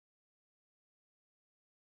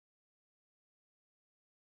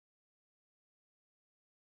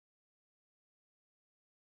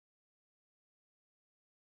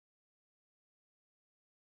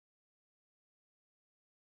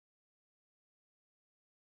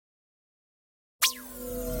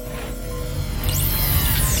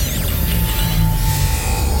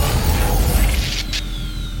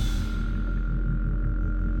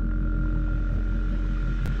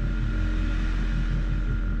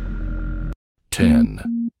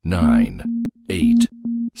10, 9, 8,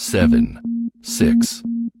 7, 6,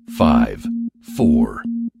 5, 4,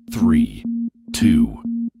 3, 2,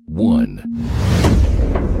 1.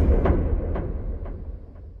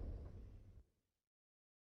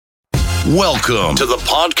 Welcome to the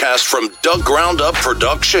podcast from Doug Ground Up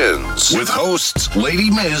Productions with hosts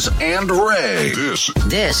Lady Miz and Ray.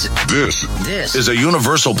 This is a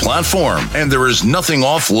universal platform, and there is nothing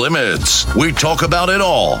off limits. We talk about it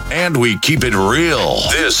all, and we keep it real.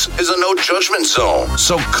 This is a no judgment zone,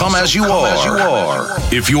 so come as you are.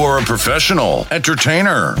 If you are a professional,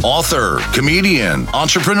 entertainer, author, comedian,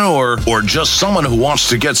 entrepreneur, or just someone who wants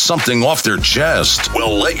to get something off their chest,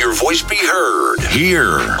 well, let your voice be heard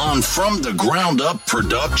here on From the Ground Up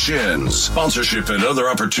Productions. Sponsorship and other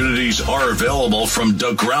opportunities are available from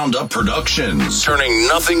the Ground Up Productions. Turning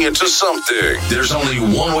nothing into something. There's only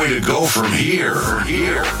one way to go from here.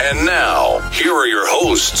 And now, here are your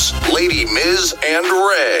hosts, Lady Miz and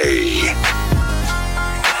Ray.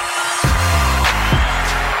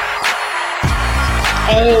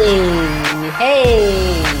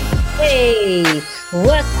 Hey.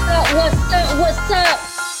 What's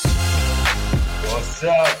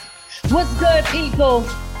up? What's good, people?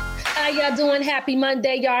 How y'all doing? Happy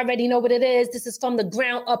Monday. Y'all already know what it is. This is From the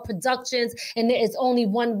Ground Up Productions, and there is only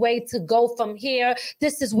one way to go from here.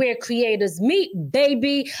 This is where creators meet,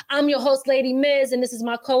 baby. I'm your host, Lady Miz, and this is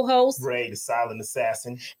my co-host, Ray, the silent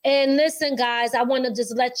assassin. And listen, guys, I want to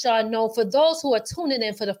just let y'all know, for those who are tuning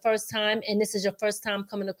in for the first time, and this is your first time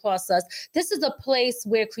coming across us, this is a place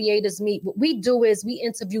where creators meet. What we do is we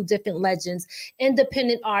interview different legends,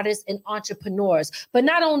 independent artists, and entrepreneurs. But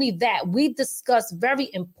not only that, we discuss very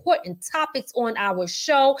important topics on our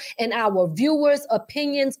show, and our viewers'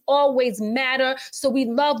 opinions always matter. So we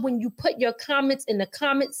love when you put your comments in the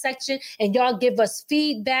comment section and y'all give us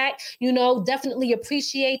feedback. Definitely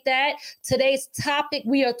appreciate that. Today's topic,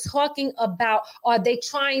 we are talking about, are they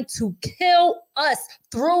trying to kill us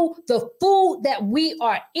through the food that we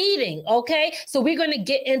are eating? Okay, so we're going to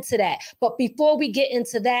get into that. But before we get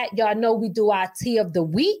into that, y'all know we do our tea of the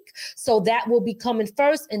week. So that will be coming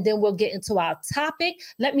first, and then we'll get into our topic.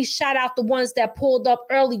 Let me shout out the ones that pulled up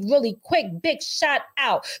early, really quick. Big shout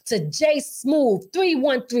out to J Smooth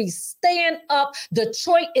 313. Stand up.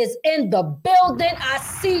 Detroit is in the building. I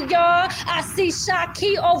see y'all. I see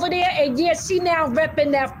Shaki over there, and yeah, she now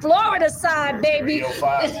repping that Florida side, baby.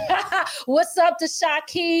 What's up to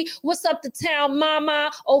Shaki? What's up to Town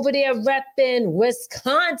Mama over there repping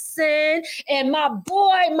Wisconsin? And my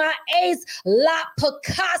boy, my ace, La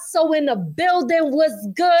Picasso in the building. What's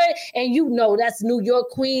good? And you know that's New York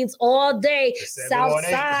Queens all day. South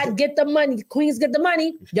side, get the money. Queens, get the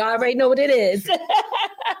money. Y'all already know what it is.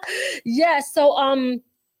 Yeah, so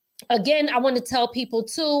again, I want to tell people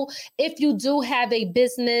too, if you do have a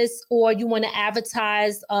business or you want to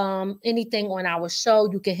advertise anything on our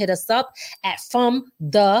show, you can hit us up at from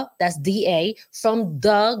the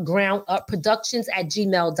Ground Up Productions at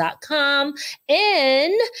gmail.com.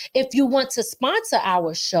 And if you want to sponsor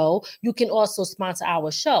our show, you can also sponsor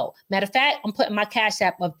our show. Matter of fact, I'm putting my Cash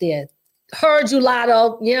App up there. Heard you,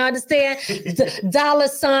 Lotto. You understand?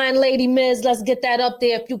 $, Lady Miz. Let's get that up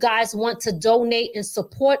there. If you guys want to donate and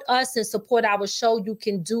support us and support our show, you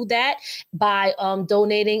can do that by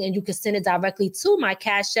donating, and you can send it directly to my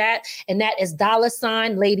Cash App, and that is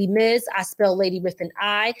 $, Lady Miz. I spell Lady with an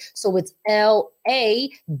I, so it's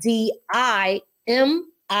LADIMIZ.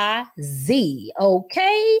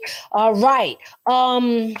 Okay. All right.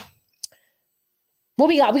 What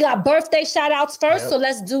we got? We got birthday shout outs first. Yep. So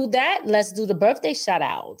let's do that. Let's do the birthday shout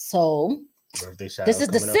out. So this is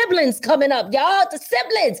the siblings coming up, y'all. The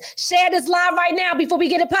siblings. Share this live right now before we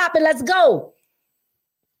get it popping. Let's go.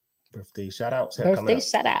 Birthday shout outs. Birthday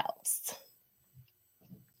shout outs.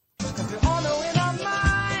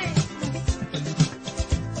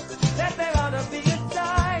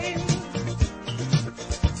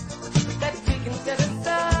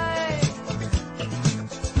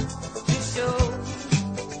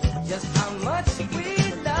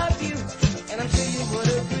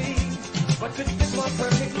 What could fit more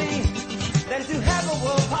perfectly than to have a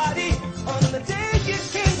world party on the day you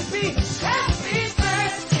came to be? Happy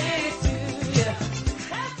birthday to you.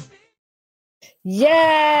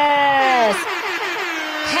 Yes.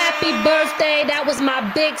 Happy Happy birthday. That was my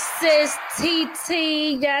big sis,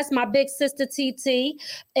 TT. Yes, my big sister, TT.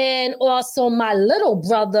 And also my little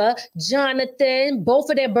brother, Jonathan.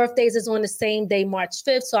 Both of their birthdays is on the same day, March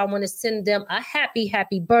 5th. So I want to send them a happy,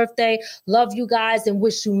 happy birthday. Love you guys and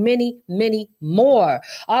wish you many, many more.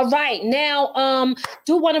 All right. Now,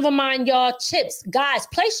 do want to remind y'all, chips. Guys,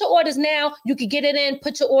 place your orders now. You can get it in,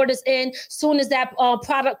 put your orders in. Soon as that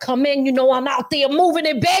product come in, you know I'm out there moving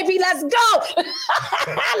it, baby. Let's go.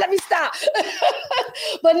 Let me stop.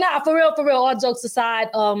 But nah, for real, all jokes aside,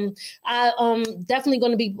 I definitely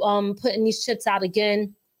going to be putting these chips out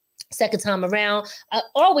again. Second time around. I'm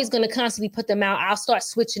always going to constantly put them out. I'll start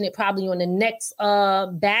switching it probably on the next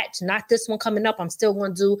batch, not this one coming up. I'm still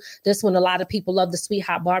going to do this one. A lot of people love the Sweet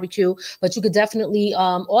Hot Barbecue, but you could definitely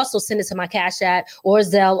also send it to my Cash App or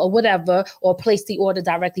Zelle or whatever, or place the order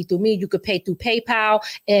directly through me. You could pay through PayPal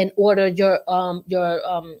and order your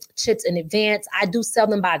chips in advance. I do sell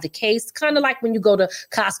them by the case, kind of like when you go to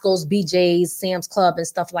Costco's, BJ's, Sam's Club and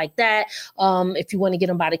stuff like that. If you want to get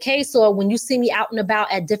them by the case, or when you see me out and about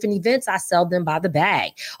at different events, I sell them by the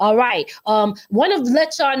bag. All right. Want to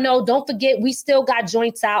let y'all know, don't forget, we still got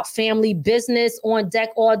Joints Out, Family Business on deck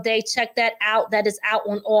all day. Check that out. That is out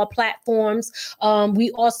on all platforms.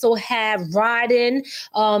 We also have Riding.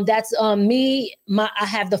 That's me. I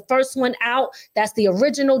have the first one out. That's the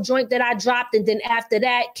original joint that I dropped. And then after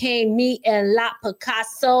that came me and La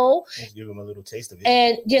Picasso. Let's give them a little taste of it.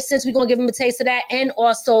 And yes, since we're going to give them a taste of that. And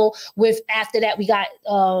also after that, we got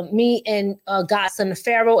me and Godson the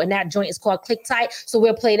Pharaoh. And that joint is called Click Tight. So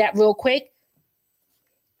we'll play that real quick.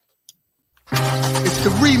 It's the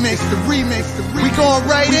remix. We going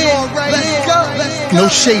right in. Let's go. No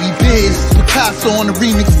shady biz. Picasso on the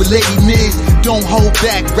remix with Lady Miz. Don't hold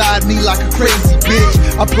back. Ride me like a crazy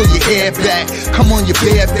bitch. I pull your hair back. Come on your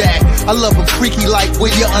bare back. I love them freaky like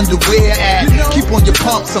where your underwear at. Keep on your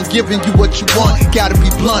pumps. I'm giving you what you want. Gotta be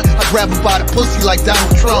blunt. I grab him by the pussy like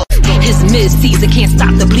Donald Trump. His mid-season can't stop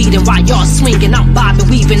the bleeding while y'all swinging. I'm bobbing,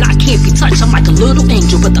 weaving, I can't be touched. I'm like a little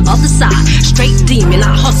angel, but the other side, straight demon.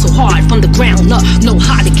 I hustle hard from the ground up, know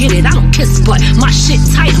how to get it. I don't kiss butt, my shit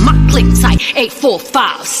tight, my click tight.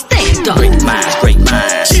 845, stand up. Great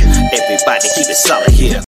minds, everybody keep it solid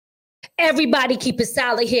here. Everybody keep it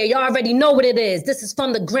solid here. Y'all already know what it is. This is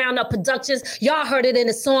from the Ground Up Productions. Y'all heard it in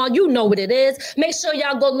the song. You know what it is. Make sure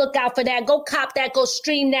y'all go look out for that. Go cop that. Go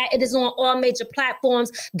stream that. It is on all major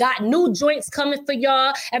platforms. Got new joints coming for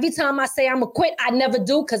y'all. Every time I say I'm going to quit, I never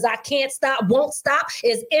do, because I can't stop, won't stop.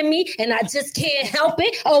 It's in me and I just can't help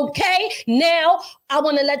it. Okay. Now, I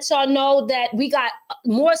want to let y'all know that we got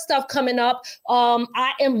more stuff coming up.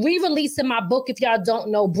 I am re-releasing my book. If y'all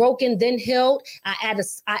don't know, Broken Then Healed. I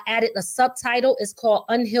added a subtitle. It's called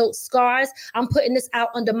Unhealed Scars. I'm putting this out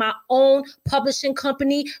under my own publishing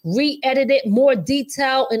company, re-edited, more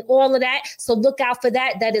detail and all of that. So look out for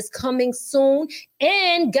that. That is coming soon.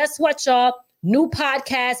 And guess what, y'all? New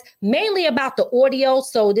podcast, mainly about the audio.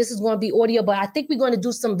 So this is going to be audio, but I think we're going to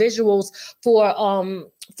do some visuals for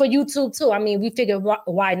YouTube too. I mean, we figured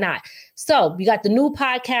why not? So we got the new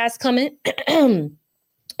podcast coming, and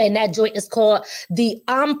that joint is called The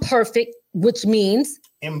I'm Perfect, which means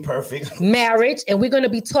imperfect marriage. And we're going to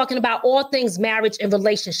be talking about all things marriage and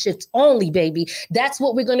relationships only, baby. That's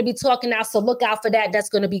what we're going to be talking about. So look out for that. That's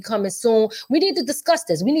going to be coming soon. We need to discuss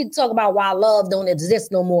this. We need to talk about why love don't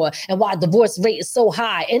exist no more and why divorce rate is so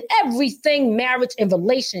high and everything marriage and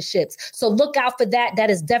relationships. So look out for that.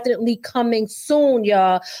 That is definitely coming soon,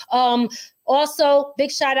 y'all. Also,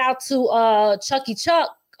 big shout out to Chucky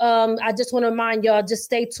Chuck. I just want to remind y'all, just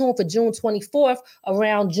stay tuned for June 24th,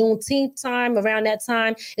 around Juneteenth time. Around that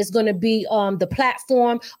time, it's going to be the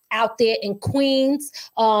platform out there in Queens,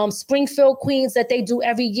 Springfield, Queens, that they do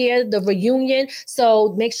every year, the reunion.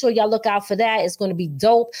 So make sure y'all look out for that. It's going to be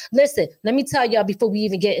dope. Listen, let me tell y'all before we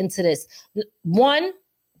even get into this. One,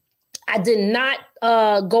 I did not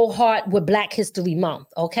go hard with Black History Month,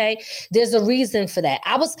 okay? There's a reason for that.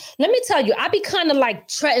 Let me tell you, I be kind of like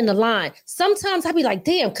treading the line. Sometimes I be like,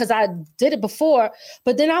 damn, because I did it before.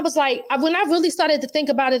 But then I was like, when I really started to think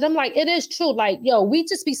about it, I'm like, it is true. Like, yo, we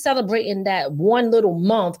just be celebrating that one little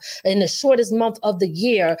month in the shortest month of the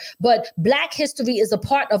year. But Black history is a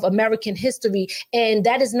part of American history. And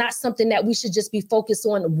that is not something that we should just be focused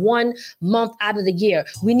on 1 month out of the year.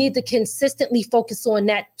 We need to consistently focus on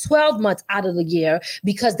that 12 months out of the year. there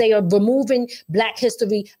because they are removing Black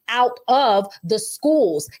history out of the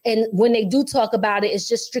schools. And when they do talk about it, it's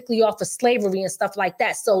just strictly off of slavery and stuff like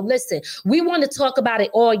that. So listen, we want to talk about it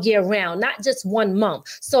all year round, not just 1 month.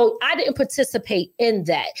 So I didn't participate in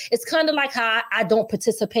that. It's kind of like how I don't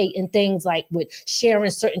participate in things like with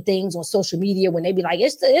sharing certain things on social media when they be like,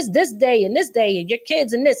 it's this day and your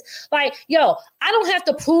kids and this. Like, yo, I don't have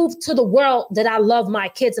to prove to the world that I love my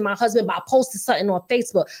kids and my husband by posting something on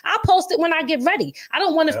Facebook. I'll post it when I get ready. I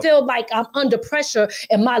don't want to feel like I'm under pressure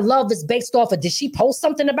and my love is based off of, did she post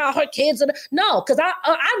something about her kids? No, because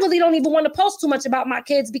I really don't even want to post too much about my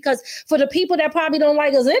kids, because for the people that probably don't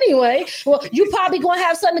like us anyway, well, you probably going to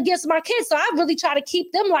have something against my kids. So I really try to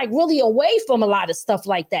keep them like really away from a lot of stuff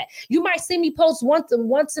like that. You might see me post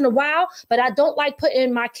once in a while, but I don't like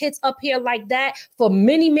putting my kids up here like that for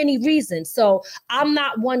many, many reasons. So I'm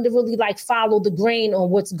not one to really like follow the grain on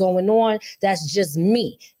what's going on. That's just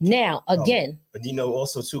me. Now, again. But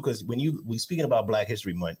also too, because we speaking about Black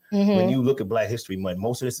History Month, when you look at Black History Month,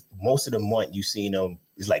 most of the month you see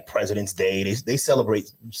is like President's Day. They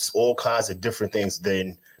celebrate all kinds of different things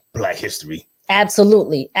than Black history.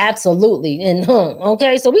 Absolutely. And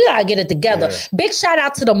okay, so we gotta get it together. Yeah. Big shout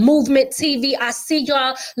out to the Movement TV. I see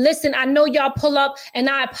y'all. Listen, I know y'all pull up, and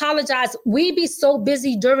I apologize. We be so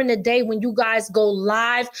busy during the day when you guys go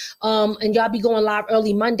live, and y'all be going live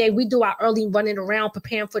early Monday. We do our early running around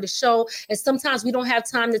preparing for the show, and sometimes we don't have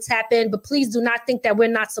time to tap in. But please do not think that we're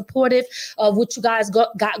not supportive of what you guys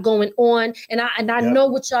got going on. And I know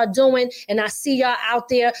what y'all doing, and I see y'all out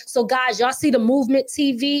there. So guys, y'all see the Movement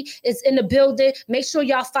TV is in the building. Make sure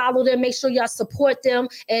y'all follow them. Make sure y'all support them,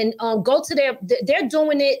 and go to they're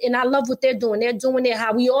doing it. And I love what they're doing. They're doing it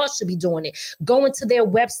how we all should be doing it. Going to their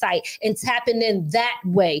website and tapping in that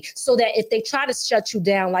way, so that if they try to shut you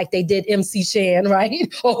down like they did MC Shan,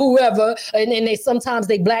 right? Or whoever, and then sometimes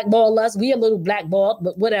they blackball us. We a little blackballed,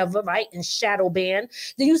 but whatever, right? And shadow ban.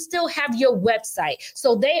 Then you still have your website.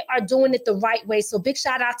 So they are doing it the right way. So big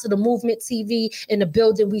shout out to the Movement TV in the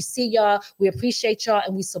building. We see y'all. We appreciate y'all,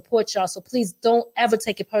 and we support y'all. So please don't ever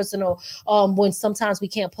take it personal when sometimes we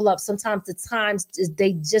can't pull up. Sometimes the times,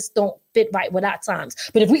 they just don't fit right with our times.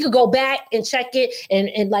 But if we could go back and check it,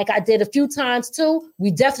 and like I did a few times too,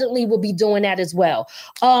 we definitely will be doing that as well.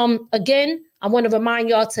 Again, I want to remind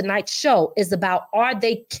y'all, tonight's show is about, are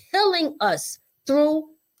they killing us through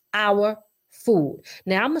our food?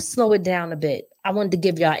 Now, I'm going to slow it down a bit. I wanted to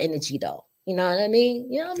give y'all energy though. You know what I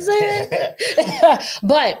mean? You know what I'm saying?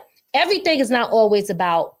 But everything is not always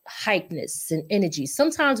about hypeness and energy.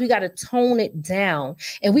 Sometimes we got to tone it down,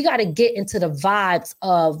 and we got to get into the vibes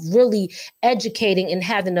of really educating and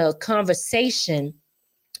having a conversation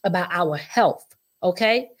about our health.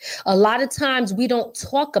 Okay. A lot of times we don't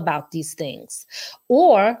talk about these things,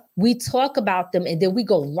 or we talk about them and then we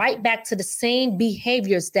go right back to the same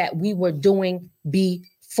behaviors that we were doing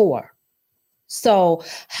before. So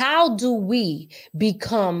how do we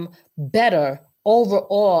become better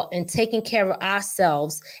overall and taking care of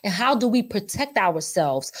ourselves? And how do we protect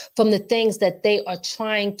ourselves from the things that they are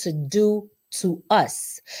trying to do to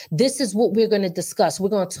us? This is what we're going to discuss. We're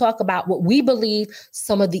going to talk about what we believe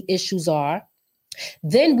some of the issues are.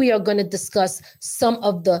 Then we are going to discuss some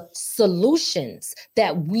of the solutions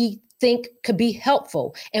that we think could be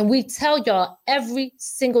helpful. And we tell y'all every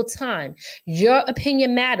single time, your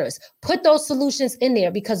opinion matters. Put those solutions in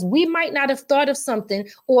there, because we might not have thought of something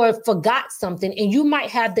or forgot something, and you might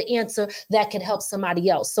have the answer that could help somebody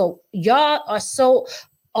else. So y'all are so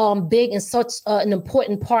big and such an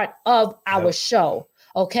important part of our show.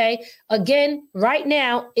 Okay. Again, right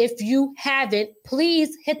now, if you haven't,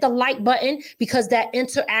 please hit the like button, because that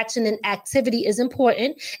interaction and activity is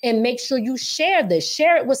important. And make sure you share this.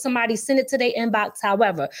 Share it with somebody. Send it to their inbox.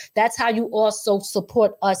 However, that's how you also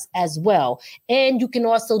support us as well. And you can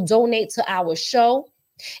also donate to our show.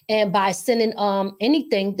 And by sending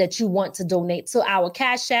anything that you want to donate to our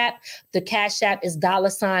Cash App. The Cash App is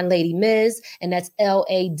 $ Lady Miz, and that's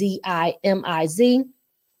LADIMIZ.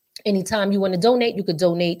 Anytime you want to donate, you could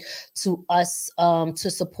donate to us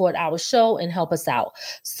to support our show and help us out.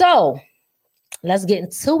 So let's get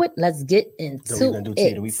into it. Let's get into it. We're going to do Tea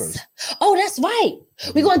of the Week first. Oh, that's right.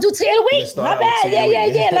 We're going to do Tea of the Week. My bad.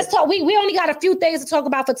 Yeah. Let's talk. We only got a few things to talk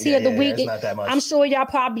about for Tea of the Week. It's not that much. I'm sure y'all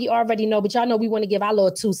probably already know, but y'all know we want to give our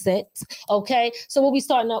little 2 cents. Okay. So what we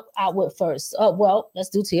starting out with first? Well, let's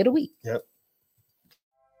do Tea of the Week. Yep.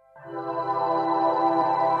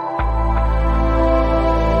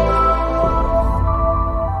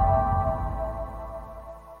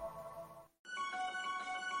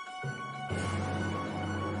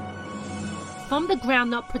 From the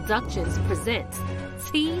Ground Up Productions presents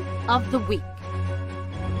Tea of the Week.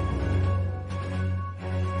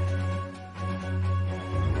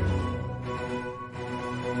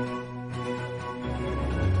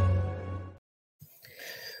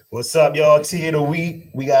 What's up, y'all? Tea of the week.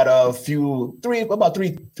 We got about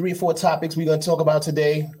three or four topics we're gonna talk about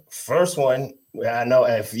today. First one, I know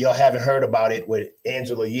if y'all haven't heard about it, with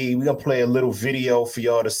Angela Yee, we're gonna play a little video for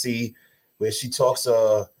y'all to see where she talks.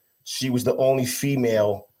 She was the only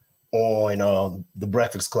female on the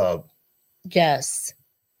Breakfast Club. Yes.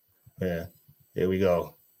 Yeah. Here we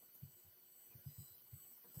go.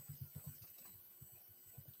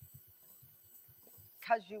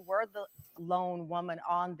 Because you were the lone woman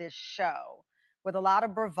on this show with a lot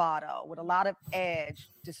of bravado, with a lot of edge,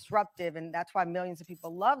 disruptive, and that's why millions of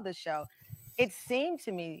people love the show. It seemed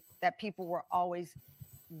to me that people were always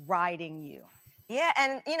riding you. Yeah,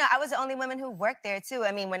 and I was the only woman who worked there too.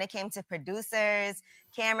 I mean, when it came to producers,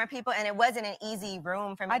 camera people, and it wasn't an easy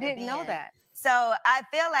room for me. I didn't know that. So I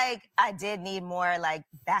feel like I did need more like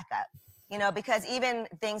backup, because even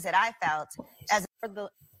things that I felt as the.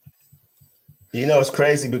 It's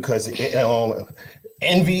crazy because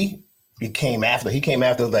Envy came after. He came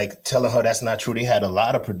after, like, telling her that's not true. They had a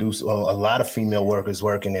lot of producers, a lot of female workers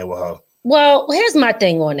working there with her. Well, here's my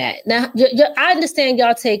thing on that. Now, I understand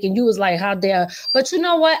y'all taking, you was like, how dare, but you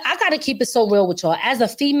know what? I got to keep it so real with y'all. As a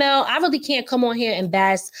female, I really can't come on here and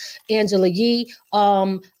bash Angela Yee.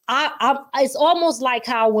 It's almost like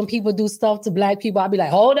how when people do stuff to Black people, I'll be like,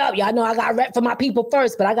 hold up, y'all know I got to rep for my people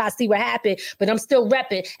first, but I got to see what happened. But I'm still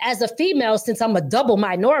repping. As a female, since I'm a double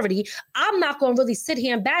minority, I'm not going to really sit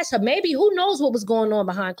here and bash her. Maybe, who knows what was going on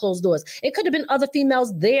behind closed doors. It could have been other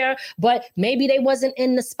females there, but maybe they wasn't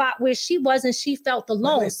in the spot where she was and she felt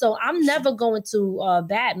alone. So I'm never going to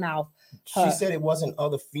badmouth her. She said it wasn't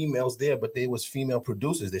other females there, but there was female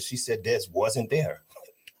producers that she said Des wasn't there.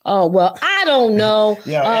 Oh, well, I don't know.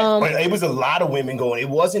 But it was a lot of women going. It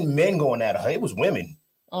wasn't men going at her. It was women.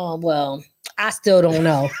 Oh, well, I still don't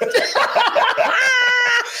know.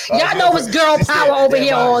 Y'all know it's girl power over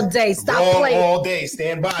here all day. Stop playing. All day.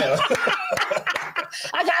 Stand by her.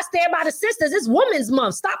 I got to stand by the sisters. It's Women's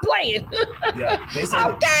Month. Stop playing. Yeah, they said,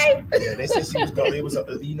 okay. They said she was going. It was, I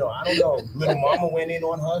don't know. Little Mama went in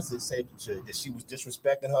on her to say that she was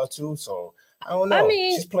disrespecting her too. So I don't know. I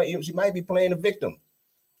mean, she might be playing a victim.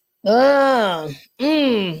 Okay,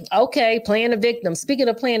 playing a victim. Speaking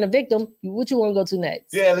of playing a victim, what you want to go to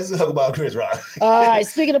next? Yeah, let's talk about Chris Rock. All right,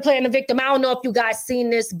 speaking of playing a victim, I don't know if you guys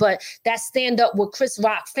seen this, but that stand up with Chris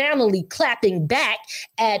Rock family clapping back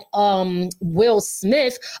at Will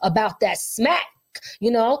Smith about that smack.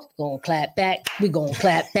 Gonna clap back. We gonna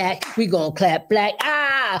clap back. We gonna clap back.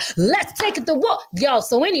 Let's take it to what? Yo,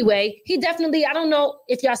 so anyway, he definitely, I don't know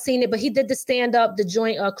if y'all seen it, but he did the stand up, the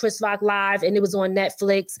joint Chris Rock Live, and it was on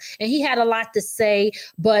Netflix. And he had a lot to say,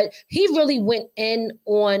 but he really went in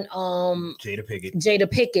on Jada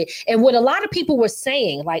Pinkett. And what a lot of people were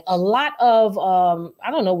saying, like a lot of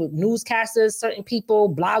I don't know, newscasters, certain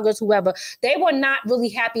people, bloggers, whoever, they were not really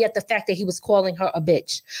happy at the fact that he was calling her a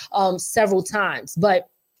bitch several times. But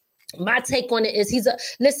my take on it is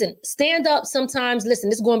stand up sometimes. Listen,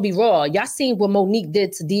 this is going to be raw. Y'all seen what Monique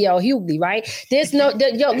did to DL Hughley, right? There's no,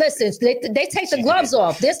 listen, they take the gloves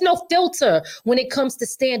off. There's no filter when it comes to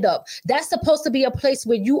stand up. That's supposed to be a place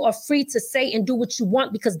where you are free to say and do what you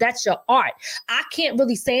want because that's your art. I can't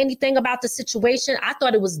really say anything about the situation. I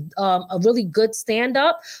thought it was a really good stand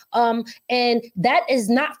up. And that is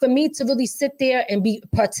not for me to really sit there and be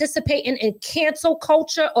participating in cancel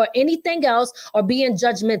culture or anything else or being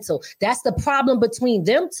judgmental. That's the problem between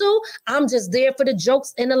them two. I'm just there for the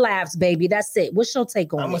jokes and the laughs, baby. That's it. What's your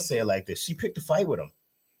take on it? I'm going to say it like this. She picked a fight with him.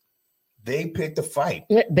 They picked a fight.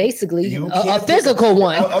 Basically, a physical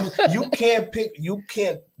one. You can't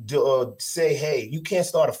say, hey, you can't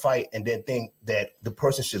start a fight and then think that the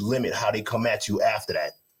person should limit how they come at you after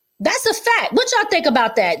that. That's a fact. What y'all think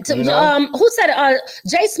about that? Who said it?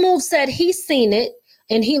 Jay Smooth said he's seen it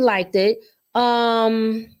and he liked it.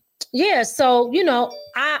 Yeah, so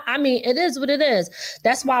I mean, it is what it is.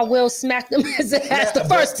 That's why Will smacked him his ass the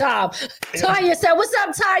first time. Tanya said, "What's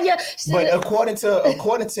up, Tanya?" But according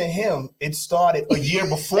to him, it started a year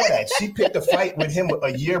before that. She picked a fight with him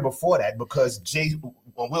a year before that because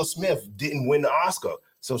Will Smith didn't win the Oscar,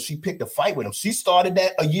 so she picked a fight with him. She started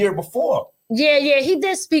that a year before. Yeah, he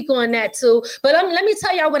did speak on that too. But let me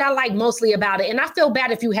tell y'all what I like mostly about it. And I feel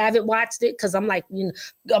bad if you haven't watched it because I'm like,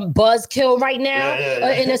 I'm buzzkill right now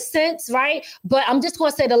in a sense, right? But I'm just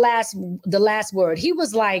going to say the last word. He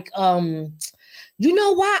was like, you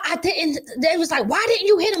know why I didn't? They was like, why didn't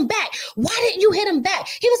you hit him back? Why didn't you hit him back?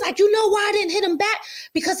 He was like, you know why I didn't hit him back?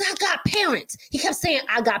 Because I got parents. He kept saying,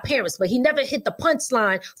 I got parents, but he never hit the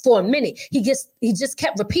punchline for a minute. He just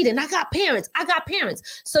kept repeating, I got parents. I got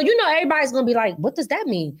parents. So, you know, everybody's going to be like, what does that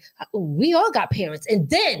mean? We all got parents. And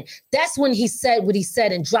then that's when he said what he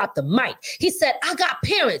said and dropped the mic. He said, I got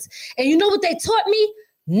parents. And you know what they taught me?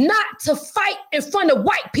 Not to fight in front of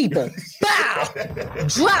white people. Bow!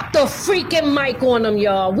 Drop the freaking mic on them,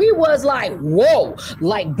 y'all. We was like, whoa,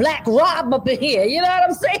 like Black Rob up in here. You know what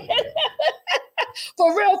I'm saying?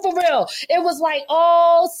 For real, for real. It was like,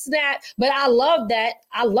 oh, snap. But I love that.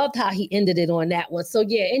 I loved how he ended it on that one. So,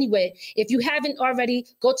 yeah, anyway, if you haven't already,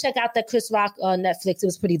 go check out that Chris Rock on Netflix. It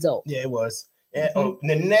was pretty dope. Yeah, it was. And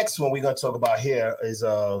the next one we're going to talk about here is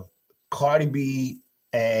Cardi B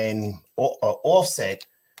and Offset.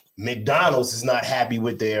 McDonald's is not happy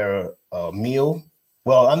with their meal.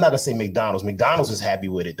 Well, I'm not going to say McDonald's. McDonald's is happy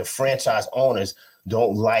with it. The franchise owners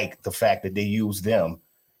don't like the fact that they use them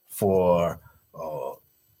for, what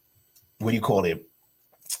do you call it?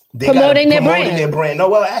 Promoting their brand. No,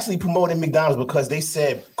 well, actually promoting McDonald's because they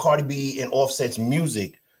said Cardi B and Offset's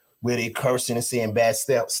music where they cursing and saying bad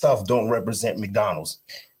stuff don't represent McDonald's.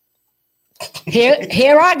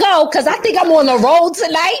 Here I go, because I think I'm on the road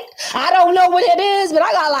tonight. I don't know what it is, but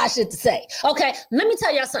I got a lot of shit to say. Okay, let me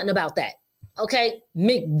tell y'all something about that. Okay,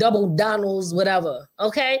 McDonald's, whatever.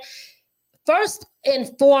 Okay, first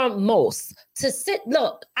and foremost,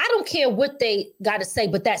 look, I don't care what they got to say,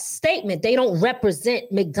 but that statement, they don't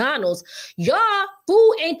represent McDonald's. Y'all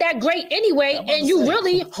food ain't that great anyway, and you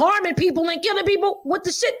really harming people and killing people with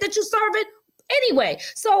the shit that you serving. Anyway,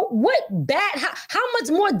 so how much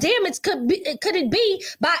more damage could it be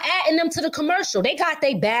by adding them to the commercial? They got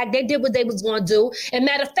their bag. They did what they was going to do. And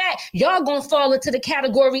matter of fact, y'all going to fall into the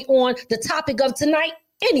category on the topic of tonight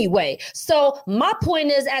anyway. So my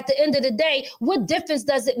point is, at the end of the day, what difference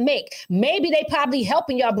does it make? Maybe they probably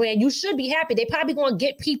helping your brand. You should be happy. They probably going to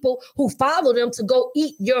get people who follow them to go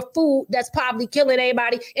eat your food that's probably killing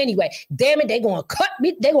everybody. Anyway, damn it, they going to cut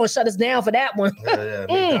me. They going to shut us down for that one. Yeah,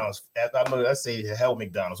 McDonald's. I say hell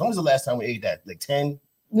McDonald's. When was the last time we ate that? Like 10?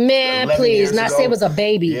 Man, please. Not say it was a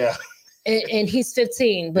baby. Yeah. And he's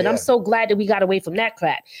 15. But I'm so glad that we got away from that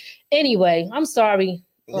crap. Anyway, I'm sorry.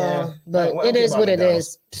 Yeah, but it is what it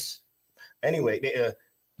is. Anyway,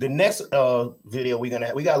 the next video we got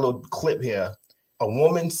a little clip here. A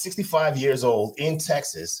woman, 65 years old in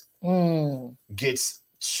Texas, gets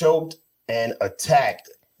choked and attacked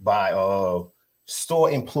by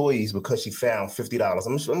store employees because she found $50.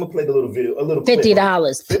 I'm gonna play the little video, a little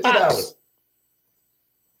 $50. Clip. $50. I'm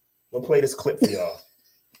gonna play this clip for y'all.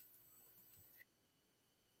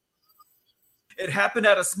 It happened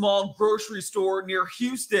at a small grocery store near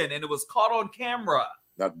Houston, and it was caught on camera.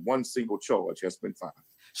 Not one single charge has been found.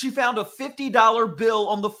 She found a $50 bill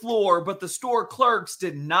on the floor, but the store clerks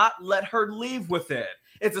did not let her leave with it.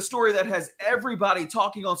 It's a story that has everybody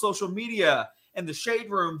talking on social media, and the Shade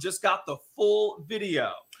Room just got the full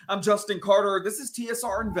video. I'm Justin Carter. This is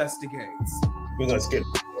TSR Investigates. We're going to skip.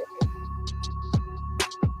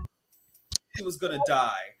 He was going to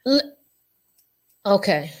die.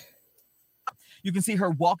 Okay. You can see her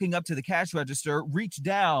walking up to the cash register, reach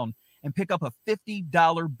down, and pick up a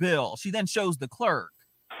 $50 bill. She then shows the clerk.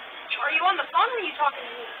 Are you on the phone or are you talking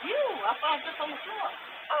to you? I thought I was just on the floor.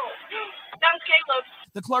 Oh, that was Caleb.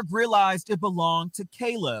 The clerk realized it belonged to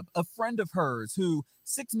Caleb, a friend of hers who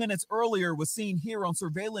 6 minutes earlier was seen here on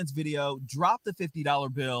surveillance video drop the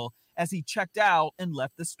 $50 bill as he checked out and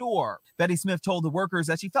left the store. Betty Smith told the workers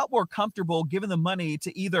that she felt more comfortable giving the money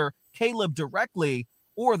to either Caleb directly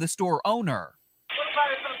or the store owner.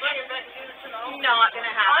 Not gonna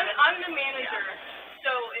happen. I'm the manager,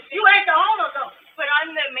 so if you ain't the owner though. But I'm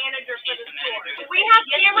the manager for the store. We have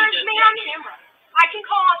cameras, ma'am. I can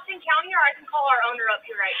call Austin County or I can call our owner up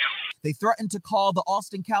here right now. They threatened to call the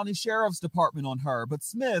Austin County Sheriff's Department on her, but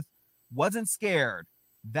Smith wasn't scared.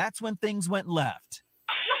 That's when things went left.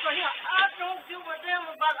 I don't give a damn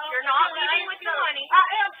about. You're not leaving with your money. I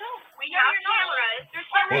am too. We have cameras. There's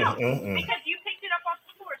cameras because you picked it up off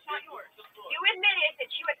the floor. It's not yours. You admitted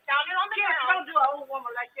that you had found it on the ground. Don't do an old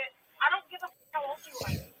woman like that. I don't give a how old you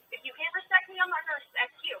are. If you can't respect me, I'm not going to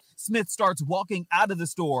respect you. Smith starts walking out of the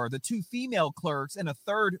store. The two female clerks and a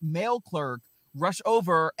third male clerk rush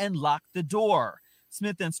over and lock the door.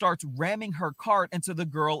 Smith then starts ramming her cart into the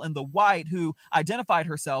girl in the white who identified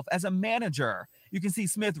herself as a manager. You can see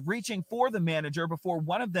Smith reaching for the manager before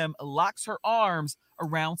one of them locks her arms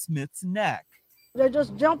around Smith's neck. They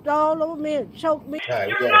just jumped all over me and choked me.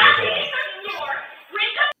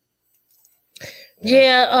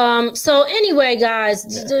 Yeah, so anyway, guys,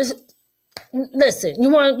 Listen, you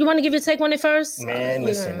want to give your take on it first? Man,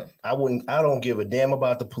 listen, I don't give a damn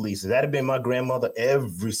about the police. If that had been my grandmother,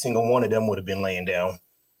 every single one of them would have been laying down.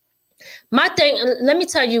 My thing, let me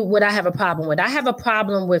tell you what I have a problem with. I have a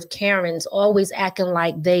problem with Karens always acting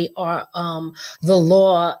like they are the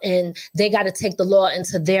law and they got to take the law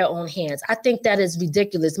into their own hands. I think that is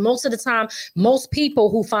ridiculous. Most of the time, most people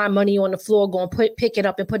who find money on the floor go and pick it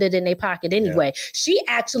up and put it in their pocket anyway. Yeah. She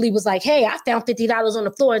actually was like, hey, I found $50 on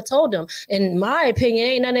the floor and told them, in my opinion,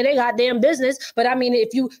 ain't none of their goddamn business. But I mean,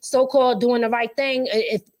 if you so-called doing the right thing,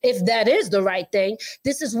 if that is the right thing,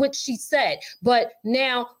 this is what she said. But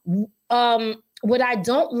now, what I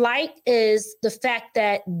don't like is the fact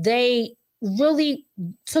that they really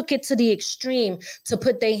took it to the extreme to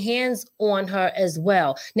put their hands on her as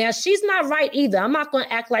well. Now, she's not right either. I'm not going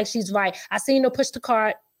to act like she's right. I seen her push the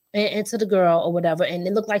cart into the girl or whatever, and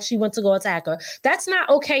it looked like she went to go attack her. That's not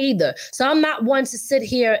okay either. So I'm not one to sit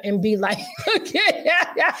here and be like,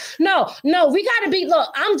 no, we got to be, look,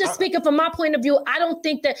 I'm just speaking from my point of view. I don't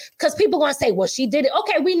think that, because people are going to say, well, she did it.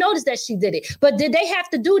 Okay, we noticed that she did it, but did they have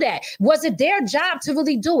to do that? Was it their job to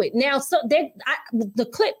really do it? Now, so the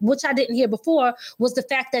clip, which I didn't hear before, was the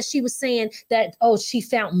fact that she was saying that, oh, she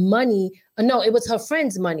found money. No, it was her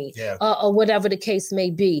friend's money, or whatever the case may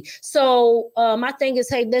be. So my thing is,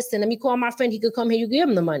 hey, listen, let me call my friend. He could come here. You give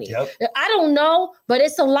him the money. Yep. I don't know, but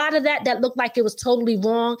it's a lot of that looked like it was totally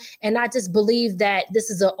wrong. And I just believe that this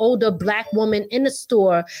is an older Black woman in the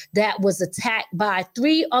store that was attacked by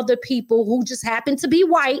 3 other people who just happened to be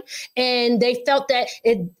white. And they felt that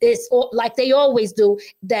it's like they always do,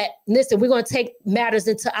 that, listen, we're going to take matters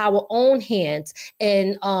into our own hands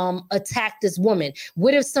and attack this woman.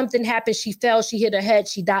 What if something happened? She fell, she hit her head,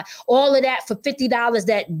 she died. All of that for $50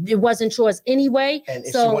 that it wasn't yours anyway. And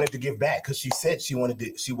she wanted to give back because she said she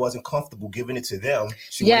wasn't comfortable giving it to them.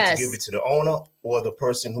 She wanted to give it to the owner or the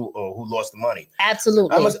person who lost the money.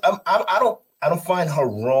 Absolutely. I don't find her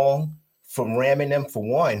wrong for ramming them. For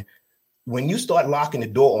one, when you start locking the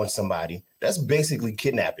door on somebody, that's basically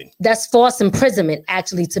kidnapping. That's false imprisonment,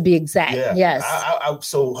 actually, to be exact. Yeah. Yes.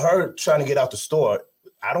 So her trying to get out the store,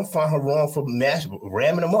 I don't find her wrong for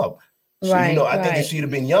ramming them up. So, right, I think if she'd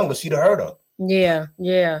have been younger, she'd have hurt her. Yeah.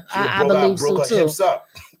 I believe so too. Hips up.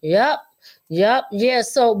 Yep. Yeah.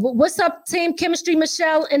 So what's up, Team Chemistry?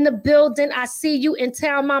 Michelle in the building. I see you in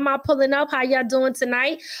town, Mama, pulling up. How y'all doing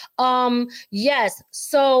tonight? Yes.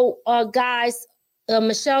 So, guys,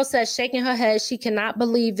 Michelle says, shaking her head, she cannot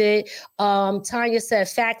believe it. Tanya said,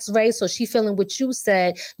 facts, Ray. So she feeling what you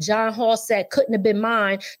said. John Hall said, couldn't have been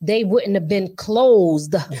mine. They wouldn't have been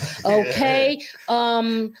closed. Okay.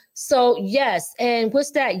 So yes. And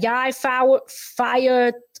what's that? Yai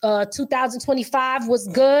Fire 2025 was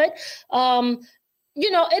good.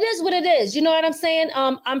 It is what it is. You know what I'm saying?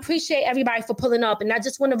 I appreciate everybody for pulling up. And I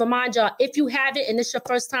just want to remind y'all, if you haven't and it's your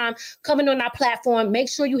first time coming on our platform, make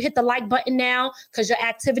sure you hit the like button now because your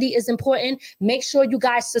activity is important. Make sure you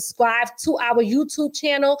guys subscribe to our YouTube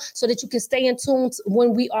channel so that you can stay in tune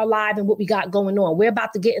when we are live and what we got going on. We're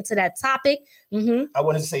about to get into that topic. I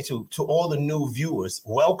wanted to say to all the new viewers,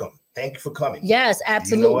 welcome. Thank you for coming. Yes,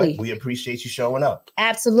 absolutely. We appreciate you showing up.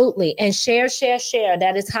 Absolutely. And share.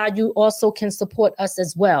 That is how you also can support us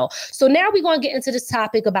as well. So now we're going to get into this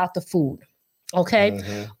topic about the food. Okay.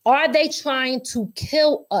 Mm-hmm. Are they trying to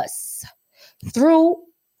kill us through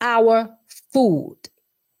our food?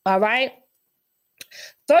 All right.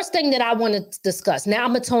 First thing that I want to discuss. Now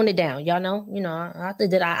I'm gonna tone it down. Y'all know, I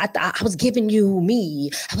think that I was giving you me.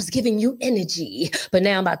 I was giving you energy, but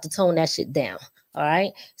now I'm about to tone that shit down. All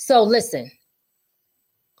right. So listen,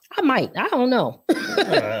 I don't know.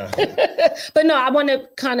 But no, I want to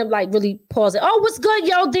kind of like really pause it. Oh, what's good,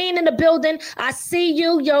 Yo Dean in the building? I see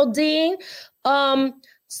you, Yo Dean.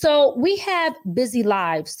 So we have busy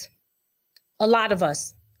lives. A lot of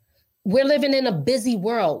us. We're living in a busy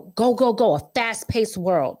world. Go, a fast-paced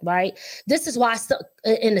world, right? This is why,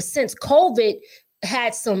 in a sense, COVID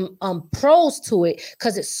had some pros to it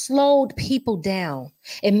because it slowed people down.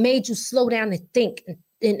 It made you slow down and think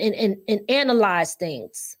and analyze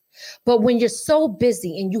things. But when you're so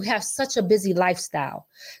busy and you have such a busy lifestyle,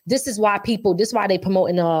 this is why they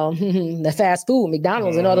promoting the fast food,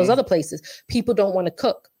 McDonald's and all those other places. People don't want to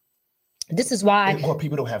cook. This is why. Or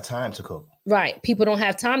people don't have time to cook. Right. People don't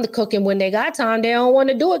have time to cook. And when they got time, they don't want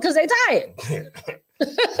to do it because they're tired.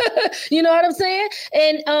 You know what I'm saying?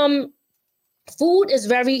 And food is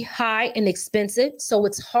very high and expensive. So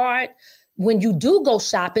it's hard. when you do go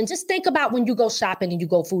shopping, just think about when you go shopping and you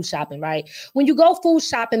go food shopping, right? When you go food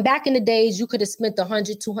shopping, back in the days, you could have spent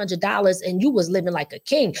 $100, $200 and you was living like a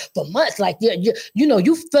king for months. Like,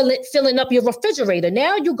 you filling up your refrigerator.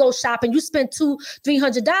 Now you go shopping, you spend $200,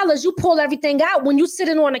 $300, you pull everything out. When you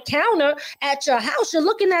sitting on a counter at your house, you're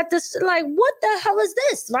looking at this like, what the hell is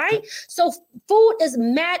this, right? So food is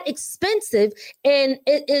mad expensive, and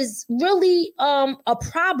it is really a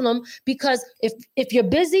problem because if you're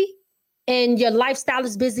busy, and your lifestyle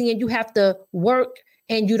is busy and you have to work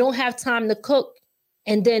and you don't have time to cook,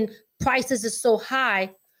 and then prices are so high,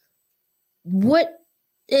 what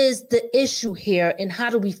is the issue here and how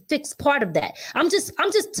do we fix part of that? I'm just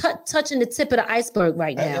touching the tip of the iceberg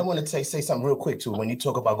right now. I want to say something real quick too. When you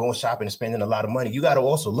talk about going shopping and spending a lot of money, you got to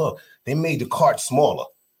also look, they made the cart smaller.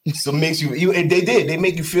 So it makes they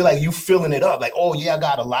make you feel like you filling it up. Like, oh yeah, I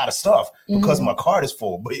got a lot of stuff because my cart is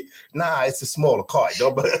full. But nah, it's a smaller cart.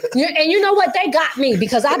 And you know what? They got me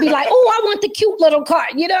because I'd be like, oh, I want the cute little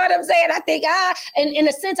cart. You know what I'm saying? I think, and in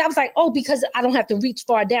a sense, I was like, oh, because I don't have to reach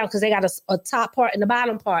far down because they got a top part and the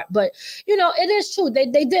bottom part. But, it is true. They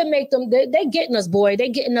did make them, they getting us, boy. They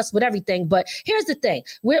getting us with everything. But here's the thing.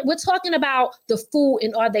 We're talking about the food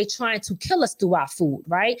and are they trying to kill us through our food,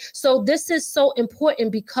 right? So this is so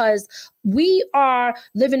important because we are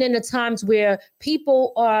living in the times where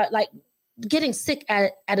people are like getting sick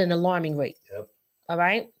at an alarming rate. Yep. All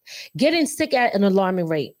right. Getting sick at an alarming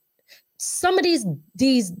rate. Some of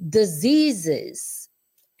these diseases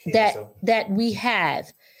that we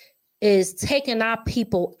have is taking our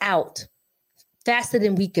people out faster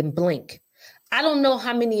than we can blink. I don't know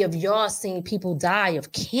how many of y'all seen people die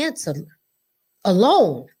of cancer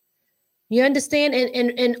alone. You understand?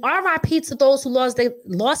 And RIP to those who lost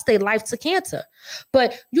their life to cancer.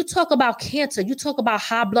 But you talk about cancer, you talk about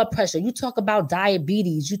high blood pressure, you talk about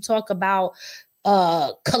diabetes, you talk about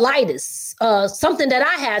colitis, something that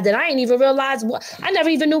I have that I didn't even realize. I never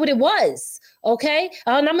even knew what it was. Okay.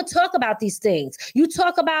 And I'm going to talk about these things. You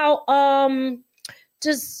talk about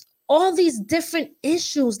just all these different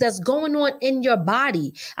issues that's going on in your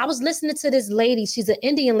body. I was listening to this lady. She's an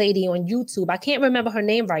Indian lady on YouTube. I can't remember her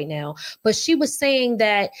name right now, but she was saying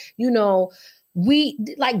that, we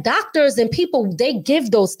like doctors and people, they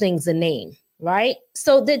give those things a name, right?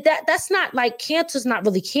 So that's not like cancer's not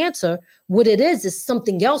really cancer. What it is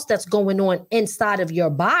something else that's going on inside of your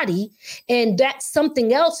body. And that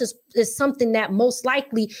something else is something that most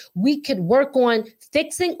likely we could work on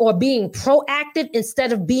fixing or being proactive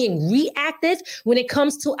instead of being reactive when it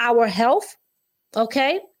comes to our health.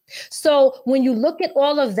 Okay. So when you look at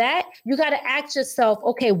all of that, you got to ask yourself,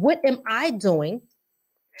 okay, what am I doing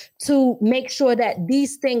to make sure that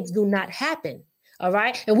these things do not happen? All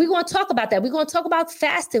right. And we're going to talk about that. We're going to talk about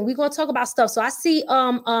fasting. We're going to talk about stuff. So I see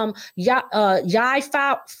Fire,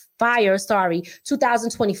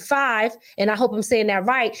 2025. And I hope I'm saying that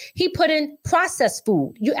right. He put in processed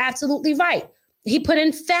food. You're absolutely right. He put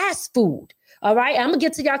in fast food. All right. I'm going to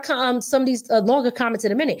get to y'all some of these longer comments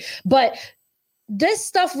in a minute. But this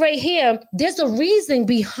stuff right here, there's a reason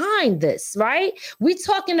behind this, right? We're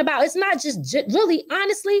talking about, it's not just really,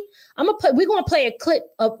 honestly, we're going to play a clip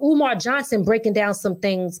of Umar Johnson breaking down some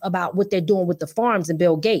things about what they're doing with the farms and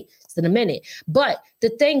Bill Gates in a minute. But the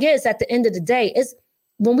thing is, at the end of the day, is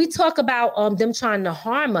when we talk about them trying to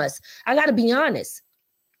harm us, I got to be honest,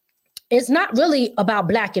 it's not really about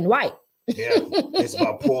black and white. Yeah, it's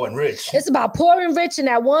about poor and rich. It's about poor and rich and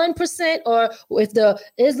that 1%, or if the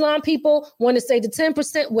Islam people want to say the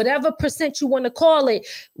 10%, whatever percent you want to call it,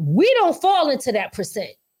 we don't fall into that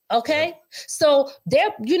percent. Okay. Yeah. So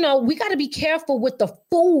we got to be careful with the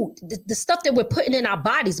food, the stuff that we're putting in our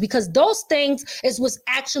bodies, because those things is what's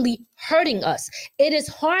actually hurting us. It is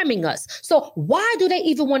harming us. So why do they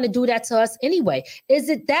even want to do that to us anyway? Is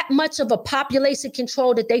it that much of a population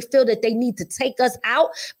control that they feel that they need to take us out?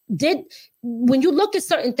 When you look at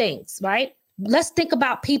certain things, right? Let's think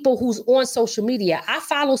about people who's on social media. I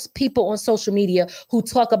follow people on social media who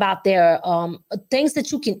talk about their things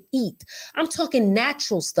that you can eat. I'm talking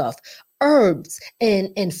natural stuff, herbs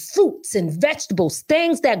and fruits and vegetables,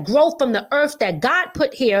 things that grow from the earth that God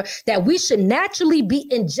put here that we should naturally be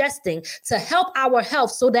ingesting to help our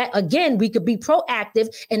health, so that, again, we could be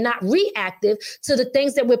proactive and not reactive to the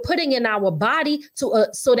things that we're putting in our body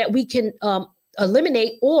so that we can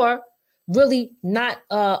eliminate or really not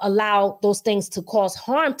allow those things to cause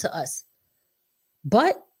harm to us.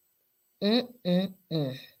 But it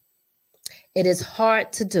is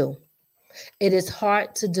hard to do. It is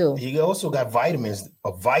hard to do. You also got vitamins,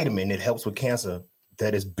 a vitamin that helps with cancer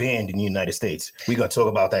that is banned in the United States. We're going to talk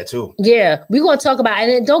about that too. Yeah, we're going to talk about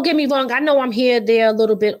it. And don't get me wrong, I know I'm here, there, a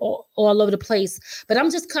little bit all over the place, but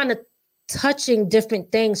I'm just kind of touching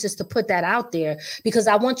different things just to put that out there, because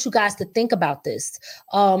I want you guys to think about this.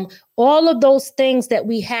 All of those things that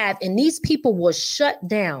we have, and these people were shut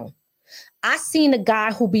down. I seen a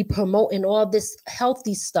guy who be promoting all this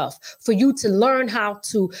healthy stuff for you to learn how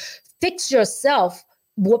to fix yourself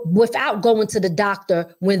without going to the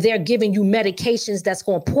doctor when they're giving you medications that's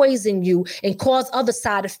going to poison you and cause other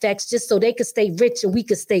side effects just so they can stay rich and we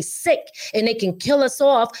can stay sick and they can kill us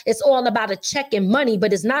off. It's all about a check and money,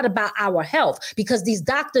 but it's not about our health, because these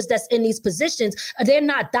doctors that's in these positions, they're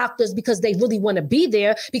not doctors because they really want to be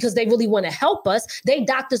there, because they really want to help us. They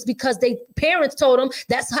doctors because they parents told them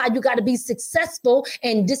that's how you got to be successful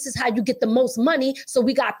and this is how you get the most money. So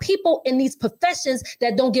we got people in these professions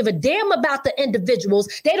that don't give a damn about the individuals.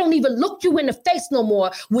 They don't even look you in the face no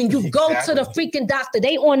more when you go to the freaking doctor.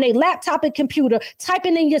 They on their laptop and computer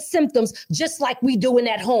typing in your symptoms just like we doing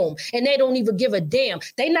at home. And they don't even give a damn.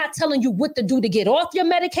 They not telling you what to do to get off your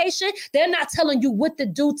medication. They're not telling you what to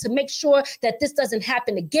do to make sure that this doesn't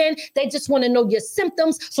happen again. They just want to know your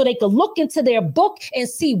symptoms so they can look into their book and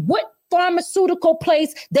see what pharmaceutical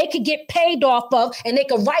place they could get paid off of, and they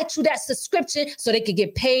could write you that subscription so they could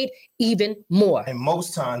get paid even more. And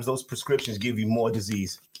most times those prescriptions give you more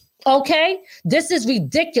disease. Okay, this is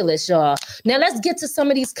ridiculous, y'all. Now let's get to some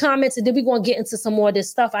of these comments and then we're going to get into some more of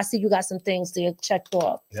this stuff. I see you got some things to check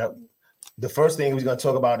off. Yep. The first thing we're going to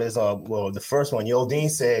talk about is, the first one, Yodine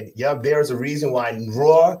said, yep, there's a reason why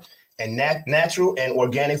raw and natural and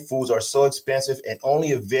organic foods are so expensive and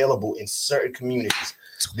only available in certain communities.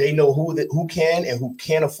 They know who can and who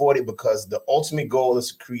can't afford it, because the ultimate goal is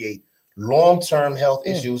to create long-term health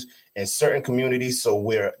issues in certain communities. So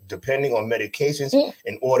we're depending on medications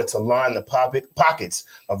in order to line the pockets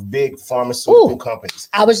of big pharmaceutical companies.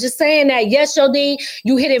 I was just saying that. Yes, Yodine,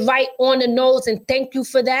 you hit it right on the nose, and thank you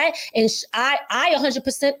for that. And I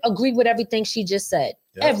 100% agree with everything she just said.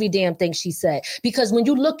 Yep. Every damn thing she said, because when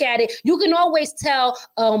you look at it, you can always tell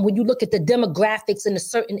when you look at the demographics in a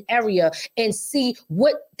certain area and see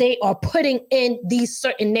what they are putting in these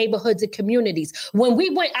certain neighborhoods and communities. When we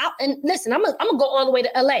went out, and listen, I'm gonna go all the way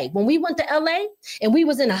to LA. When we went to LA and we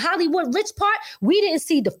was in the Hollywood rich part, we didn't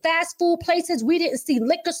see the fast food places. We didn't see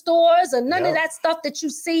liquor stores or none of that stuff that you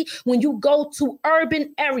see when you go to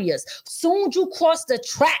urban areas. Soon as you cross the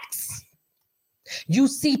tracks, you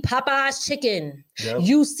see Popeye's chicken. Yep.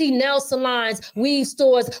 You see nail salons, weave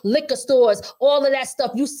stores, liquor stores, all of that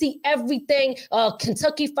stuff. You see everything,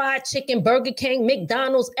 Kentucky Fried Chicken, Burger King,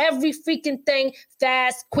 McDonald's, every freaking thing,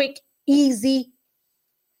 fast, quick, easy.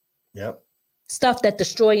 Yep. Stuff that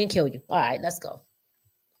destroy and kill you. All right, let's go.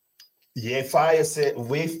 Yay Fire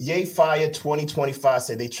 2025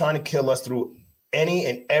 said they trying to kill us through any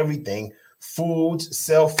and everything, foods,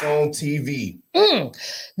 cell phone, TV.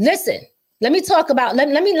 Listen. Let me talk about, let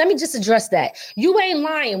me just address that. You ain't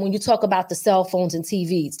lying when you talk about the cell phones and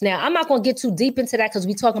TVs. Now, I'm not going to get too deep into that because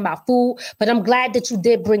we're talking about food, but I'm glad that you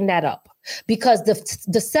did bring that up, because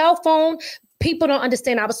the cell phone, people don't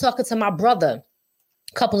understand. I was talking to my brother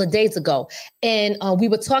a couple of days ago, and we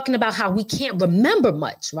were talking about how we can't remember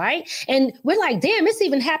much, right? And we're like, damn, it's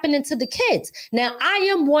even happening to the kids. Now, I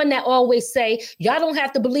am one that always say, y'all don't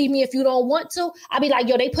have to believe me if you don't want to. I be like,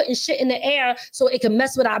 yo, they putting shit in the air so it can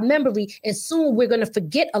mess with our memory, and soon we're going to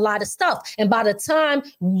forget a lot of stuff. And by the time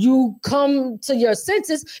you come to your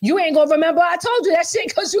senses, you ain't going to remember I told you that shit,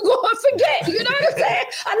 because you're going to forget. You know what I'm saying?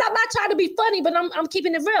 I'm not trying to be funny, but I'm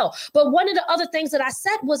keeping it real. But one of the other things that I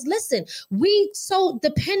said was, listen, we so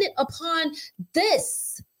dependent upon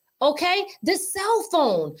this, okay? This cell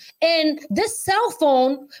phone. And this cell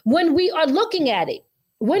phone, when we are looking at it,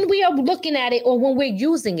 or when we're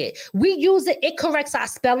using it, we use it, it corrects our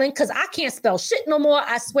spelling, because I can't spell shit no more.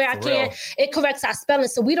 I swear I can't. It corrects our spelling,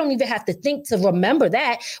 so we don't even have to think to remember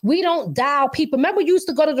that. We don't dial people. Remember, you used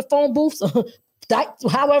to go to the phone booths?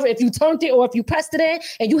 However, if you turned it or if you pressed it in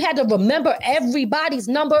and you had to remember everybody's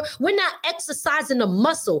number, we're not exercising the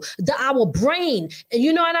muscle, our brain. And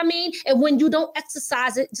you know what I mean? And when you don't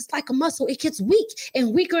exercise it, just like a muscle, it gets weak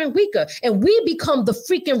and weaker and weaker. And we become the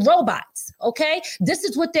freaking robots, okay? This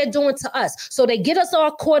is what they're doing to us. So they get us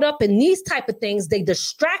all caught up in these type of things. They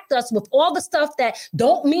distract us with all the stuff that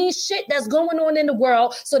don't mean shit that's going on in the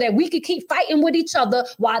world, so that we can keep fighting with each other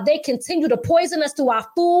while they continue to poison us through our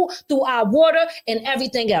food, through our water, and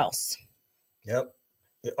everything else. Yep.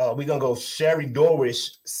 We're gonna go. Sherry Dorish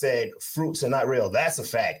said fruits are not real. That's a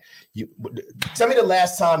fact. Tell me the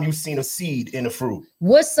last time you've seen a seed in a fruit.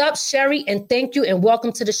 What's up, Sherry? And thank you and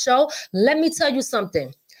welcome to the show. Let me tell you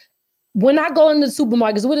something. When I go into the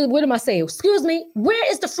supermarkets, what am I saying? Excuse me,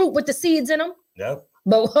 where is the fruit with the seeds in them? Yep.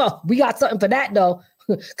 But we got something for that though,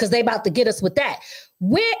 because they about to get us with that.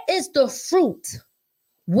 Where is the fruit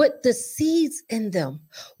with the seeds in them.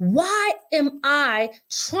 Why am I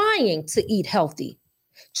trying to eat healthy?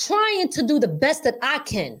 Trying to do the best that I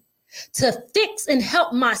can to fix and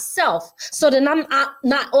help myself so that I'm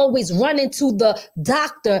not always running to the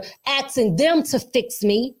doctor asking them to fix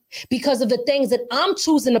me because of the things that I'm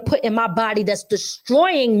choosing to put in my body that's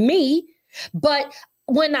destroying me. But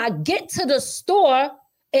when I get to the store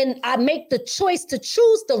and I make the choice to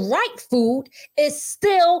choose the right food, it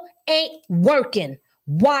still ain't working.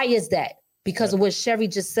 Why is that? Because of what Sherry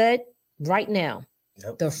just said right now.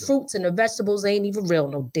 The fruits and the vegetables ain't even real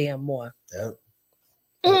no damn more.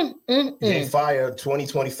 Fire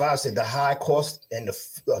 2025 said the high cost and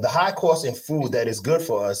the high cost in food that is good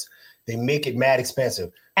for us, they make it mad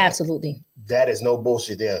expensive. Absolutely. That is no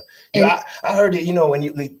bullshit there. I heard it, when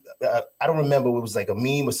you I don't remember, it was like a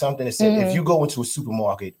meme or something that said if you go into a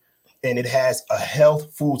supermarket and it has a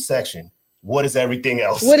health food section, what is everything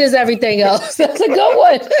else? What is everything else? That's a good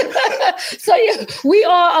one. So yeah, we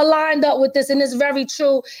all are lined up with this, and it's very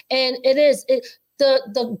true. And it is.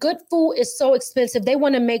 The good food is so expensive. They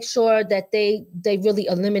want to make sure that they really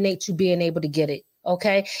eliminate you being able to get it.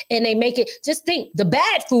 Okay. And they make it, just think, the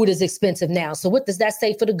bad food is expensive now. So what does that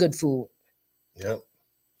say for the good food? Yep.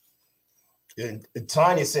 And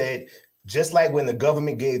Tanya said, just like when the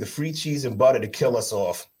government gave the free cheese and butter to kill us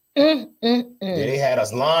off. Yeah, they had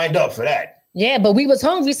us lined up for that. Yeah, but we was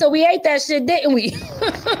hungry, so we ate that shit, didn't we?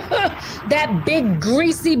 That big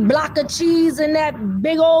greasy block of cheese and that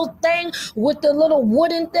big old thing with the little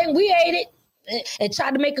wooden thing, we ate it and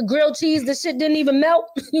tried to make a grilled cheese. The shit didn't even melt.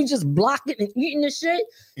 You just block it and eating the shit.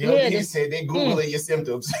 He said they Googling your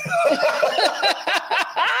symptoms.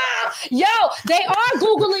 Yo, they are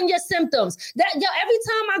Googling your symptoms. Every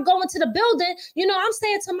time I go into the building, I'm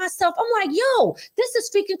saying to myself, I'm like, yo, this is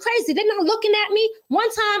freaking crazy. They're not looking at me. One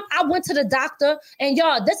time I went to the doctor, and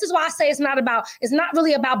y'all, this is why I say it's not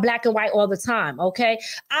really about black and white all the time. Okay.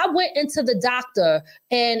 I went into the doctor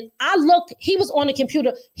and I looked, he was on the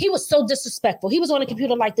computer. He was so disrespectful. He was on the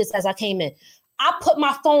computer like this as I came in. I put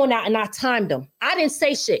my phone out and I timed him. I didn't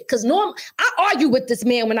say shit because I argue with this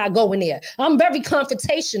man when I go in there. I'm very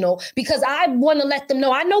confrontational because I want to let them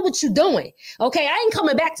know I know what you're doing. Okay, I ain't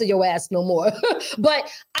coming back to your ass no more.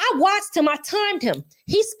 But I watched him. I timed him.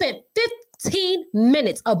 He spent 15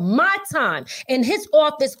 minutes of my time in his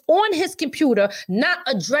office on his computer, not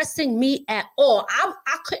addressing me at all.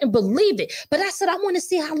 I couldn't believe it. But I said, I want to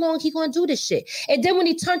see how long he gonna do this shit. And then when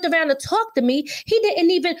he turned around to talk to me, he didn't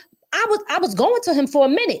even. I was going to him for a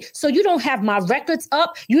minute. So you don't have my records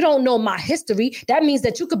up. You don't know my history. That means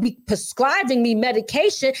that you could be prescribing me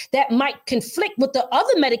medication that might conflict with the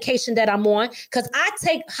other medication that I'm on, because I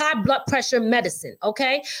take high blood pressure medicine.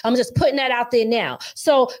 Okay. I'm just putting that out there now.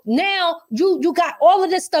 So now you got all of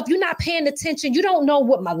this stuff. You're not paying attention. You don't know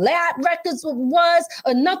what my lab records was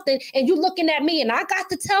or nothing. And you looking at me and I got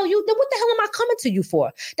to tell you, then what the hell am I coming to you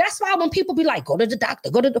for? That's why when people be like, go to the doctor,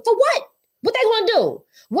 for what? What they gonna do?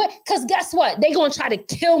 What? Because guess what? They gonna try to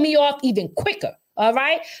kill me off even quicker. All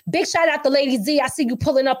right. Big shout out to Lady Z. I see you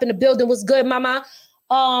pulling up in the building. What's good, mama?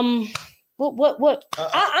 What?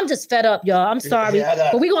 I'm just fed up, y'all. I'm sorry,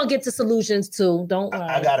 but we gonna get to solutions too. Don't worry.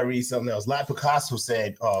 I gotta read something else. Like Picasso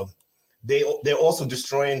said, they're also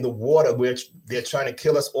destroying the water, which they're trying to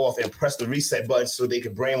kill us off and press the reset button so they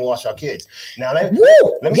can brainwash our kids. Now let me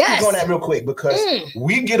speak on that real quick, because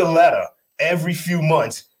we get a letter every few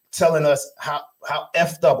months telling us how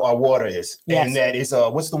effed up our water is. Yes. And that is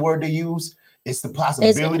what's the word they use? It's the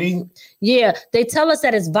possibility. They tell us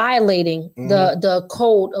that it's violating the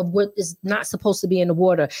code of what is not supposed to be in the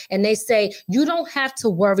water. And they say you don't have to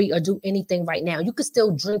worry or do anything right now. You can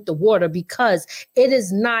still drink the water because it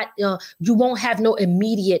is not, you won't have no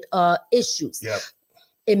immediate issues. Yep.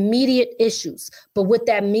 Immediate issues. But what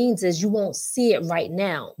that means is you won't see it right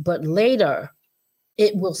now, but later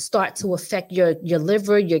it will start to affect your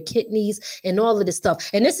liver, your kidneys, and all of this stuff.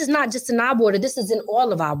 And this is not just in our water. This is in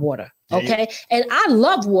all of our water. Okay. And I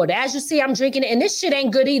love water. As you see, I'm drinking it. And this shit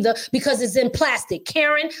ain't good either because it's in plastic.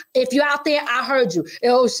 Karen, if you're out there, I heard you.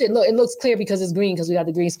 Oh shit. Look, it looks clear because it's green because we got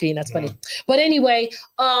the green screen. That's funny. But anyway,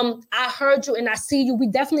 I heard you and I see you. We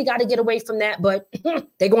definitely got to get away from that. But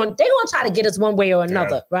they're going to try to get us one way or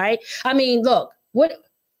another. Right. I mean, look,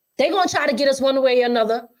 they're going to try to get us one way or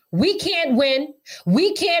another. We can't win.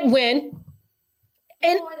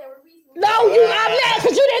 And No, I'm mad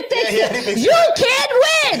because you didn't think so. You can't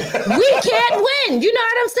win. We can't win. You know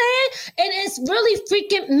what I'm saying? And it's really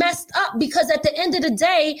freaking messed up because at the end of the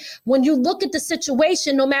day, when you look at the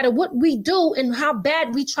situation, no matter what we do and how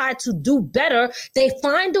bad we try to do better, they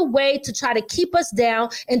find a way to try to keep us down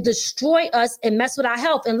and destroy us and mess with our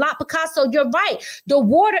health. And La Picasso, you're right. The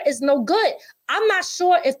water is no good. I'm not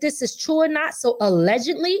sure if this is true or not. So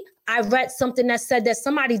allegedly, I read something that said that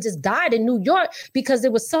somebody just died in New York because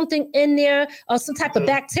there was something in there, some type of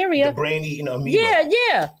bacteria. The brain-eating amoeba.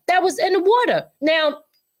 Yeah, that was in the water. Now,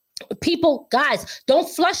 people, guys, don't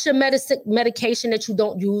flush your medication that you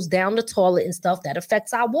don't use down the toilet and stuff. That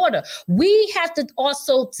affects our water. We have to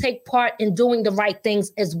also take part in doing the right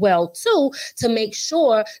things as well, too, to make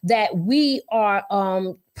sure that we are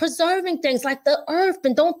preserving things like the earth,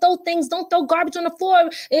 and don't throw garbage on the floor.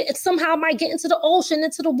 It somehow might get into the ocean,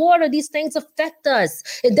 into the water. These things affect us.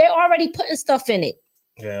 They're already putting stuff in it.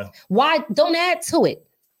 Yeah. Why don't add to it?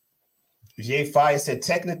 Jay Fire said,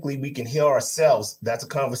 technically, we can heal ourselves. That's a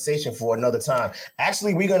conversation for another time.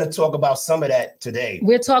 Actually, we're going to talk about some of that today.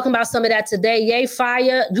 We're talking about some of that today. Yay,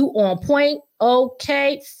 Fire, you on point.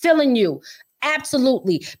 Okay, feeling you.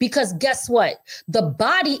 Absolutely. Because guess what? The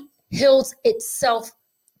body heals itself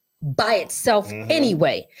by itself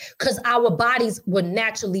anyway, because our bodies were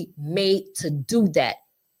naturally made to do that.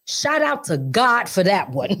 Shout out to God for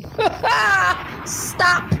that one.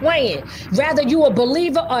 Stop playing. Whether you a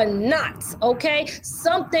believer or not, okay?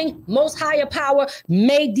 Something, most higher power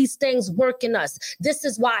made these things work in us. This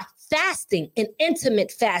is why fasting and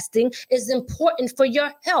intimate fasting is important for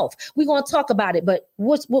your health. We're going to talk about it, but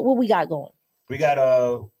what we got going? We got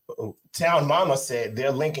Town Mama said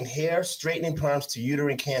they're linking hair straightening perms to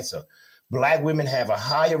uterine cancer. Black women have a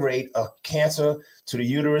higher rate of cancer to the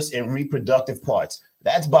uterus and reproductive parts.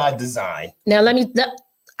 That's by design. Now,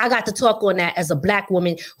 I got to talk on that as a Black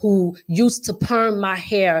woman who used to perm my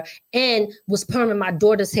hair and was perming my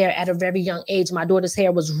daughter's hair at a very young age. My daughter's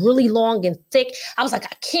hair was really long and thick. I was like,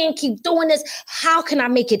 I can't keep doing this. How can I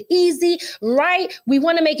make it easy? Right? We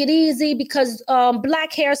want to make it easy because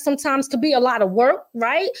Black hair sometimes could be a lot of work,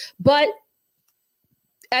 right? But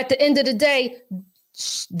at the end of the day,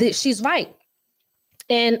 she's right.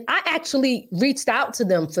 And I actually reached out to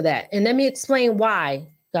them for that. And let me explain why,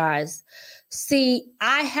 guys. See,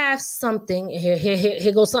 I have something.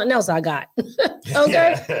 Here goes something else I got.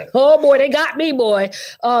 Okay. Yeah. Oh boy, they got me, boy.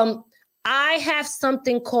 I have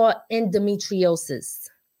something called endometriosis.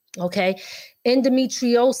 Okay.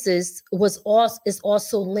 Endometriosis is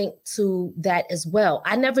also linked to that as well.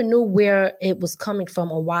 I never knew where it was coming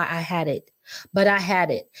from or why I had it, but I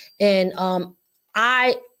had it. And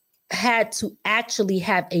I had to actually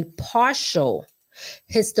have a partial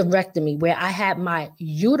hysterectomy where I had my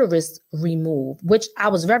uterus removed, which I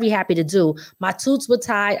was very happy to do. My tubes were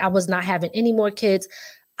tied. I was not having any more kids.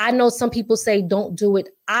 I know some people say don't do it.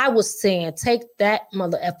 I was saying take that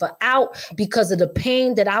mother effer out because of the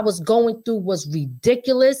pain that I was going through was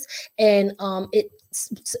ridiculous. And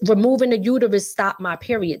removing the uterus stopped my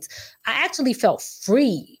periods. I actually felt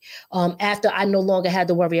free after I no longer had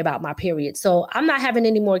to worry about my period. So I'm not having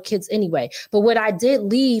any more kids anyway. But what I did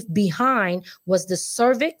leave behind was the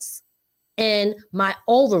cervix and my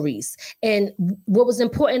ovaries. And what was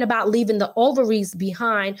important about leaving the ovaries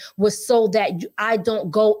behind was so that I don't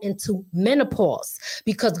go into menopause,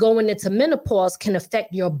 because going into menopause can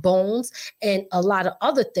affect your bones and a lot of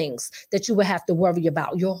other things that you would have to worry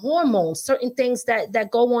about, your hormones, certain things that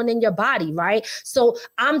go on in your body, right? So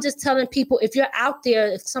I'm just telling people, if you're out there,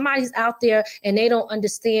 if somebody's out there and they don't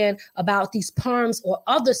understand about these perms or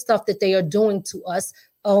other stuff that they are doing to us,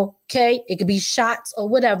 okay, it could be shots or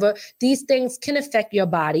whatever. These things can affect your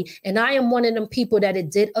body. And I am one of them people that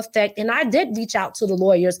it did affect. And I did reach out to the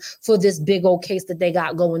lawyers for this big old case that they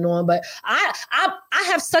got going on. But I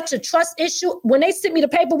have such a trust issue. When they sent me the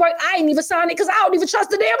paperwork, I ain't even signed it because I don't even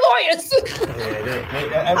trust the damn lawyers.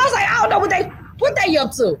 I was like, I don't know what they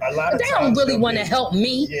up to. They don't really want to help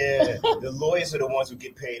me. Yeah, the lawyers are the ones who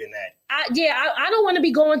get paid in that. I don't want to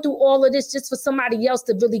be going through all of this just for somebody else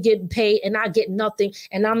to really get paid and I get nothing.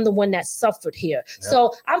 And I'm the one that suffered here. Yep.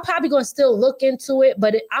 So I'm probably going to still look into it,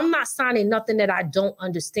 but I'm not signing nothing that I don't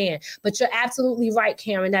understand. But you're absolutely right,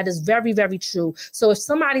 Karen. That is very, very true. So if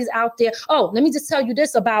somebody's out there, let me just tell you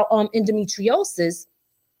this about endometriosis.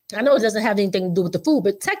 I know it doesn't have anything to do with the food,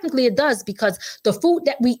 but technically it does, because the food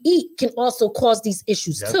that we eat can also cause these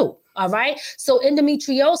issues too. All right. So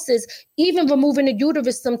endometriosis, even removing the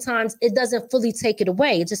uterus, sometimes it doesn't fully take it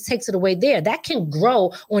away. It just takes it away there. That can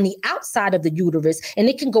grow on the outside of the uterus, and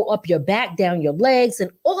it can go up your back, down your legs,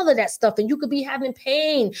 and all of that stuff. And you could be having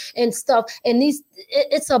pain and stuff. And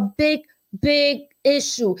it's a big big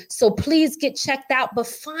issue. So please get checked out, but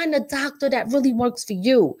find a doctor that really works for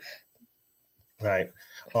you. Right.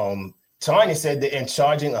 Tanya said that in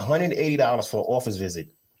charging $180 for an office visit,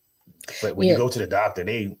 but when you go to the doctor,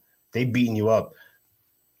 they beating you up.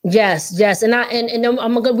 Yes, and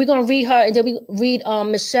we're gonna read her, and then we read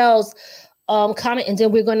Michelle's comment, and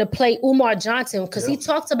then we're gonna play Umar Johnson because he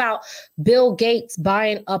talks about Bill Gates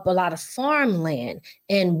buying up a lot of farmland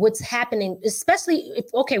and what's happening, especially if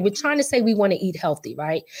we're trying to say we want to eat healthy,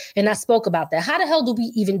 right? And I spoke about that. How the hell do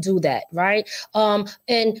we even do that, right?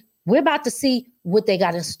 And we're about to see what they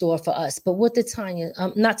got in store for us. But what did Michelle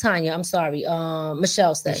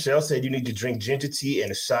said? Michelle said you need to drink ginger tea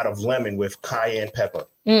and a shot of lemon with cayenne pepper.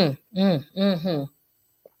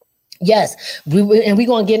 Yes, we're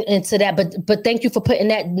gonna get into that, but thank you for putting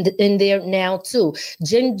that in there now too.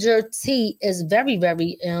 Ginger tea is very,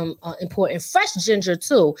 very important. Fresh ginger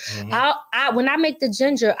too. Mm-hmm. When I make the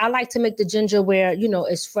ginger, I like to make the ginger where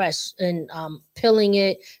it's fresh and peeling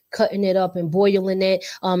it, cutting it up and boiling it.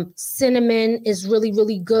 Cinnamon is really,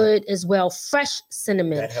 really good as well. Fresh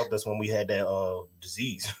cinnamon. That helped us when we had that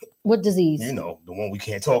disease. What disease? The one we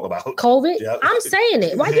can't talk about. COVID? Yep. I'm saying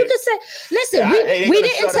it. Why you can say, listen, we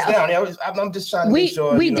didn't tell. I'm just trying to make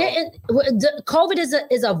sure. We didn't. COVID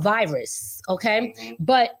is a virus, okay? Mm-hmm.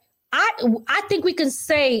 But I think we can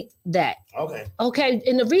say that. Okay.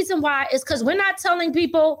 And the reason why is because we're not telling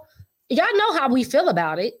people, y'all know how we feel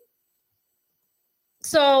about it.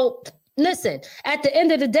 So listen, at the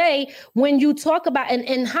end of the day, when you talk about,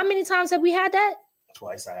 and how many times have we had that?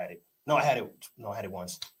 Twice I had it. No, I had it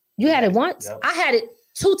once. You had it once? Yep. I had it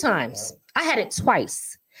 2 times. Yep. I had it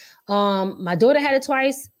twice. My daughter had it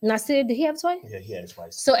twice. Nasir, did he have it twice? Yeah, he had it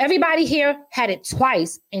twice. So everybody here had it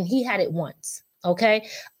twice and he had it once. Okay.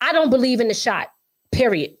 I don't believe in the shot,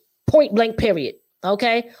 period. Point blank, period.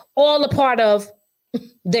 Okay. All a part of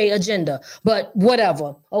their agenda, but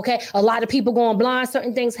whatever. Okay. A lot of people going blind,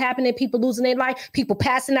 certain things happening, people losing their life, people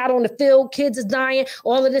passing out on the field, kids is dying,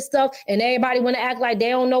 all of this stuff. And everybody want to act like they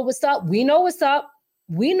don't know what's up. We know what's up.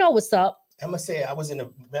 We know what's up. I'm gonna say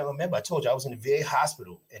remember I told you I was in the VA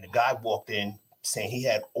hospital and the guy walked in saying he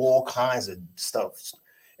had all kinds of stuff.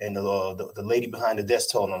 And the lady behind the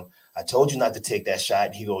desk told him, I told you not to take that shot.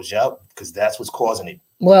 And he goes, yep, because that's what's causing it.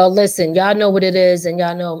 Well, listen, y'all know what it is, and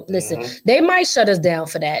y'all know, listen, they might shut us down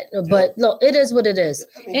for that, but look, it is what it is.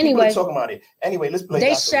 Anyway, talking about it. Anyway, let's play.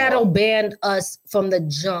 They shadow banned us from the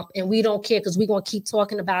jump, and we don't care because we're gonna keep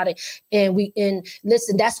talking about it. And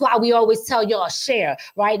listen, that's why we always tell y'all share,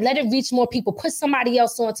 right? Let it reach more people. Put somebody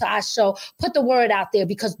else onto our show. Put the word out there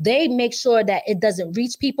because they make sure that it doesn't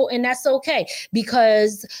reach people, and that's okay.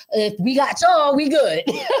 Because if we got y'all, we good.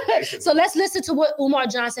 So let's listen to what Umar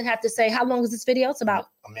Johnson had to say. How long is this video? It's about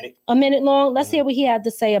a minute long. Let's hear what he had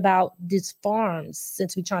to say about these farms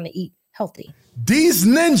since we're trying to eat healthy. These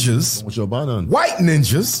ninjas, white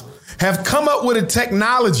ninjas, have come up with a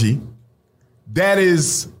technology that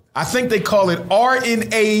is, I think they call it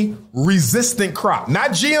RNA resistant crop.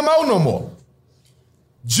 Not GMO no more.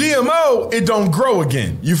 GMO, it don't grow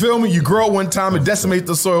again. You feel me? You grow it one time, it decimates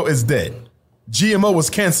the soil, it's dead. GMO was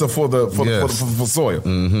cancer for soil.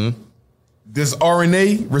 Mm-hmm. This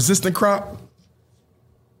RNA resistant crop,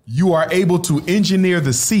 you are able to engineer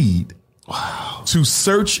the seed to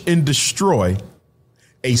search and destroy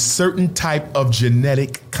a certain type of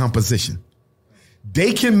genetic composition.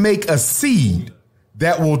 They can make a seed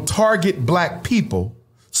that will target black people.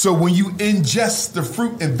 So when you ingest the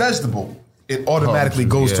fruit and vegetable, it automatically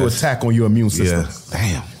goes to attack on your immune system.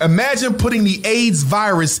 Damn. Imagine putting the AIDS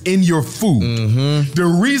virus in your food. Mm-hmm. The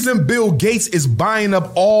reason Bill Gates is buying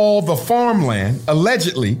up all the farmland,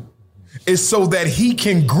 allegedly, is so that he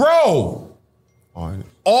can grow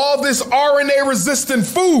all this RNA-resistant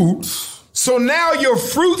food. So now your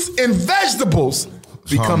fruits and vegetables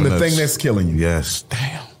become the thing that's killing you. Yes.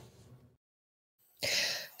 Damn.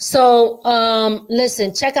 So,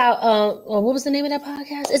 listen, check out, what was the name of that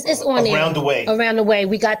podcast? It's on there. Around the Way. Around the Way.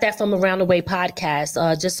 We got that from Around the Way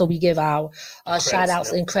podcast, just so we give our shout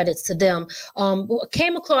outs and credits to them.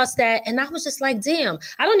 Came across that and I was just like, damn,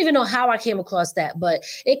 I don't even know how I came across that, but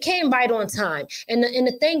it came right on time. And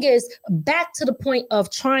the thing is, back to the point of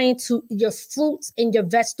trying to, your fruits and your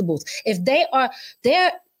vegetables, if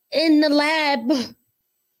they're in the lab,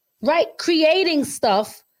 right, creating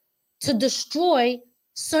stuff to destroy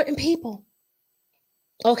certain people.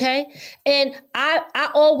 Okay. And I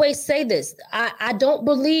always say this. I don't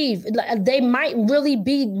believe they might really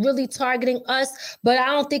be targeting us, but I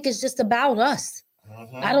don't think it's just about us.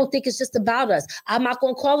 I don't think it's just about us. I'm not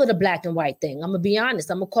going to call it a black and white thing. I'm going to be honest.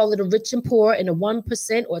 I'm going to call it a rich and poor and a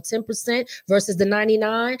 1% or 10% versus the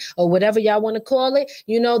 99 or whatever y'all want to call it.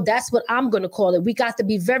 You know, that's what I'm going to call it. We got to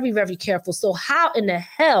be very, very careful. So how in the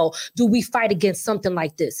hell do we fight against something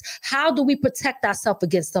like this? How do we protect ourselves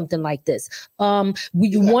against something like this?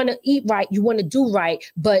 You want to eat right, you want to do right,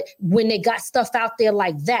 but when they got stuff out there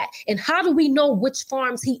like that, and how do we know which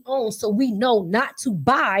farms he owns so we know not to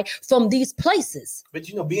buy from these places? But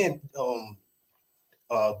you know, being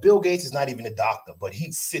Bill Gates is not even a doctor, but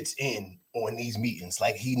he sits in on these meetings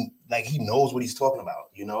like he knows what he's talking about.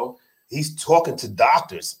 You know, he's talking to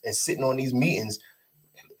doctors and sitting on these meetings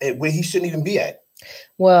where he shouldn't even be at.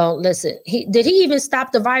 Well, listen, did he even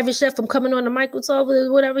stop the virus chef from coming on the Microsoft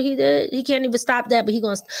or whatever he did? He can't even stop that, but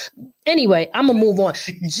anyway, I'm gonna move on.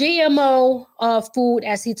 GMO food,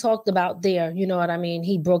 as he talked about there, you know what I mean?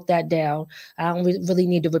 He broke that down. I don't really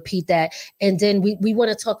need to repeat that. And then we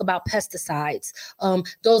want to talk about pesticides.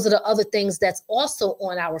 Those are the other things that's also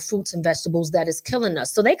on our fruits and vegetables that is killing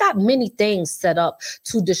us. So they got many things set up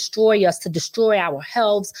to destroy us, to destroy our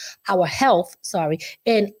health,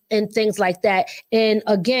 and things like that. And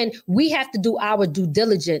again, we have to do our due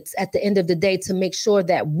diligence at the end of the day to make sure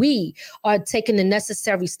that we are taking the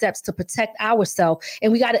necessary steps to protect ourselves,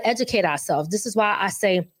 and we got to educate ourselves. This is why I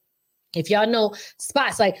say, if y'all know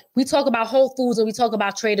spots, like we talk about Whole Foods and we talk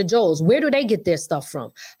about Trader Joe's, where do they get their stuff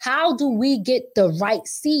from? How do we get the right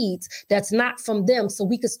seeds that's not from them so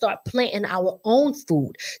we can start planting our own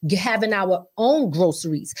food, having our own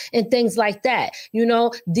groceries and things like that? You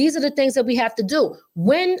know, these are the things that we have to do.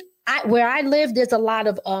 Where I live, there's a lot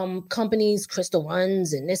of companies, Crystal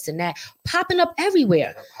Runs and this and that, popping up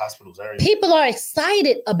everywhere. Hospitals everywhere. People are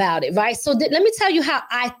excited about it, right? So let me tell you how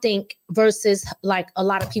I think versus like a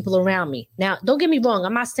lot of people around me. Now, don't get me wrong.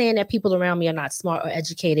 I'm not saying that people around me are not smart or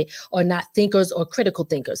educated or not thinkers or critical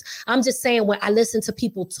thinkers. I'm just saying when I listen to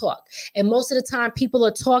people talk, and most of the time people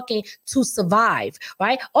are talking to survive,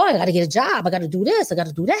 right? Oh, I got to get a job. I got to do this. I got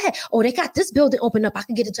to do that. Oh, they got this building open up. I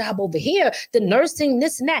can get a job over here. The nursing,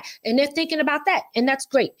 this and that. And they're thinking about that. And that's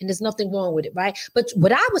great. And there's nothing wrong with it, right? But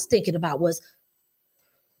what I was thinking about was,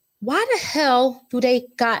 why the hell do they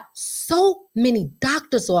got so many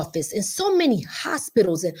doctor's offices and so many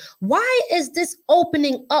hospitals? And why is this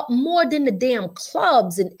opening up more than the damn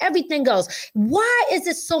clubs and everything else? Why is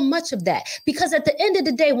it so much of that? Because at the end of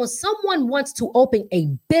the day, when someone wants to open a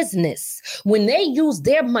business, when they use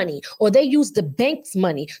their money or they use the bank's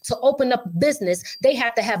money to open up business, they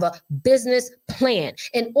have to have a business plan.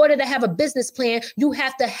 In order to have a business plan, you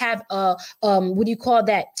have to have a, what do you call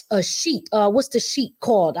that? A sheet. What's the sheet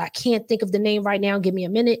called? I can't think of the name right now. Give me a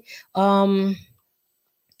minute. An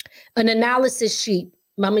analysis sheet.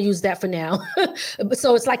 I'm gonna use that for now.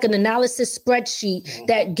 So it's like an analysis spreadsheet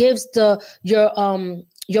that gives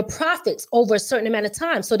your profits over a certain amount of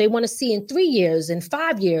time. So they want to see in 3 years, in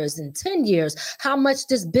 5 years, in 10 years, how much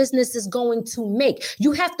this business is going to make.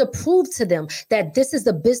 You have to prove to them that this is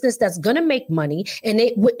a business that's going to make money and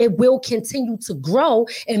it will continue to grow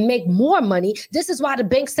and make more money. This is why the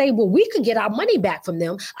banks say, well, we could get our money back from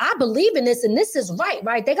them. I believe in this and this is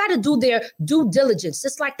right? They got to do their due diligence,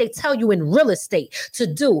 just like they tell you in real estate to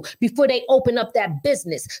do before they open up that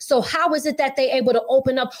business. So how is it that they able to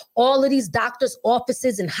open up all of these doctors'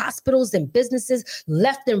 offices and hospitals and businesses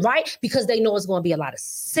left and right? Because they know it's going to be a lot of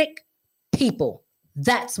sick people.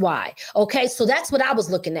 That's why. Okay, so that's what I was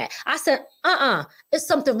looking at. I said, there's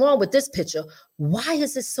something wrong with this picture. Why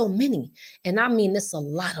is it so many? And I mean, it's a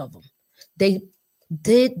lot of them. They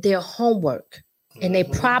did their homework and they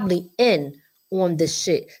probably in on this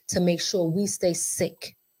shit to make sure we stay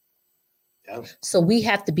sick. Yep. So we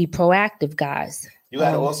have to be proactive, guys. You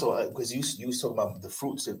got to also, because you was talking about the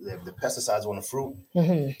fruits, the pesticides on the fruit.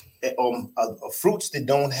 Mm-hmm. Fruits that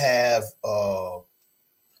don't have,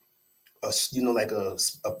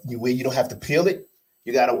 where you don't have to peel it.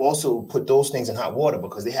 You got to also put those things in hot water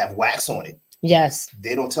because they have wax on it. Yes.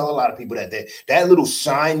 They don't tell a lot of people that little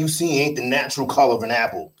shine you see ain't the natural color of an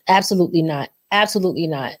apple. Absolutely not. Absolutely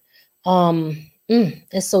not.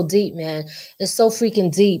 It's so deep, man. It's so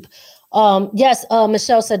freaking deep. Yes,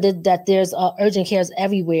 Michelle said that there's urgent cares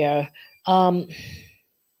everywhere. You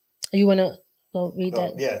want to go read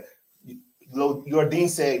that? Yeah. Yordine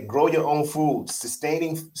said, grow your own food.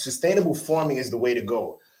 Sustainable farming is the way to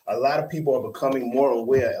go. A lot of people are becoming more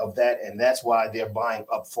aware of that, and that's why they're buying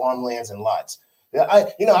up farmlands and lots.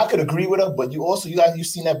 I could agree with her, but you've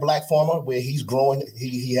seen that black farmer where he's growing,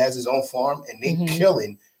 he has his own farm, and they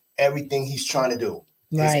killing everything he's trying to do.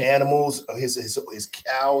 His animals, his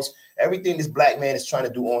cows, Everything this black man is trying to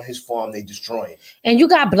do on his farm, they destroying. And you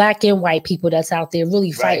got black and white people that's out there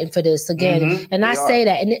really fighting for this again. Mhm. And I say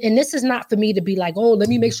that, and this is not for me to be like, oh, let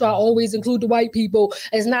me make sure I always include the white people.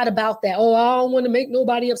 It's not about that. Oh, I don't want to make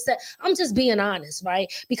nobody upset. I'm just being honest,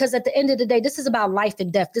 right? Because at the end of the day, this is about life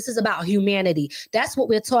and death. This is about humanity. That's what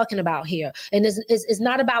we're talking about here. And it's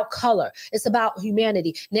not about color. It's about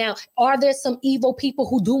humanity. Now, are there some evil people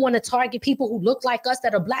who do want to target people who look like us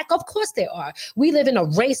that are black? Of course there are. We live in a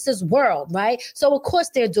racist world, right? So of course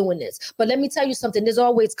they're doing this. But let me tell you something. There's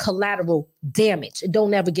always collateral damage.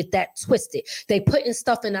 Don't ever get that twisted. They putting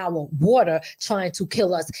stuff in our water trying to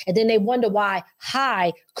kill us. And then they wonder why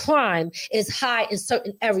high crime is high in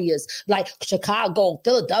certain areas like Chicago,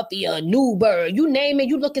 Philadelphia, Newburgh, you name it.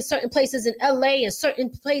 You look at certain places in LA and certain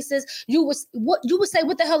places, you would say,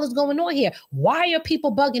 what the hell is going on here? Why are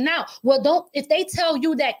people bugging out? Well, if they tell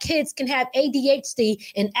you that kids can have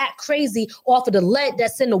ADHD and act crazy off of the lead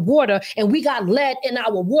that's in the water, and we got lead in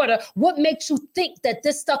our water, what makes you think that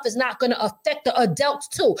this stuff is not going to affect the adults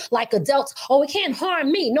too? Like adults, oh, it can't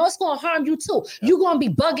harm me. No, it's going to harm you too. You're going to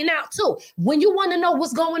be bugging out too. When you want to know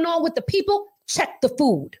what's going on with the people, check the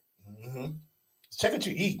food. Mm-hmm. Check what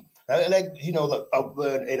you eat.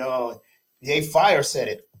 Jay Fire said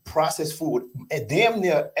it, processed food. And damn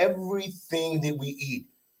near everything that we eat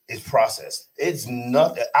is processed. It's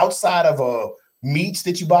not outside of meats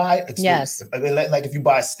that you buy. Yes. Like if you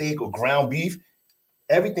buy steak or ground beef,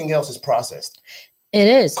 everything else is processed. It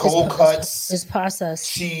is. Cold cuts. It's processed.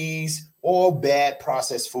 Cheese, all bad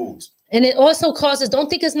processed foods. And it also causes, don't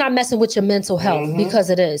think it's not messing with your mental health, because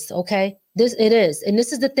it is, okay? It is. And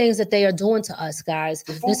this is the things that they are doing to us, guys.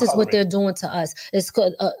 This is what they're doing to us. It's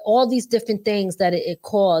all these different things that it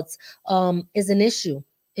causes is an issue.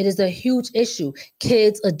 It is a huge issue.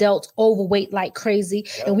 Kids, adults, overweight like crazy.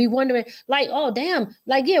 Yep. And we wondering like, oh, damn,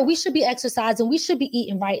 like, yeah, we should be exercising. We should be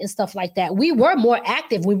eating right and stuff like that. We were more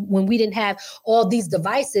active when we didn't have all these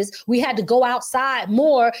devices. We had to go outside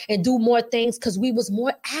more and do more things because we was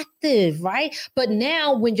more active, right? But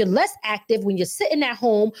now when you're less active, when you're sitting at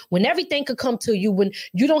home, when everything could come to you, when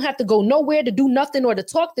you don't have to go nowhere to do nothing or to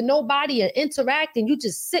talk to nobody and interact, and you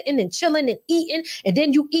just sitting and chilling and eating, and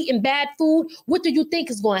then you eating bad food, what do you think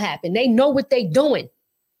is going to happen? They know what they're doing.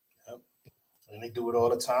 Yep. And they do it all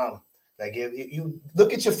the time. Like if you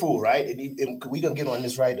look at your food, right? And we're gonna get on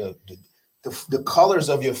this, right? The colors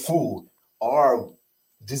of your food are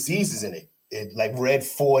diseases in it. Like red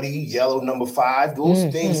 40, yellow number 5. Those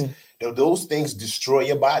things destroy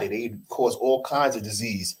your body. They cause all kinds of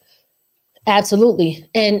disease. Absolutely.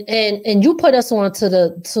 And you put us on to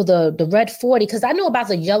the red 40, because I know about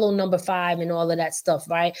the yellow number 5 and all of that stuff,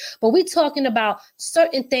 right? But we're talking about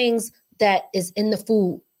certain things that is in the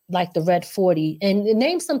food, like the red 40, and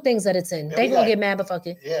name some things that it's in. They gonna get mad, but fuck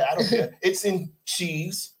it. Yeah, I don't care. It's in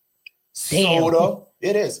cheese, soda.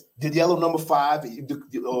 It is the yellow number 5.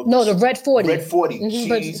 No, the red 40. Red 40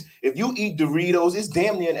 cheese. If you eat Doritos, it's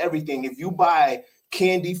damn near in everything. If you buy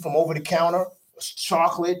candy from over the counter,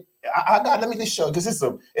 chocolate. Let me just show you, because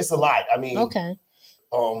it's a lot. I mean, okay.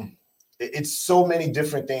 It's so many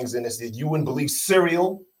different things in this that you wouldn't believe.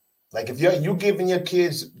 Cereal, like if you're giving your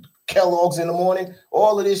kids Kellogg's in the morning,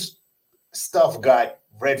 all of this stuff got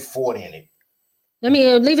red 40 in it. Let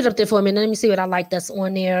me leave it up there for a minute. Let me see what I like that's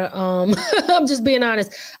on there. I'm just being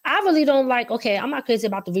honest. I really don't like, I'm not crazy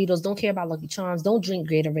about Doritos. Don't care about Lucky Charms. Don't drink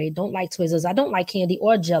Gatorade. Don't like Twizzlers. I don't like candy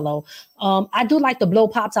or Jell-O. I do like the Blow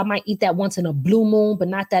Pops. I might eat that once in a blue moon, but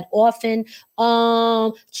not that often.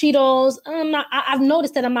 Cheetos. I've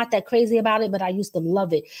noticed that I'm not that crazy about it, but I used to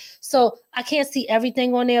love it. So I can't see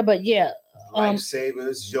everything on there, but yeah.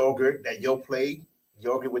 Lifesavers, yogurt, that Yoplait.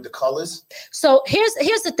 Yogurt with the colors. So here's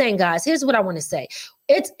the thing, guys. Here's what I want to say.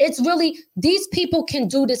 It's really, these people can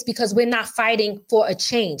do this because we're not fighting for a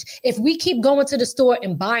change. If we keep going to the store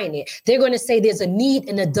and buying it, they're going to say there's a need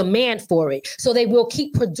and a demand for it. So they will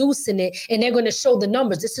keep producing it, and they're going to show the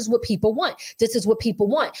numbers. This is what people want. This is what people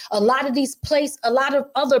want. A lot of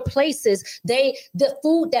other places, the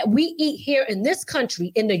food that we eat here in this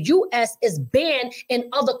country, in the US, is banned in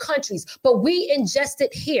other countries, but we ingest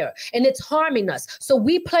it here and it's harming us. So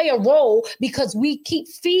we play a role because we keep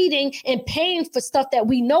feeding and paying for stuff that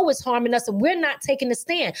we know is harming us, and we're not taking a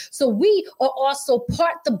stand. So we are also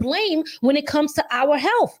part the blame when it comes to our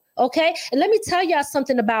health. Okay. And let me tell y'all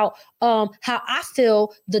something about how I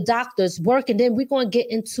feel the doctors work. And then we're going to get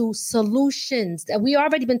into solutions that we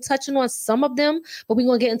already been touching on some of them, but we're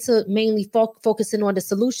going to get into mainly focusing on the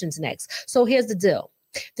solutions next. So here's the deal.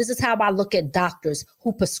 This is how I look at doctors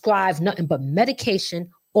who prescribe nothing but medication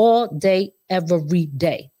all day, every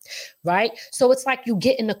day. Right. So it's like you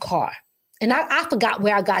get in the car and I forgot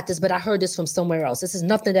where I got this, but I heard this from somewhere else. This is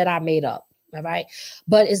nothing that I made up. All right.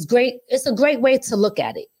 But it's great. It's a great way to look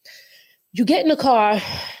at it. You get in a car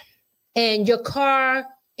and your car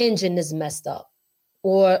engine is messed up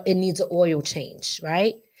or it needs an oil change,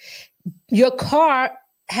 right? Your car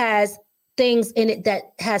has things in it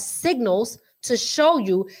that has signals to show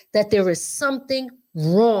you that there is something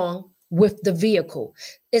wrong with the vehicle.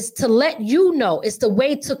 It's to let you know, it's the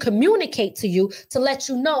way to communicate to you, to let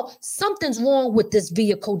you know something's wrong with this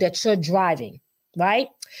vehicle that you're driving, right?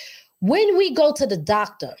 When we go to the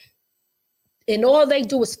doctor, and all they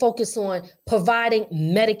do is focus on providing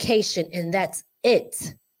medication, and that's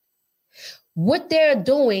it. What they're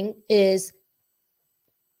doing is,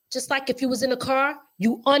 just like if you was in a car,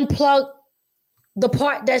 you unplug the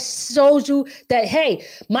part that shows you that, hey,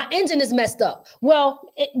 my engine is messed up.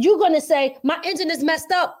 Well, you're going to say, my engine is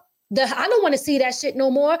messed up. I don't want to see that shit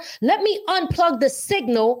no more. Let me unplug the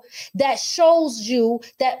signal that shows you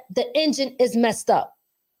that the engine is messed up,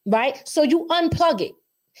 right? So you unplug it.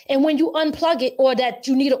 And when you unplug it, or that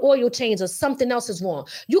you need an oil change or something else is wrong,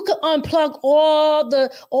 you can unplug all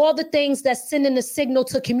the things that's sending the signal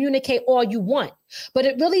to communicate all you want. But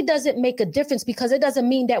it really doesn't make a difference, because it doesn't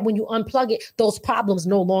mean that when you unplug it, those problems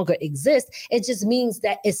no longer exist. It just means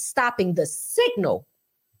that it's stopping the signal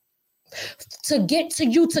to get to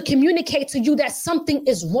you, to communicate to you that something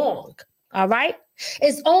is wrong. All right.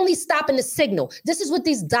 It's only stopping the signal. This is what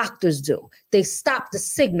these doctors do. They stop the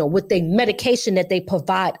signal with the medication that they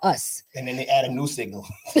provide us. And then they add a new signal.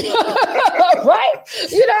 Right?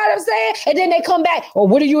 You know what I'm saying? And then they come back, oh,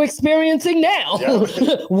 what are you experiencing now?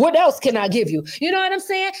 Yeah. What else can I give you? You know what I'm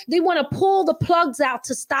saying? They want to pull the plugs out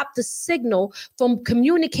to stop the signal from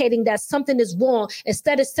communicating that something is wrong,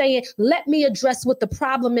 instead of saying, let me address what the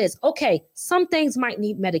problem is. Okay, some things might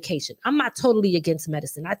need medication. I'm not totally against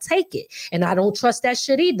medicine. I take it, and I don't trust that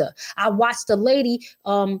shit either. I watched a lady,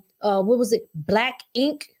 what was it? Black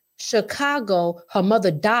Ink, Chicago. Her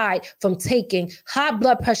mother died from taking high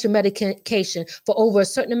blood pressure medication for over a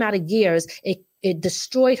certain amount of years. It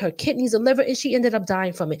destroyed her kidneys and liver, and she ended up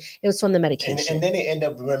dying from it. It was from the medication. And then they end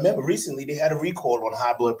up, remember, recently they had a recall on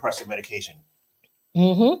high blood pressure medication.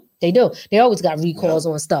 Mm-hmm. They do. They always got recalls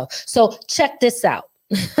on stuff. So check this out.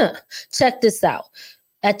 Check this out.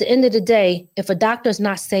 At the end of the day, if a doctor's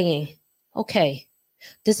not saying, okay,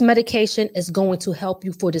 this medication is going to help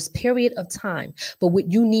you for this period of time, but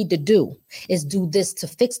what you need to do is do this to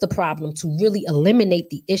fix the problem, to really eliminate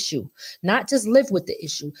the issue, not just live with the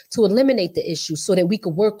issue, to eliminate the issue, so that we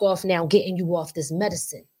could work off now getting you off this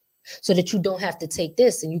medicine, so that you don't have to take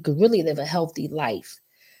this and you can really live a healthy life.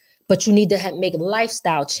 But you need to make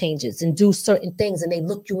lifestyle changes and do certain things. And they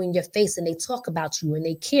look you in your face and they talk about you and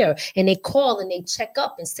they care and they call and they check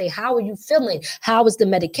up and say, how are you feeling? How is the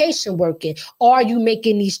medication working? Are you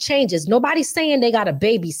making these changes? Nobody's saying they got to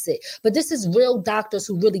babysit, but this is real doctors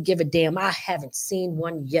who really give a damn. I haven't seen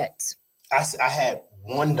one yet. I had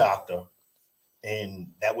one doctor, and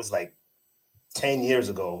that was like 10 years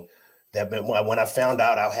ago, that when I found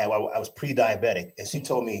out I was pre-diabetic, and she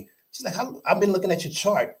told me, she's like, I've been looking at your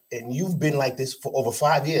chart and you've been like this for over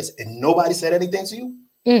 5 years and nobody said anything to you?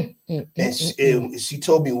 She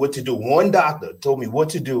told me what to do. One doctor told me what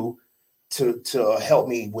to do to help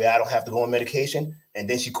me where I don't have to go on medication, and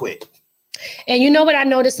then she quit. And you know what I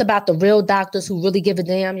noticed about the real doctors who really give a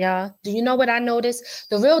damn, y'all? Do you know what I noticed?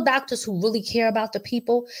 The real doctors who really care about the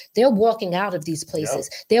people, they're walking out of these places.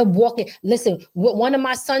 Yep. They're walking. Listen, one of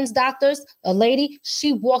my son's doctors, a lady,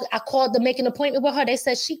 she walked. I called to make an appointment with her. They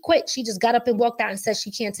said she quit. She just got up and walked out and said she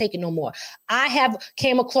can't take it no more. I have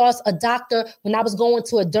came across a doctor when I was going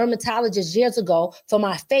to a dermatologist years ago for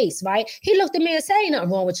my face, right? He looked at me and said, ain't nothing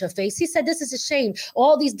wrong with your face. He said, this is a shame.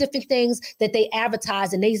 All these different things that they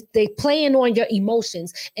advertise and they playing on your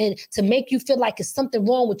emotions and to make you feel like it's something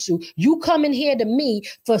wrong with you. You come in here to me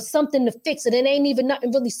for something to fix it. It ain't even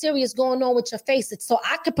nothing really serious going on with your face. It's so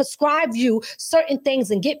I could prescribe you certain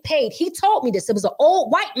things and get paid. He told me this. It was an old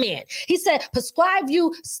white man. He said, prescribe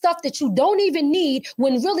you stuff that you don't even need,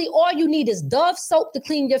 when really all you need is Dove soap to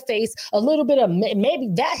clean your face, a little bit of maybe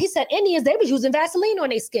that. He said Indians, they was using Vaseline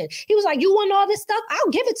on their skin. He was like, you want all this stuff?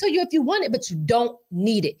 I'll give it to you if you want it, but you don't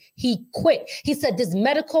need it. He quit. He said, this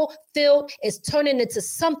medical field is turning into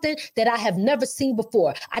something that I have never seen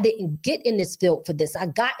before. I didn't get in this field for this. I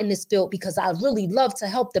got in this field because I really love to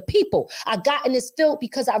help the people. I got in this field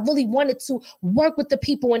because I really wanted to work with the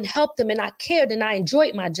people and help them, and I cared and I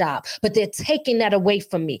enjoyed my job, but they're taking that away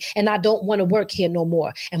from me and I don't want to work here no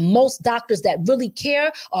more. And most doctors that really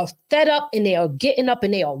care are fed up and they are getting up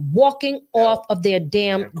and they are walking off of their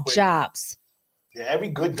damn jobs. Yeah, every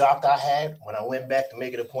good doctor I had, when I went back to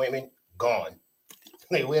make an appointment, gone.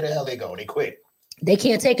 Like, where the hell they go? They quit. They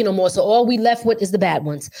can't take it no more. So all we left with is the bad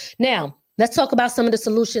ones. Now, let's talk about some of the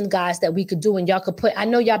solutions, guys, that we could do. And y'all could put, I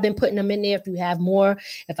know y'all been putting them in there. If you have more,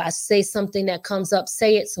 if I say something that comes up,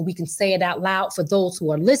 say it so we can say it out loud for those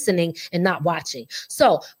who are listening and not watching.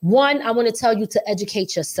 So one, I want to tell you to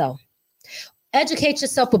educate yourself. Educate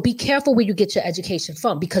yourself, but be careful where you get your education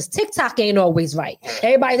from, because TikTok ain't always right.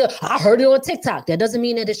 Everybody says, I heard it on TikTok. That doesn't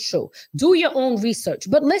mean that it's true. Do your own research.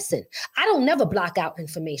 But listen, I don't never block out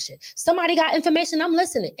information. Somebody got information, I'm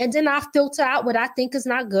listening. And then I filter out what I think is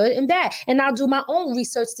not good and bad. And I'll do my own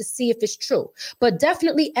research to see if it's true. But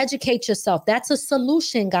definitely educate yourself. That's a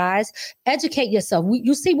solution, guys. Educate yourself.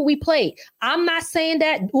 You see what we played. I'm not saying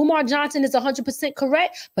that Umar Johnson is 100%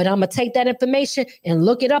 correct, but I'm going to take that information and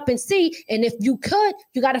look it up and see. And if you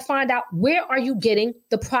got to find out, where are you getting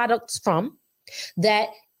the products from that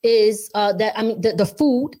is the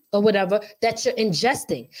food or whatever that you're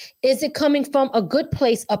ingesting? Is it coming from a good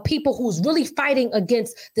place of people who's really fighting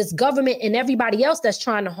against this government and everybody else that's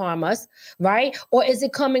trying to harm us, right? Or is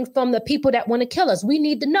it coming from the people that want to kill us? We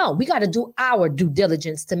need to know. We got to do our due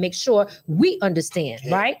diligence to make sure we understand,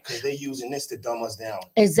 right? Because they're using this to dumb us down.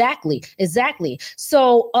 Exactly.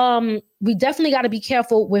 So we definitely got to be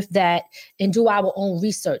careful with that and do our own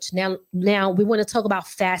research. Now we want to talk about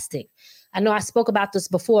fasting. I know I spoke about this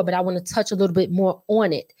before, but I want to touch a little bit more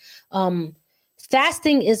on it.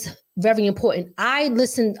 Fasting is very important. I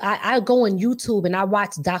go on YouTube and I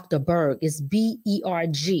watch Dr. Berg. It's Berg.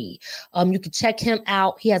 You can check him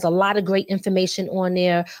out. He has a lot of great information on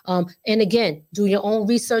there. And again, do your own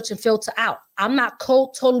research and filter out. I'm not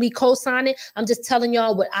totally co-signing. I'm just telling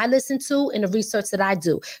y'all what I listen to and the research that I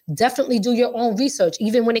do. Definitely do your own research,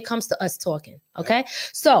 even when it comes to us talking. Okay.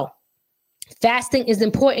 So fasting is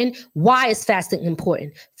important. Why is fasting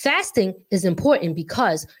important? Fasting is important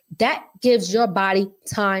because that gives your body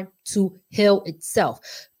time to heal itself.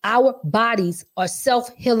 Our bodies are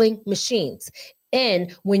self-healing machines.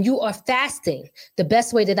 And when you are fasting, the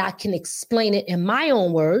best way that I can explain it in my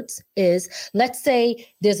own words is, let's say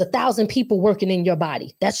there's 1,000 people working in your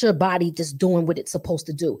body. That's your body just doing what it's supposed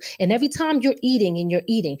to do. And every time you're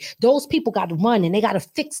eating, those people got to run and they got to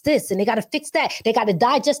fix this and they got to fix that. They got to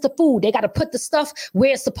digest the food. They got to put the stuff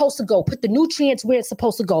where it's supposed to go, put the nutrients where it's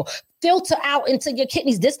supposed to go. Filter out into your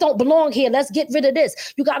kidneys. This don't belong here. Let's get rid of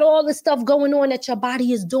this. You got all this stuff going on that your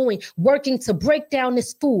body is doing, working to break down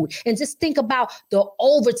this food. And just think about the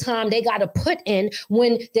overtime they got to put in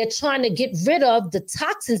when they're trying to get rid of the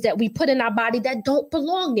toxins that we put in our body that don't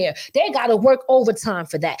belong there. They got to work overtime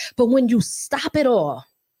for that. But when you stop it all,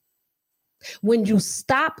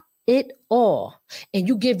 and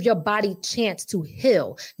you give your body a chance to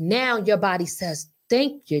heal, now your body says,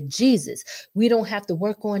 thank you, Jesus. We don't have to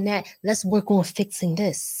work on that. Let's work on fixing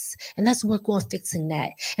this. And let's work on fixing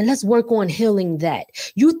that. And let's work on healing that.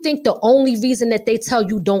 You think the only reason that they tell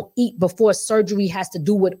you don't eat before surgery has to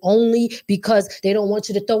do with only because they don't want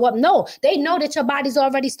you to throw up? No, they know that your body's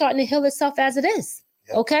already starting to heal itself as it is.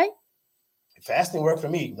 Yep. Okay? Fasting worked for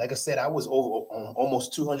me. Like I said, I was over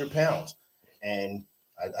almost 200 pounds. And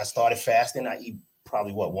I started fasting. I eat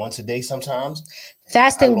probably once a day sometimes.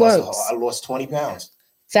 Fasting works. I lost 20 pounds.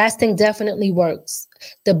 Fasting definitely works.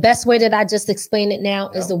 The best way that I just explained it now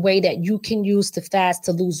is the way that you can use to fast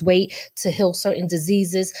to lose weight, to heal certain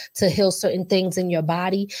diseases, to heal certain things in your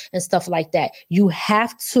body and stuff like that. You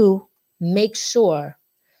have to make sure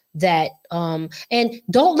that and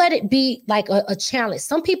don't let it be like a challenge.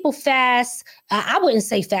 Some people fast. I wouldn't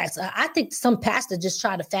say fast. I think some pastor just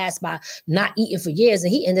tried to fast by not eating for years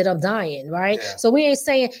and he ended up dying, right? Yeah. So we ain't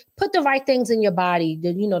saying put the right things in your body,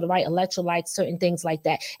 the right electrolytes, certain things like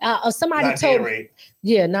that. Somebody told me,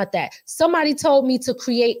 not that. Somebody told me to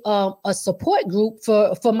create a support group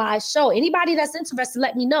for my show. Anybody that's interested,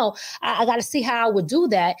 let me know. I got to see how I would do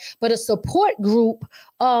that. But a support group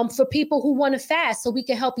for people who want to fast so we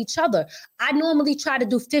can help each other. I normally try to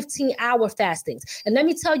do 15-hour fastings. And let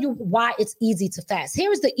me tell you why it's easy to fast.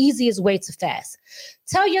 Here is the easiest way to fast.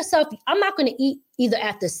 Tell yourself, I'm not going to eat either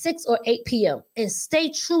after 6 or 8 p.m. and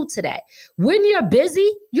stay true to that. When you're busy,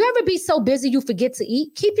 you ever be so busy you forget to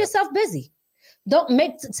eat? Keep yourself busy.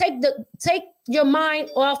 Take your mind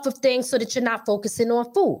off of things so that you're not focusing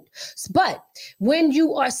on food. But when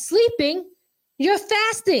you are sleeping, you're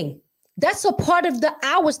fasting. That's a part of the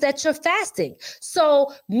hours that you're fasting.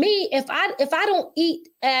 So me, if I don't eat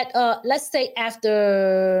at let's say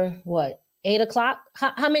after 8 o'clock,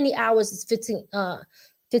 how many hours is 15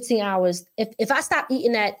 hours? If I stop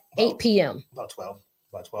eating at 8 p.m. About 12.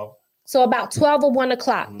 So about 12 or 1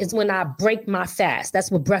 o'clock is when I break my fast.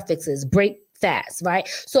 That's what breakfast is, break fast, right?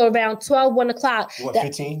 So around 12, 1 o'clock. You want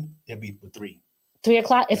 15? It'd be 3. 3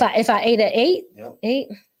 o'clock. If I ate at 8, Yep. 8.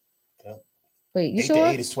 Yep. Wait, you 8 sure?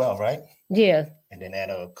 to 8 is 12, right? Yeah. And then add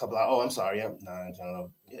a couple. I'm sorry. Yep. 9,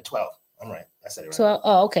 10, 12. I'm right. I said it right. 12.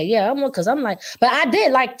 Oh, okay. Yeah, because I'm like, but I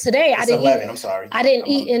did like today. I It's didn't 11. eat. I'm sorry. I didn't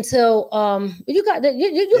eat until you got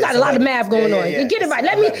you got a lot of 11. math going on. Yeah. You get it It's right.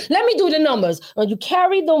 11. Let me do the numbers. You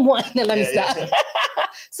carry the one. Let me Yeah, stop.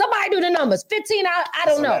 Somebody do the numbers. 15. I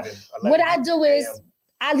don't know. 11. What I do is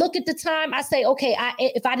I look at the time. I say, okay,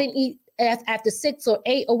 if I didn't eat after 6 or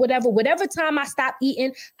 8 or whatever time I stop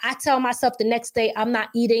eating, I tell myself the next day I'm not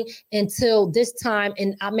eating until this time,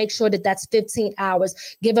 and I make sure that that's 15 hours,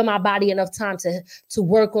 giving my body enough time to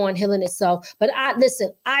work on healing itself. But I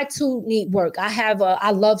too need work.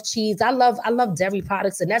 I love cheese. I love dairy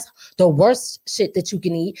products, and that's the worst shit that you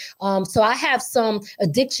can eat. So I have some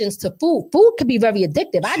addictions to food. Food can be very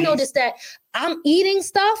addictive. I noticed that I'm eating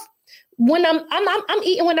stuff when I'm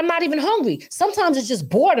eating when I'm not even hungry. Sometimes it's just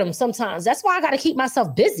boredom. Sometimes that's why I got to keep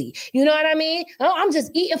myself busy. You know what I mean? I'm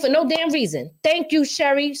just eating for no damn reason. Thank you,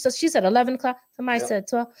 Sherry. So she said 11 o'clock. Somebody said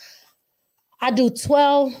 12. I do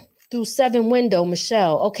 12 through 7 window,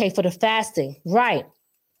 Michelle. Okay, for the fasting, right?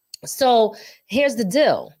 So here's the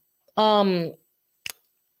deal.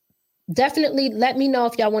 Definitely let me know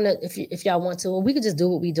if y'all want to, if y'all want to, or we could just do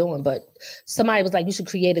what we're doing. But somebody was like, you should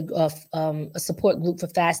create a support group for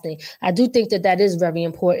fasting. I do think that is very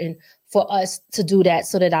important for us to do that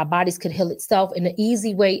so that our bodies could heal itself. And the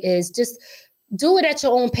easy way is just do it at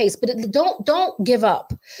your own pace, but don't give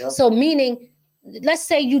up. Yep. So meaning, let's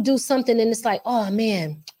say you do something and it's like, oh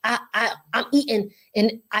man, I'm eating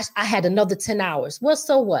and I had another 10 hours. Well,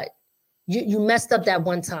 so what? You messed up that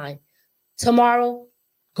one time. Tomorrow,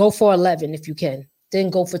 go for 11 if you can. Then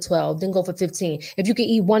go for 12. Then go for 15. If you can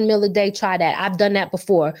eat 1 meal a day, try that. I've done that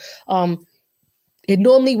before. It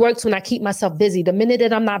normally works when I keep myself busy. The minute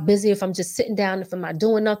that I'm not busy, if I'm just sitting down, if I'm not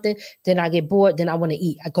doing nothing, then I get bored. Then I want to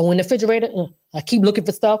eat. I go in the refrigerator. I keep looking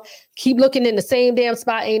for stuff. Keep looking in the same damn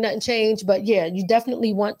spot. Ain't nothing changed. But yeah, you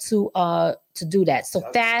definitely want to do that. So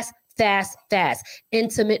fast.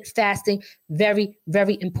 Intermittent fasting, very,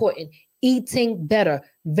 very important. Eating better,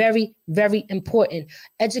 very, very important.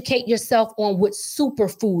 Educate yourself on what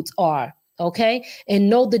superfoods are, okay? And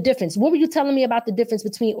know the difference. What were you telling me about the difference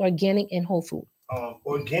between organic and whole food?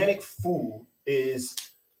 Organic food is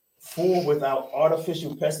food without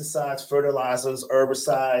artificial pesticides, fertilizers,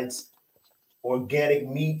 herbicides. Organic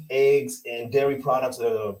meat, eggs, and dairy products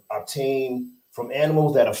are obtained from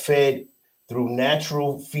animals that are fed through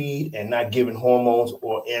natural feed and not given hormones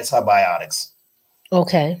or antibiotics.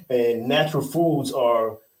 Okay. And natural foods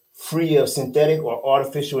are free of synthetic or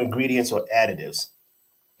artificial ingredients or additives.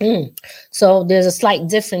 So there's a slight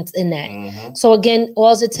difference in that. Mm-hmm. So again,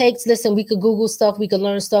 all it takes, listen, we could Google stuff, we could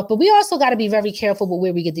learn stuff, but we also got to be very careful with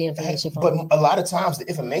where we get the information from. But a lot of times the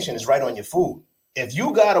information is right on your food. If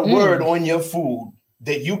you got a word on your food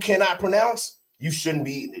that you cannot pronounce, you shouldn't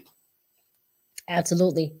be eating it.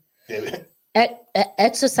 Absolutely.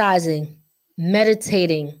 Exercising,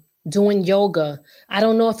 meditating, doing yoga. I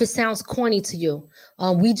don't know if it sounds corny to you.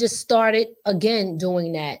 We just started again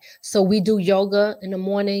doing that. So we do yoga in the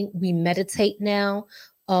morning. We meditate now.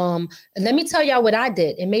 And let me tell y'all what I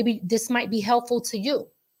did, and maybe this might be helpful to you.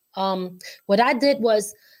 What I did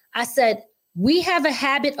was I said, we have a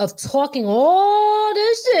habit of talking all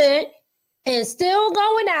this shit and still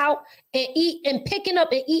going out and eat and picking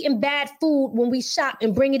up and eating bad food when we shop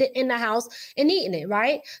and bringing it in the house and eating it,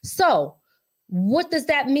 right? So what does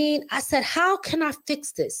that mean? I said, how can I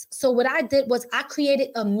fix this? So what I did was I created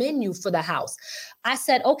a menu for the house. I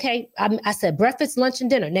said, okay, I said breakfast, lunch, and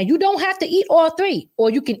dinner. Now you don't have to eat all three, or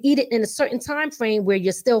you can eat it in a certain time frame where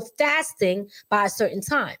you're still fasting by a certain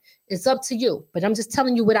time. It's up to you. But I'm just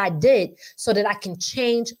telling you what I did so that I can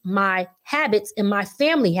change my habits and my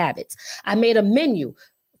family habits. I made a menu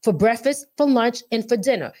for breakfast, for lunch, and for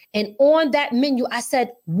dinner. And on that menu, I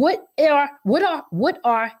said, what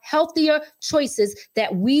are healthier choices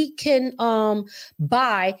that we can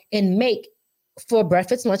buy and make for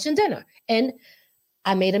breakfast, lunch, and dinner? And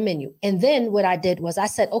I made a menu. And then what I did was I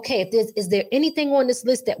said, okay, is there anything on this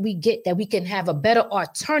list that we get that we can have a better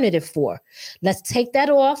alternative for? Let's take that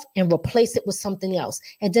off and replace it with something else.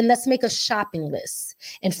 And then let's make a shopping list.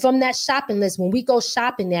 And from that shopping list, when we go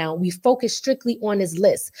shopping now, we focus strictly on this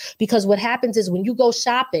list. Because what happens is when you go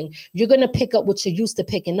shopping, you're going to pick up what you're used to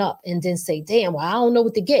picking up and then say, damn, well, I don't know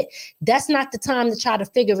what to get. That's not the time to try to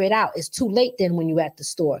figure it out. It's too late then when you're at the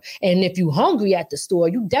store. And if you're hungry at the store,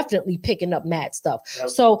 you definitely picking up mad stuff. Yep.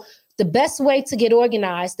 So the best way to get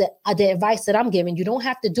organized, the advice that I'm giving, you don't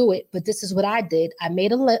have to do it, but this is what I did. I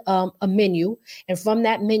made a menu, and from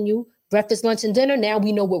that menu, breakfast, lunch, and dinner. Now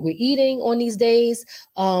we know what we're eating on these days.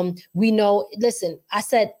 We know, listen, I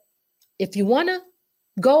said, if you want to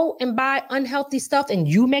go and buy unhealthy stuff and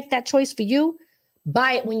you make that choice for you,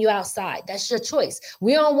 buy it when you're outside. That's your choice.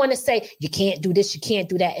 We don't want to say you can't do this, you can't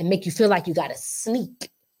do that, and make you feel like you got to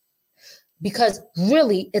sneak. Because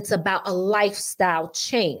really, it's about a lifestyle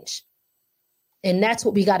change. And that's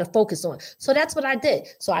what we got to focus on. So that's what I did.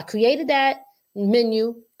 So I created that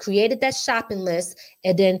menu, created that shopping list,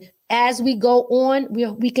 and then as we go on,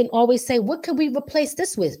 we can always say, what can we replace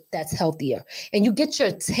this with that's healthier? And you get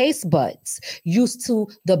your taste buds used to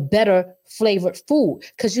the better flavored food.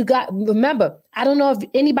 Because remember, I don't know if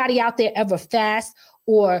anybody out there ever fast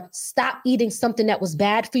or stop eating something that was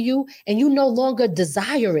bad for you, and you no longer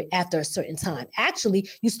desire it after a certain time. Actually,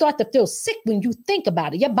 you start to feel sick when you think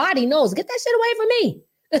about it. Your body knows, get that shit away from me.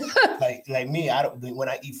 like me, when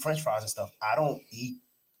I eat French fries and stuff, I don't eat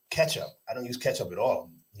ketchup. I don't use ketchup at all.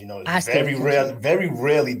 You know, very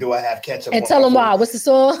rarely do I have ketchup. And tell them why. What's the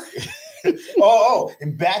song?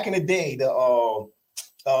 And back in the day, the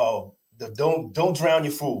don't drown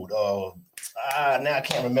your food. Now I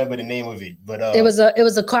can't remember the name of it, but it was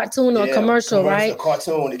a cartoon or a commercial, right? A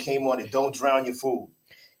cartoon that came on. Don't drown your food.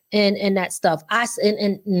 And that stuff. I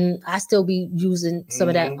still be using some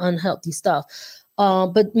of that unhealthy stuff.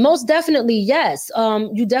 But most definitely, yes.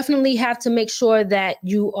 You definitely have to make sure that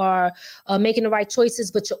you are making the right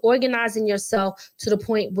choices, but you're organizing yourself to the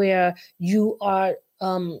point where you are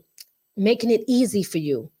making it easy for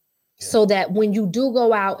you. So that when you do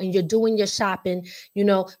go out and you're doing your shopping, you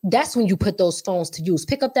know, that's when you put those phones to use.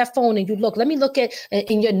 Pick up that phone and you let me look at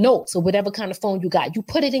in your notes or whatever kind of phone you got. You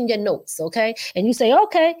put it in your notes, okay? And you say,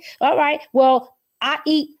 okay, all right, well, I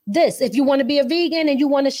eat this. If you want to be a vegan and you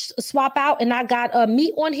want to swap out and I got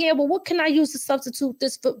meat on here, well, what can I use to substitute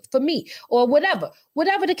this for meat or whatever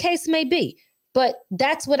the case may be. But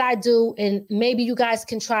that's what I do. And maybe you guys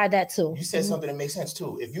can try that too. You said something that makes sense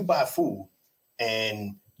too. If you buy food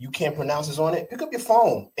and you can't pronounce what's on it, pick up your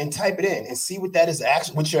phone and type it in and see what that is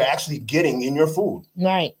actually, what you're actually getting in your food.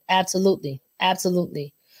 Right. Absolutely.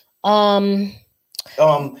 Absolutely. Before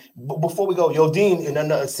we go, Yodine and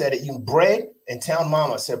another said that eating bread, and Town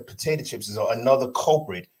Mama said potato chips is another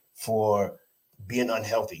culprit for being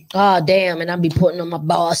unhealthy. Oh, damn. And I'll be putting on my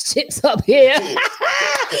boss chips up here.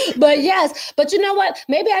 But yes, but you know what?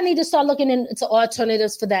 Maybe I need to start looking into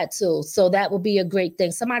alternatives for that too. So that would be a great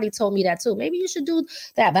thing. Somebody told me that too. Maybe you should do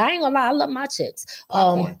that. But I ain't gonna lie, I love my chips.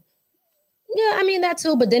 Yeah, I mean that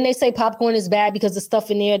too. But then they say popcorn is bad because the stuff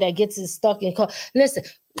in there that gets it stuck in. Listen,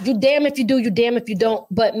 you damn if you do, you damn if you don't.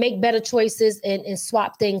 But make better choices and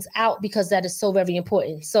swap things out because that is so very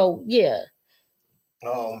important. So yeah.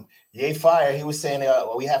 Yay Fire, he was saying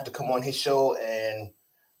we have to come on his show and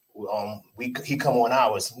he come on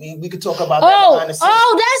ours. We could talk about that behind the scenes.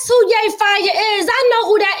 That's who Yay Fire is. I know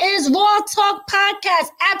who that is. Raw Talk Podcast.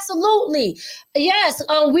 Absolutely. Yes.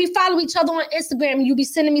 We follow each other on Instagram. You be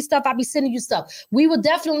sending me stuff. I'll be sending you stuff. We will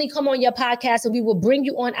definitely come on your podcast and we will bring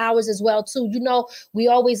you on ours as well too. You know, we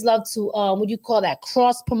always love to what do you call that?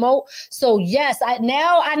 Cross promote. So yes, I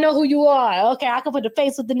know who you are. Okay, I can put the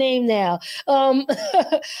face with the name now.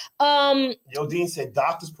 Yodine said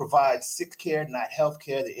doctors provide sick care, not health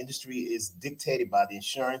care. The industry is dictated by the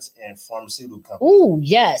insurance and pharmaceutical companies. Oh,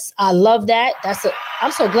 yes. I love that.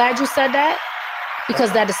 I'm so glad you said that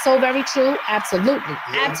because that is so very true. Absolutely.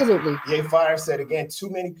 Absolutely. Yay Fire said again, too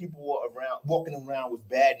many people walking around with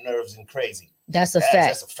bad nerves and crazy. That's a fact.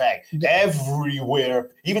 That's a fact.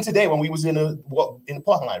 Everywhere. Even today when we was in the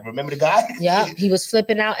parking lot. Remember the guy? Yeah, he was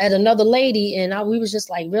flipping out at another lady and we was just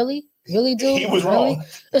like, really? Really, dude? He was wrong.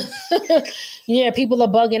 Yeah, people are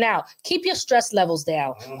bugging out. Keep your stress levels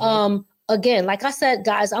down. Again, like I said,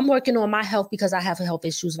 guys, I'm working on my health because I have health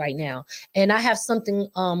issues right now. And I have something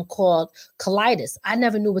called colitis. I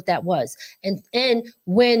never knew what that was. And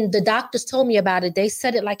when the doctors told me about it, they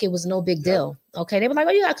said it like it was no big deal. Okay, they were like,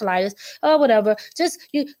 oh, you got colitis. Oh, whatever.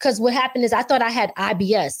 Because what happened is I thought I had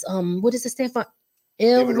IBS. What does it stand for?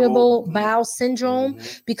 Irritable bowel syndrome,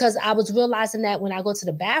 because I was realizing that when I go to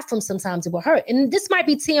the bathroom, sometimes it will hurt. And this might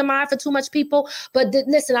be TMI for too much people, but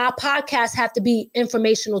listen, our podcasts have to be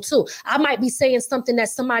informational too. I might be saying something that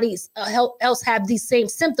somebody else have these same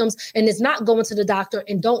symptoms and is not going to the doctor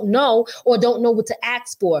and don't know what to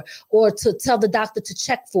ask for or to tell the doctor to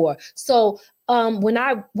check for. So when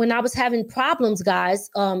I was having problems, guys,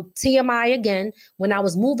 TMI again, when I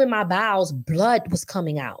was moving my bowels, blood was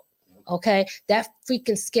coming out. Okay, that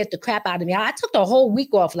freaking scared the crap out of me. I took the whole week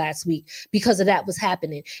off last week because of that was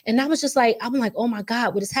happening. And I was just like, I'm like, oh my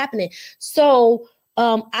God, what is happening? So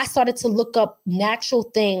I started to look up natural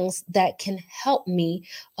things that can help me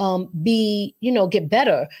get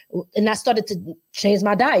better. And I started to change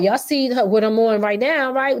my diet. Y'all see what I'm on right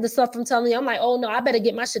now, right? With the stuff I'm telling you, I'm like, oh no, I better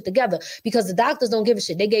get my shit together because the doctors don't give a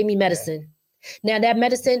shit. They gave me medicine. Now that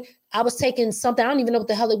medicine, I was taking something, I don't even know what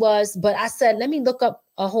the hell it was, but I said, let me look up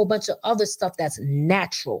a whole bunch of other stuff that's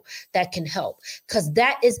natural that can help. Because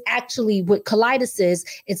that is actually what colitis is.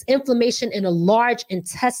 It's inflammation in a large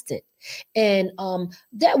intestine. And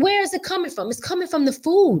where is it coming from? It's coming from the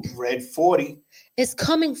food. Red 40. It's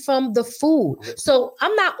coming from the food. So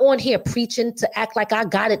I'm not on here preaching to act like I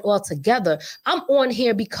got it all together. I'm on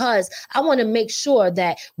here because I want to make sure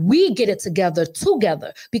that we get it together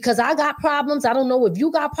because I got problems. I don't know if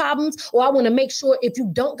you got problems, or I want to make sure if you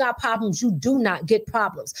don't got problems, you do not get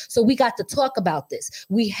problems. So we got to talk about this.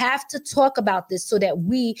 We have to talk about this so that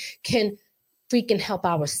we can freaking help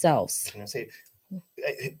ourselves. Can I say,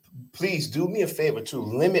 please do me a favor to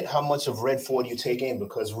limit how much of Red 40 you take in,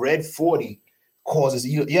 because Red 40 causes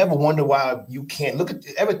you ever wonder why you can't look at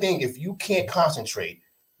everything. If you can't concentrate,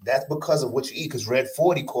 that's because of what you eat, because Red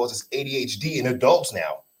 40 causes ADHD in adults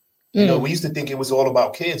now. You know, we used to think it was all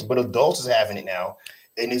about kids, but adults is having it now.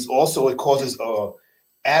 And it causes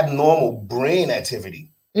abnormal brain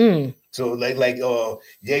activity. So like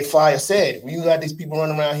Jay Fire said, when you got these people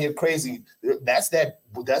running around here crazy, that's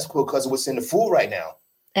because of what's in the food right now.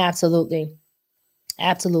 Absolutely.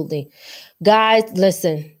 Guys,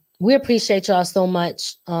 listen. We appreciate y'all so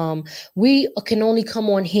much. We can only come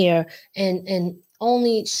on here and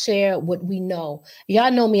only share what we know.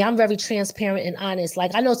 Y'all know me. I'm very transparent and honest.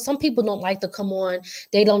 Like, I know some people don't like to come on.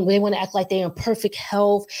 They want to act like they're in perfect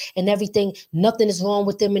health and everything. Nothing is wrong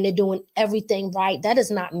with them and they're doing everything right. That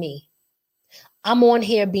is not me. I'm on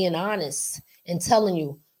here being honest and telling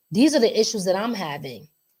you, these are the issues that I'm having.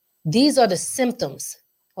 These are the symptoms.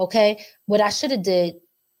 Okay. What I should have did,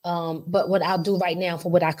 but what I'll do right now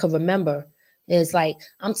for what I could remember is like,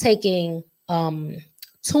 I'm taking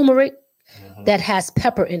turmeric that has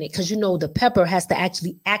pepper in it, because the pepper has to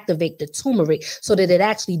actually activate the turmeric so that it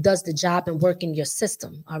actually does the job and work in your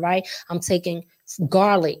system. All right. I'm taking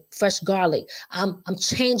garlic, fresh garlic. I'm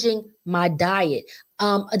changing my diet.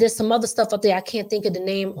 There's some other stuff up there. I can't think of the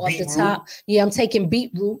name off the top. Yeah, I'm taking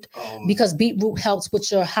beetroot because beetroot helps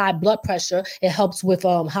with your high blood pressure. It helps with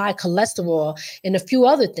high cholesterol and a few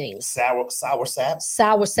other things. Sour sap.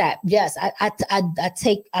 Sour sap. Yes,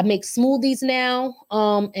 I make smoothies now.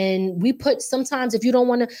 And we put, sometimes if you don't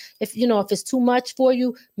want to, if it's too much for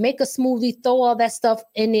you, make a smoothie, throw all that stuff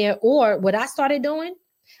in there. Or what I started doing,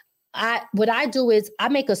 what I do is I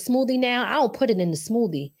make a smoothie now. I don't put it in the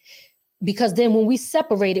smoothie, because then when we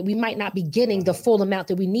separate it, we might not be getting the full amount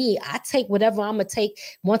that we need. I take whatever I'm going to take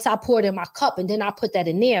once I pour it in my cup, and then I put that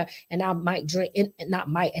in there, and I might drink it,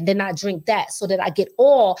 and then I drink that so that I get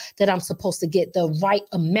all that I'm supposed to get, the right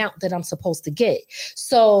amount that I'm supposed to get.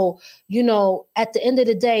 So, at the end of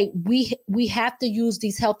the day, we have to use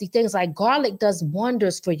these healthy things. Like garlic does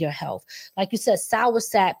wonders for your health. Like you said, sour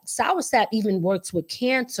sap even works with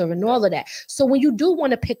cancer and all of that. So when you do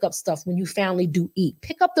want to pick up stuff, when you finally do eat,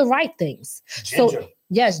 pick up the right things. Ginger. So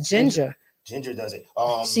yes, ginger. Ginger does it.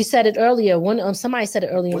 She said it earlier. Somebody said it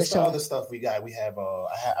earlier in the show. What's the other stuff we got? We have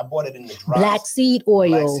I bought it in the dry. Black seed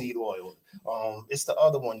oil. It's the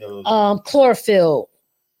other one though. Chlorophyll.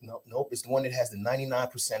 Nope. It's the one that has the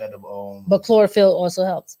 99% of the But chlorophyll also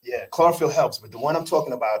helps. Yeah, chlorophyll helps. But the one I'm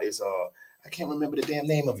talking about is I can't remember the damn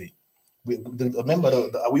name of it.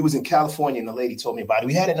 We was in California and the lady told me about it.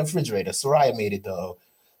 We had it in the refrigerator. Soraya made it the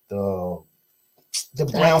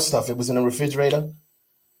brown stuff. It was in the refrigerator.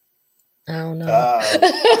 I don't know. I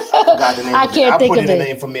forgot the name. I can't think of it.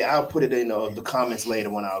 Name for me. I'll put it in the comments later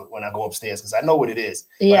when I go upstairs, because I know what it is.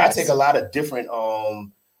 Yes. But I take a lot of different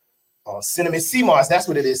cinnamon sea moss. That's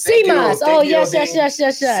what it is. Sea moss. Oh yes.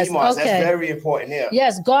 Sea moss. Okay. That's very important here.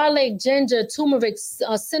 Yes, garlic, ginger, turmeric,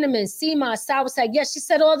 cinnamon, sea moss, sour sap. Yes, she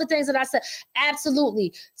said all the things that I said.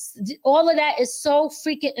 Absolutely, all of that is so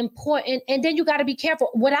freaking important. And then you got to be careful.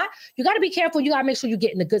 You got to be careful. You got to make sure you're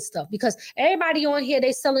getting the good stuff, because everybody on here,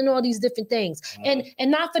 they selling all these different things. And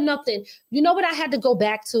not for nothing. You know what I had to go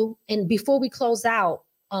back to? And before we close out,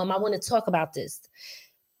 I want to talk about this.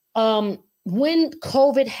 When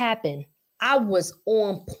COVID happened, I was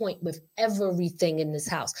on point with everything in this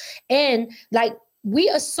house. And like, we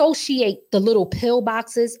associate the little pill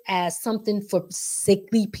boxes as something for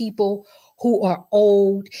sickly people who are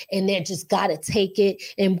old and they just got to take it.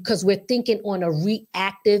 And because we're thinking on a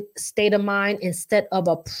reactive state of mind instead of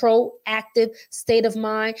a proactive state of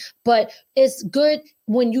mind. But it's good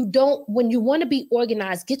when you want to be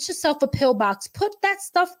organized, get yourself a pill box, put that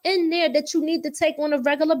stuff in there that you need to take on a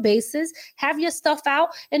regular basis, have your stuff out,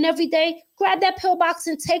 and every day grab that pill box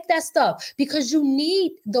and take that stuff because you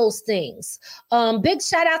need those things. Big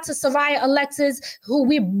shout out to Soraya Alexis, who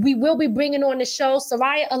we will be bringing on the show.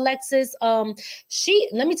 Soraya Alexis,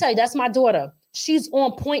 let me tell you, that's my daughter. She's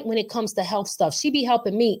on point when it comes to health stuff. She be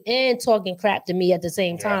helping me and talking crap to me at the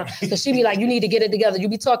same time. So she be like, you need to get it together. You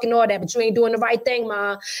be talking all that, but you ain't doing the right thing,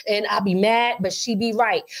 Ma. And I be mad, but she be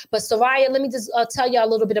right. But Soraya, let me just tell you a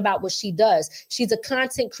little bit about what she does. She's a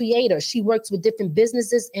content creator. She works with different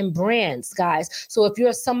businesses and brands, guys. So if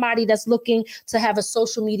you're somebody that's looking to have a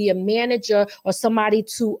social media manager or somebody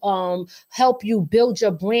to help you build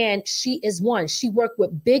your brand, she is one. She worked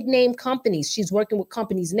with big name companies. She's working with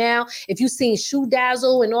companies now. If you've seen Shoe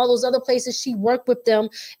Dazzle and all those other places, she worked with them,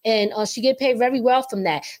 and she get paid very well from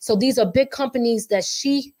that. So these are big companies that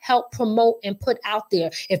she helped promote and put out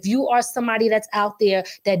there. If you are somebody that's out there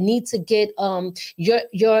that needs to get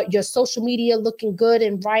your social media looking good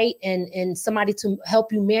and right, and somebody to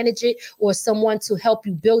help you manage it, or someone to help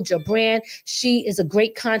you build your brand, she is a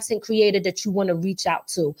great content creator that you want to reach out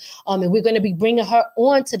to. And we're going to be bringing her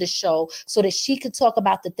on to the show so that she could talk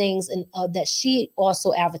about the things and that she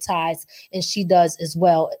also advertised and she does as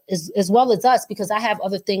well as us, because I have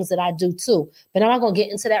other things that I do too. But I'm not going to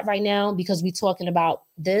get into that right now because we're talking about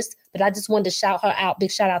this. But I just wanted to shout her out.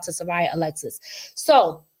 Big shout out to Soraya Alexis.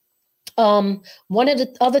 So one of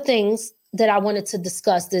the other things that I wanted to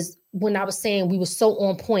discuss is when I was saying we were so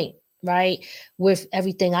on point, right, with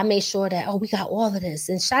everything. I made sure that, we got all of this.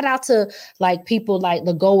 And shout out to like people like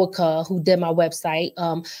Lagoica, who did my website,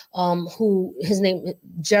 who his name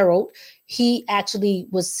Gerald. He actually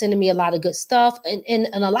was sending me a lot of good stuff, and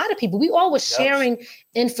a lot of people. We all were sharing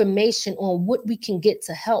information on what we can get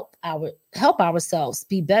to help ourselves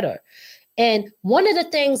be better. And one of the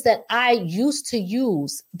things that I used to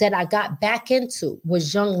use that I got back into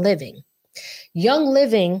was Young Living. Young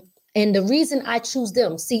Living, and the reason I choose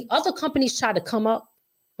them, see, other companies try to come up,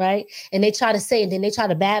 right? And they try to say, and then they try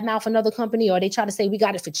to badmouth another company, or they try to say, we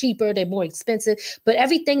got it for cheaper, they're more expensive. But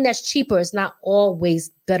everything that's cheaper is not always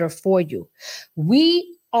better for you.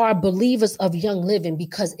 We are believers of Young Living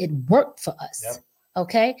because it worked for us. Yep.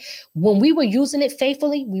 Okay. When we were using it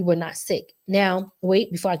faithfully, we were not sick. Now, wait,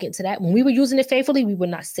 before I get to that, when we were using it faithfully, we were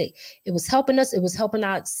not sick. It was helping us. It was helping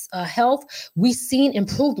our health. We seen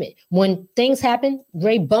improvement. When things happen,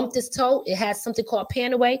 Ray bumped his toe. It had something called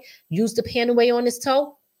Panaway. Used the Panaway on his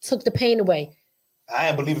toe, took the pain away. I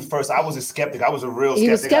didn't believe it first. I was a skeptic. I was a real skeptic. He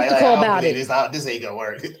was skeptical about it. This ain't gonna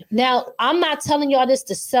work. Now, I'm not telling y'all this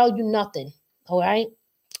to sell you nothing. All right.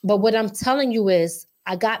 But what I'm telling you is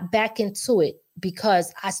I got back into it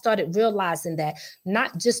because I started realizing that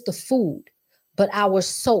not just the food, but our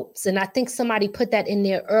soaps. And I think somebody put that in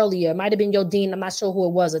there earlier. It might have been Yodine. I'm not sure who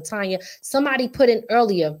it was, or Tanya. Somebody put in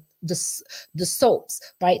earlier the soaps,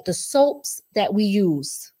 right? The soaps that we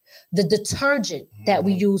use, the detergent that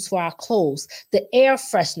we use for our clothes, the air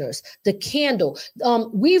fresheners, the candle.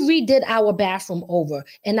 We redid our bathroom over,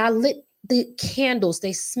 and I lit the candles.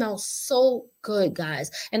 They smell so good,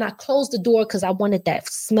 guys. And I closed the door because I wanted that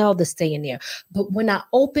smell to stay in there. But when I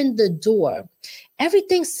opened the door,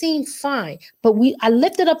 everything seemed fine. But I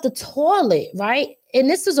lifted up the toilet, right?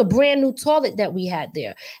 And this is a brand new toilet that we had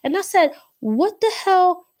there. And I said, what the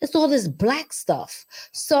hell is all this black stuff?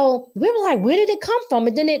 So we were like, where did it come from?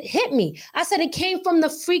 And then it hit me. I said, it came from the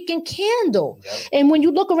freaking candle. Yep. And when you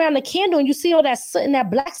look around the candle and you see all that soot and that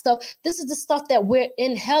black stuff, this is the stuff that we're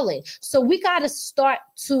inhaling. So we got to start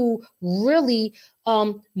to really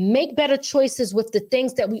make better choices with the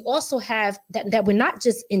things that we also have that we're not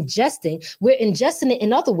just ingesting. We're ingesting it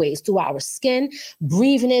in other ways, through our skin,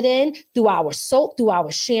 breathing it in, through our soap, through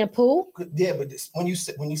our shampoo. Yeah, but when you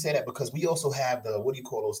say that, because we also have the, what do you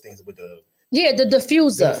call those things with the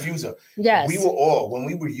diffuser. The diffuser. Yes. We were all, when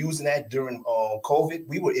we were using that during COVID,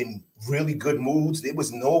 we were in really good moods. There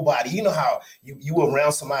was nobody, you know how you were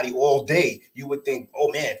around somebody all day, you would think,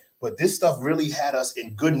 oh man, but this stuff really had us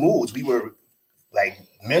in good moods. We were like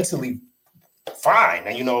mentally fine.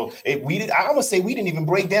 And I would say we didn't even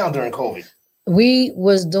break down during COVID. We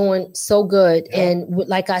was doing so good. Yeah. And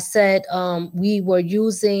like I said, we were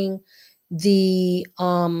using the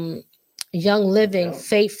Young Living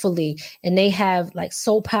faithfully, and they have like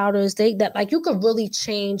soap powders. That you could really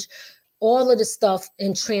change all of the stuff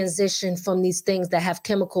and transition from these things that have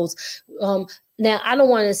chemicals. Now, I don't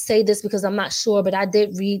want to say this because I'm not sure, but I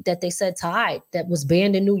did read that they said Tide that was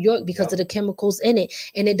banned in New York because of the chemicals in it,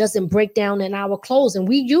 and it doesn't break down in our clothes. And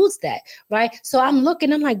we use that, right? So I'm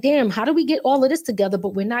like, damn, how do we get all of this together?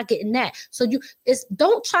 But we're not getting that. So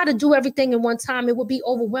don't try to do everything in one time. It will be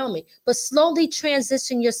overwhelming, but slowly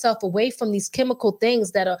transition yourself away from these chemical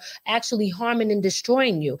things that are actually harming and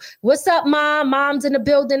destroying you. What's up, Mom? Mom's in the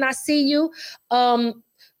building. I see you.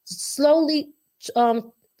 Slowly,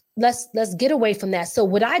 let's get away from that. So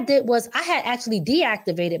what I did was I had actually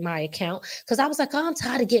deactivated my account because I was like, I'm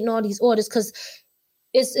tired of getting all these orders, because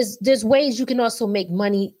there's ways you can also make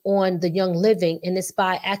money on the Young Living, and it's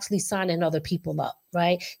by actually signing other people up,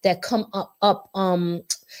 right? That come up.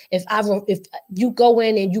 If you go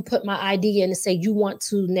in and you put my ID in and say you want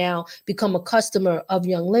to now become a customer of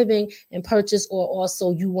Young Living and purchase, or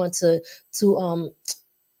also you want to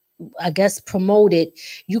I guess promote it,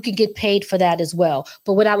 you can get paid for that as well.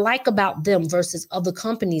 But what I like about them versus other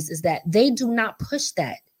companies is that they do not push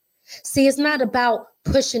that. See, it's not about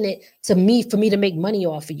pushing it for me to make money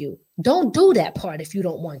off of you. Don't do that part if you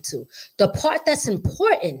don't want to. The part that's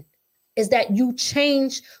important is that you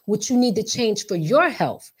change what you need to change for your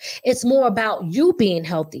health. It's more about you being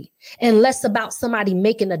healthy and less about somebody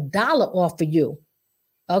making $1 off of you.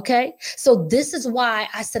 Okay, so this is why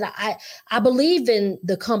I said I believe in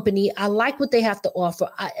the company. I like what they have to offer.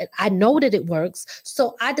 I know that it works.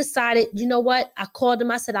 So I decided, you know what? I called them.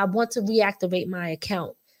 I said, I want to reactivate my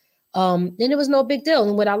account. And it was no big deal.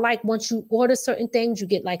 And what I like, once you order certain things, you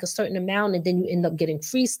get like a certain amount, and then you end up getting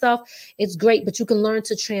free stuff. It's great, but you can learn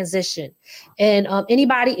to transition. And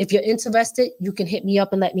anybody, if you're interested, you can hit me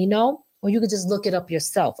up and let me know. Or you could just look it up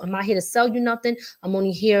yourself. I'm not here to sell you nothing. I'm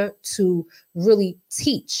only here to really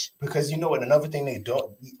teach. Because you know what? Another thing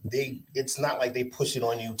it's not like they push it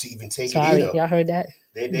on you to even take it either. Y'all heard that?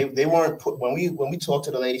 They weren't when we talked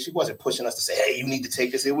to the lady, she wasn't pushing us to say, hey, you need to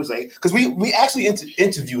take this. It was like, because we actually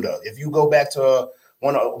interviewed her. If you go back to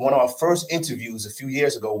one of our first interviews a few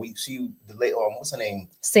years ago, what's her name?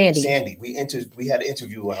 Sandy. We had an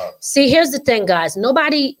interview with her. See, here's the thing, guys.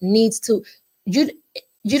 Nobody needs to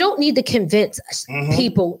you don't need to convince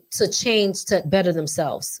people to change to better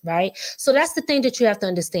themselves, right? So that's the thing that you have to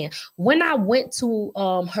understand. When I went to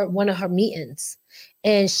one of her meetings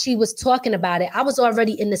and she was talking about it, I was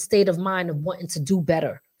already in the state of mind of wanting to do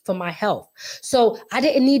better for my health. So I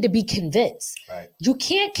didn't need to be convinced. Right. You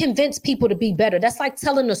can't convince people to be better. That's like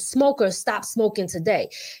telling a smoker, stop smoking today.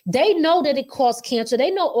 They know that it causes cancer. They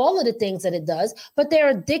know all of the things that it does, but they're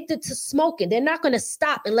addicted to smoking. They're not going to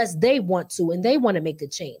stop unless they want to, and they want to make the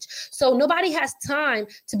change. So nobody has time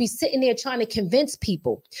to be sitting there trying to convince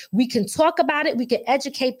people. We can talk about it. We can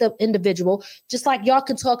educate the individual, just like y'all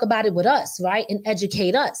can talk about it with us, right? And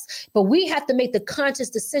educate us. But we have to make the conscious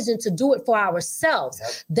decision to do it for ourselves.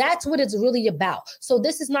 Yep. That's what it's really about. So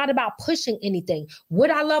this is not about pushing anything. What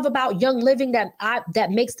I love about Young Living that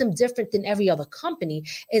makes them different than every other company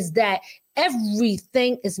is that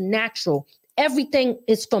everything is natural. Everything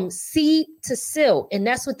is from seed to sill, and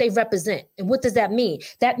that's what they represent. And what does that mean?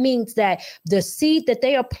 That means that the seed that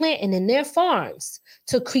they are planting in their farms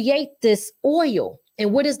to create this oil.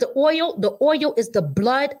 And what is the oil? The oil is the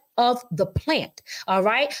blood of the plant. All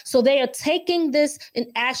right. So they are taking this and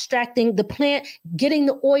extracting the plant, getting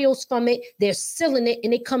the oils from it. They're sealing it,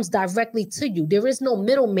 and it comes directly to you. There is no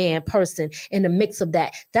middleman person in the mix of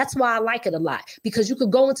that. That's why I like it a lot, because you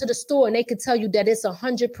could go into the store and they could tell you that it's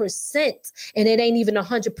 100%, and it ain't even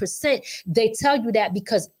 100%. They tell you that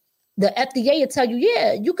because the FDA will tell you,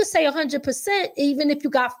 yeah, you could say 100%, even if you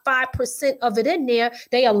got 5% of it in there,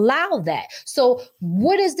 they allow that. So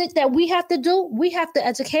what is it that we have to do? We have to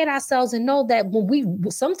educate ourselves and know that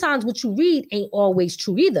sometimes what you read ain't always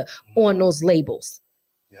true either on those labels.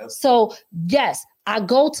 Yep. So yes, I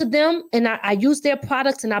go to them and I use their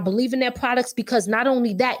products, and I believe in their products, because not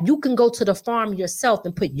only that, you can go to the farm yourself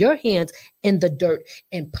and put your hands in the dirt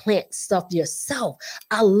and plant stuff yourself.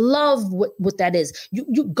 I love what that is.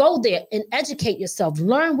 You go there and educate yourself,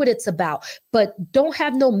 learn what it's about, but don't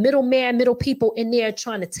have no middle people in there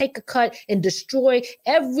trying to take a cut and destroy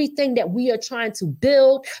everything that we are trying to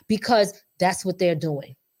build, because that's what they're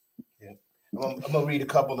doing. Yeah. I'm going to read a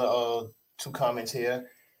couple of two comments here.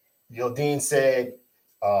 Dean said,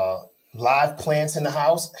 live plants in the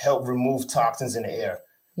house help remove toxins in the air.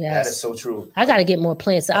 Yes. That is so true. I got to get more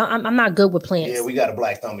plants. I'm not good with plants. Yeah, we got a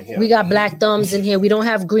black thumb in here. We got black thumbs in here. We don't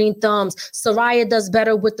have green thumbs. Soraya does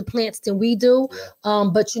better with the plants than we do. Yeah.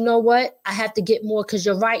 But you know what? I have to get more, because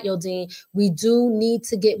you're right, Dean. We do need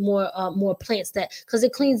to get more plants, because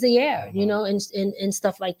it cleans the air, and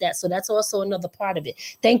stuff like that. So that's also another part of it.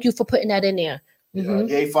 Thank you for putting that in there.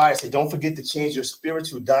 Yay Fire said, don't forget to change your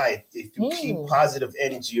spiritual diet if you keep positive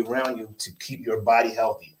energy around you to keep your body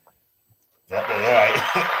healthy. All right.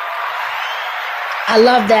 I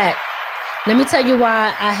love that. Let me tell you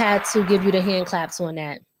why I had to give you the hand claps on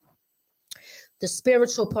that. The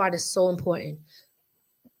spiritual part is so important.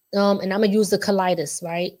 And I'm going to use the colitis,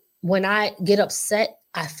 right? When I get upset,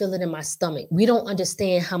 I feel it in my stomach. We don't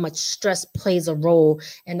understand how much stress plays a role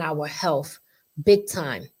in our health. Big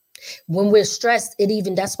time. When we're stressed,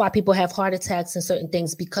 that's why people have heart attacks and certain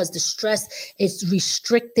things, because the stress is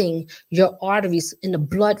restricting your arteries and the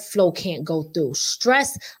blood flow can't go through.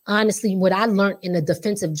 Stress, honestly, what I learned in the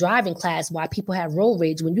defensive driving class, why people have road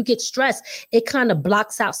rage, when you get stressed, it kind of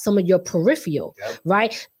blocks out some of your peripheral,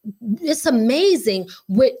 right? It's amazing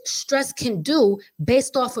what stress can do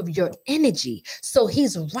based off of your energy. So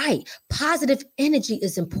he's right. Positive energy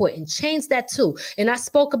is important. Change that too. And I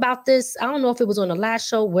spoke about this. I don't know if it was on the last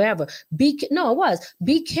show, wherever. It was.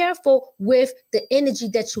 Be careful with the energy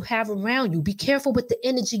that you have around you. Be careful with the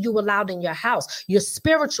energy you allowed in your house. Your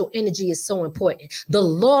spiritual energy is so important. The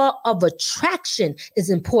law of attraction is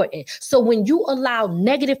important. So when you allow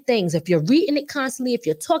negative things, if you're reading it constantly, if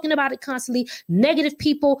you're talking about it constantly, negative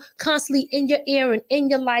people constantly in your ear and in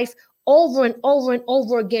your life over and over and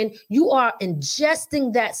over again, you are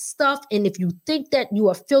ingesting that stuff. And if you think that you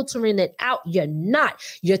are filtering it out, you're not.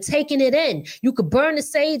 You're taking it in. You could burn the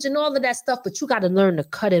sage and all of that stuff, but you got to learn to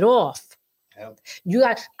cut it off.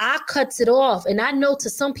 I cuts it off. And I know to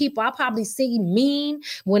some people, I probably see mean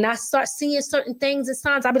when I start seeing certain things and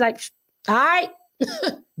signs. I'll be like, all right,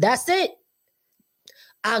 that's it.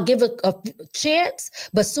 I'll give it a chance,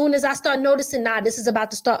 but soon as I start noticing, this is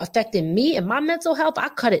about to start affecting me and my mental health, I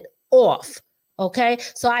cut it off. Okay,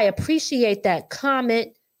 so I appreciate that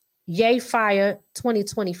comment. Yay Fire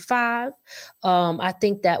 2025. I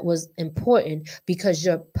think that was important because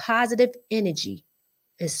your positive energy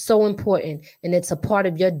is so important, and it's a part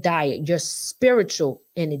of your diet, your spiritual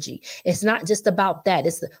energy. It's not just about that;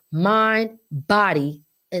 it's the mind, body,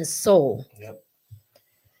 and soul. Yep.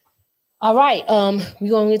 All right,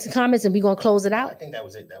 we're going to get to comments and we're going to close it out. I think that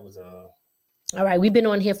was it. That was all right, we've been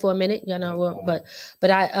on here for a minute,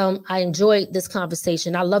 but I enjoyed this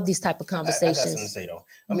conversation. I love these type of conversations. I got something to say though.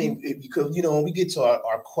 I mean, because when we get to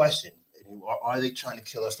our question, are they trying to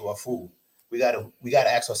kill us through our food? We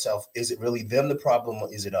gotta ask ourselves: is it really them the problem,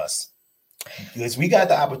 or is it us? Because we got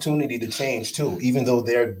the opportunity to change too, even though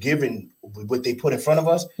they're given what they put in front of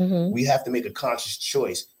us. We have to make a conscious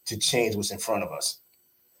choice to change what's in front of us.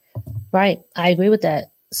 Right. I agree with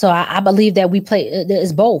that. So I believe that we play,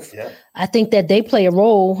 it's both. Yeah. I think that they play a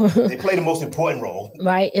role. They play the most important role.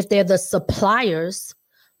 Right. If they're the suppliers,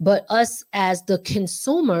 but us as the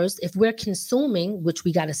consumers, if we're consuming, which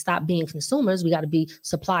we got to stop being consumers, we got to be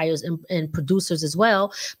suppliers and producers as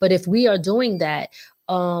well. But if we are doing that,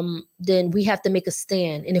 then we have to make a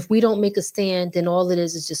stand. And if we don't make a stand, then all it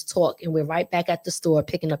is just talk. And we're right back at the store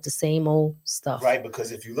picking up the same old stuff. Right.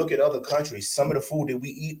 Because if you look at other countries, some of the food that we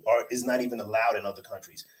eat is not even allowed in other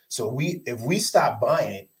countries. So if we stop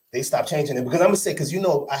buying it, they stop changing it. Because I'm going to say, because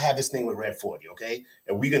I have this thing with Red 40, okay?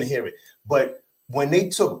 And we're going to hear it. But when they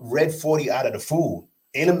took Red 40 out of the food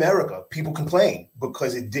in America, people complained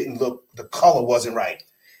because it didn't look, the color wasn't right.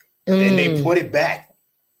 And they put it back.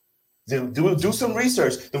 Do some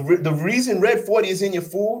research. The reason Red 40 is in your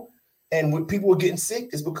food and when people are getting sick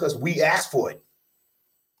is because we asked for it.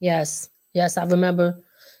 Yes, I remember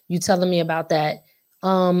you telling me about that.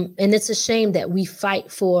 And it's a shame that we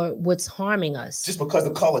fight for what's harming us. Just because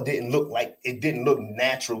the color didn't look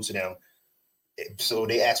natural to them, so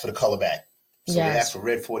they asked for the color back. So they asked for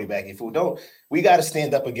Red 40 back in food. We got to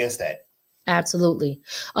stand up against that. Absolutely.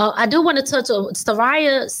 I do want to touch on,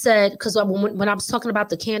 Staraya said, because when I was talking about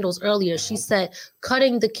the candles earlier, she said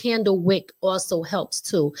cutting the candle wick also helps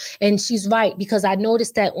too. And she's right, because I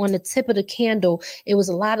noticed that on the tip of the candle, it was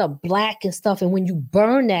a lot of black and stuff. And when you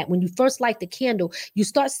burn that, when you first light the candle, you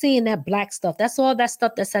start seeing that black stuff. That's all that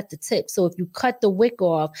stuff that's at the tip. So if you cut the wick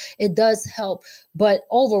off, it does help. But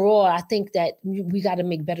overall, I think that we got to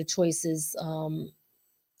make better choices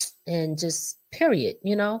and just period,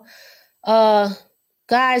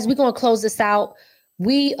 guys, we're going to close this out.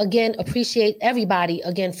 We, again, appreciate everybody,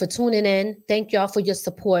 again, for tuning in. Thank y'all for your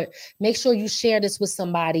support. Make sure you share this with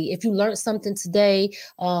somebody. If you learned something today,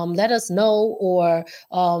 let us know. Or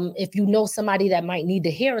if you know somebody that might need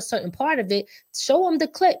to hear a certain part of it, show them the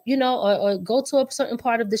clip, or go to a certain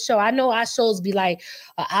part of the show. I know our shows be like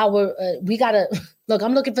an hour. We got to Look,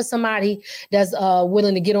 I'm looking for somebody that's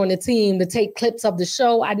willing to get on the team to take clips of the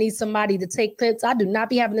show. I need somebody to take clips. I do not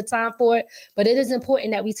be having the time for it, but it is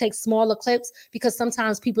important that we take smaller clips because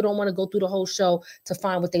sometimes people don't want to go through the whole show to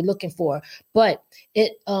find what they're looking for. But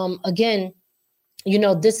it, again, you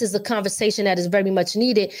know, this is a conversation that is very much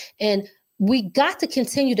needed. And we got to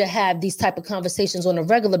continue to have these type of conversations on a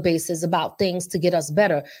regular basis about things to get us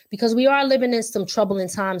better because we are living in some troubling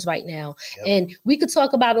times right now. Yep. And we could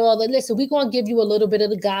talk about all the, listen, we're going to give you a little bit of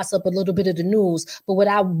the gossip, a little bit of the news, but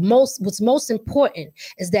what's most important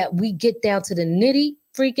is that we get down to the nitty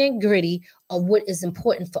freaking gritty of what is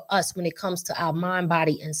important for us when it comes to our mind,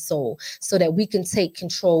 body, and soul, so that we can take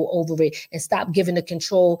control over it and stop giving the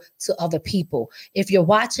control to other people. If you're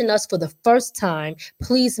watching us for the first time,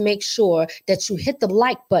 please make sure that you hit the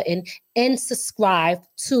like button and subscribe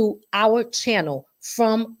to our channel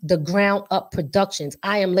from The Ground Up Productions.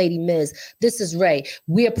 I am Lady Miz. This is Ray.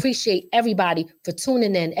 We appreciate everybody for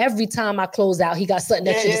tuning in. Every time I close out, he got something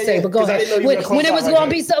extra to say. But go ahead. When it was going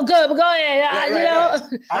to be so good, but go ahead.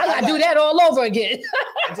 I got to do that all over again.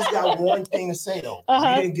 I just got one thing to say, though.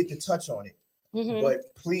 We didn't get to touch on it.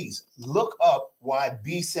 But please look up why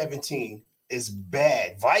B17 is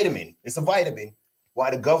bad. Vitamin. It's a vitamin.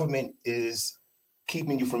 Why the government is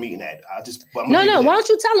keeping you from eating that. No. Why don't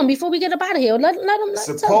you tell them before we get up out of here? Let them.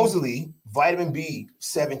 Supposedly, vitamin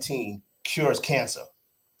B17 cures cancer.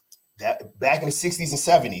 That back in the 60s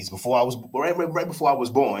and 70s, right before I was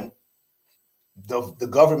born, the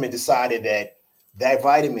government decided that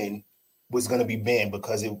vitamin was going to be banned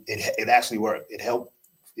because it actually worked. It helped.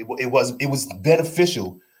 It was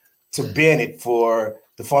beneficial to ban it for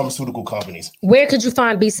the pharmaceutical companies. Where could you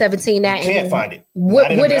find B17 at? You can't find it.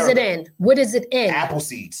 What is it in? What is it in? Apple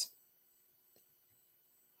seeds.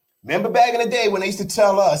 Remember back in the day when they used to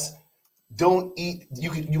tell us, don't eat,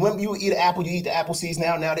 you remember you eat an apple, you eat the apple seeds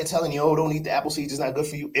now they're telling you, oh, don't eat the apple seeds, it's not good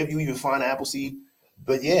for you, if you even find an apple seed.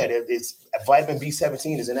 But yeah, it's vitamin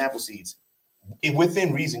B17 is in apple seeds.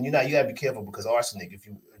 Within reason, you gotta be careful because arsenic,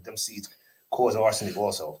 them seeds cause arsenic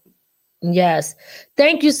also. Yes.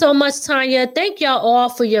 Thank you so much, Tanya. Thank y'all all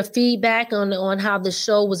for your feedback on how the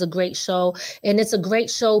show was a great show. And it's a great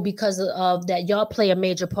show because of that. Y'all play a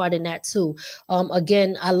major part in that too.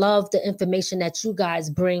 Again, I love the information that you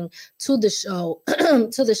guys bring to the show,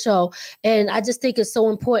 And I just think it's so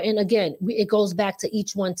important. Again, it goes back to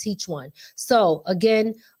each one, teach one. So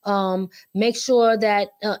again, make sure that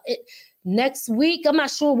next week, I'm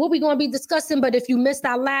not sure what we're going to be discussing, but if you missed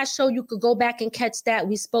our last show, you could go back and catch that.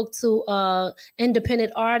 We spoke to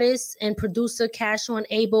independent artists and producer Cashon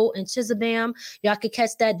Abel and Chizabam. Y'all could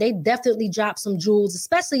catch that. They definitely dropped some jewels,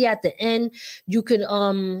 especially at the end. You could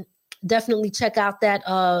definitely check out that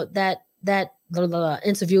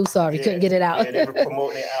interview. Sorry, couldn't get it out. Yeah, they were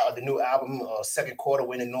promoting the new album, Second Quarter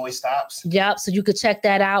When the Noise Stops. Yep, so you could check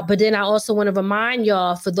that out. But then I also want to remind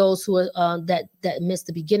y'all, for those who are that missed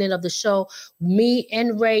the beginning of the show, me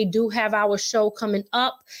and Ray do have our show coming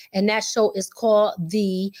up, and that show is called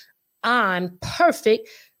the I'm Perfect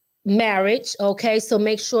Marriage. Okay, so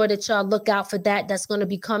make sure that y'all look out for that. That's going to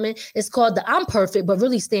be coming. It's called the I'm Perfect, but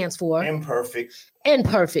really stands for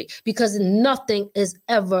imperfect, because nothing is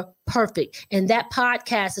ever perfect. And that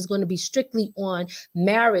podcast is going to be strictly on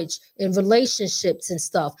marriage and relationships and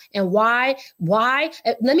stuff. And why?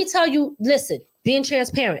 Let me tell you, listen, being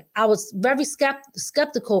transparent, I was very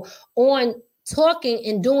skeptical on talking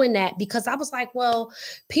and doing that because I was like, well,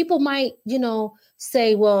 people might,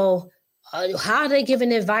 say, well, how are they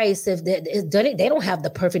giving advice if they don't have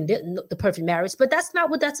the perfect marriage? But that's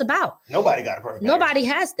not what that's about. Nobody got a perfect marriage. Nobody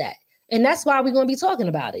has that. And that's why we're going to be talking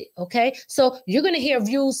about it. Okay. So you're going to hear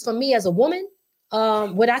views from me as a woman,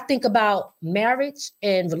 what I think about marriage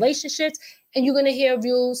and relationships. And you're going to hear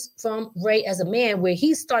views from Ray as a man where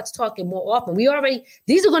he starts talking more often.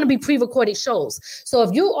 These are going to be pre-recorded shows. So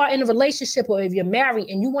if you are in a relationship or if you're married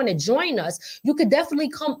and you want to join us, you could definitely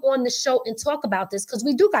come on the show and talk about this because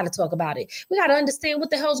we do got to talk about it. We got to understand what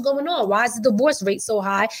the hell's going on. Why is the divorce rate so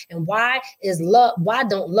high? And why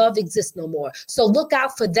don't love exist no more? So look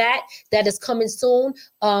out for that. That is coming soon.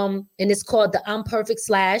 And it's called the I'm Perfect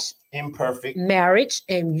 / Imperfect Marriage,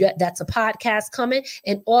 and that's a podcast coming.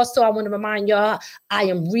 And also I want to remind y'all, I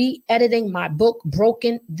am re-editing my book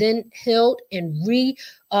Broken Then Healed, and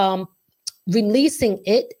releasing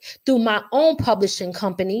it through my own publishing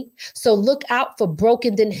company. So look out for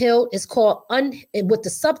Broken Then Healed. It's called with the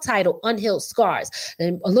subtitle Unhealed Scars.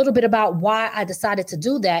 And a little bit about why I decided to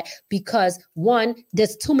do that, because one,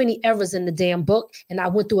 there's too many errors in the damn book. And I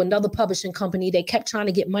went through another publishing company. They kept trying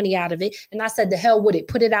to get money out of it. And I said, the hell with it,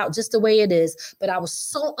 put it out just the way it is. But I was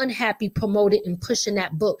so unhappy promoting and pushing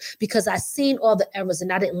that book because I seen all the errors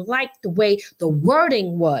and I didn't like the way the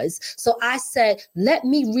wording was. So I said, let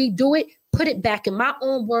me redo it, put it back in my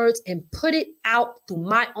own words and put it out through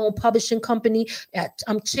my own publishing company.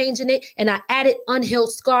 I'm changing it. And I added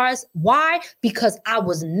Unhealed Scars. Why? Because I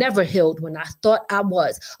was never healed when I thought I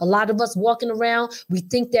was. A lot of us walking around, we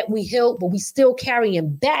think that we healed, but we still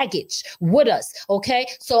carrying baggage with us. Okay.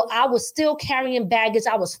 So I was still carrying baggage.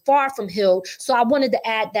 I was far from healed. So I wanted to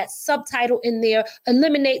add that subtitle in there,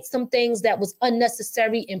 eliminate some things that was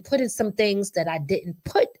unnecessary and put in some things that I didn't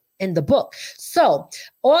put in the book. So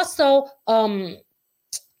also,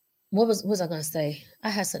 what was I gonna say? I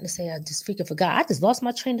had something to say. I just freaking forgot. I just lost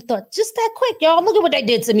my train of thought just that quick, y'all. Look at what they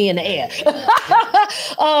did to me in the air.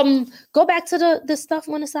 Go back to the stuff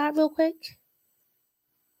on the side real quick.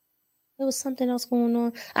 There was something else going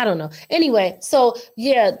on. I don't know. Anyway, so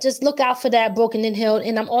yeah, just look out for that, Broken Then Healed.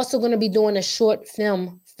 And I'm also going to be doing a short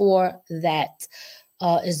film for that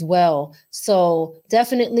as well. So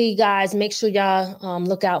definitely, guys, make sure y'all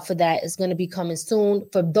look out for that. It's going to be coming soon.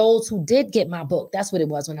 For those who did get my book, that's what it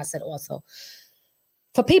was when I said also.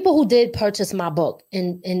 For people who did purchase my book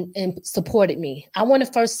and supported me, I want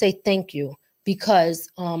to first say thank you, because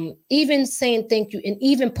even saying thank you and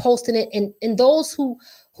even posting it, and those who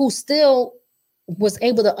still was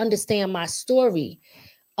able to understand my story,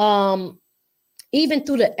 even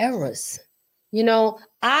through the errors, you know,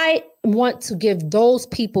 I want to give those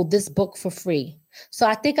people this book for free. So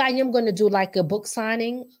I think I am going to do like a book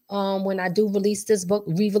signing when I do release this book,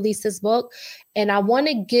 re-release this book. And I want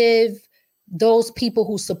to give those people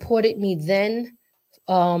who supported me then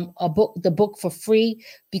the book for free,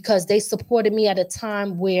 because they supported me at a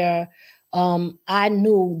time where I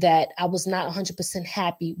knew that I was not 100%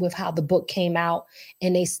 happy with how the book came out,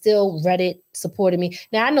 and they still read it, supported me.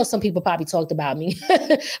 Now, I know some people probably talked about me,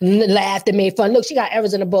 laughed and made fun. Look, she got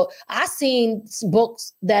errors in the book. I seen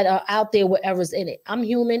books that are out there with errors in it. I'm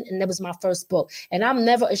human, and that was my first book. And I'm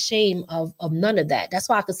never ashamed of none of that. That's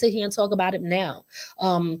why I can sit here and talk about it now.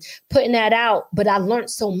 Putting that out, but I learned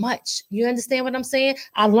so much. You understand what I'm saying?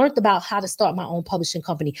 I learned about how to start my own publishing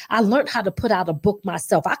company. I learned how to put out a book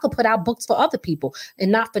myself. I could put out books for other people,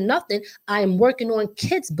 and not for nothing, I am working on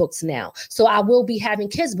kids' books now. So I will be having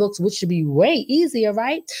kids' books, which should be way easier,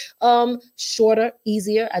 right? Shorter,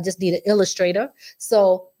 easier. I just need an illustrator.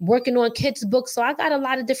 So working on kids' books. So I got a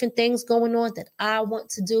lot of different things going on that I want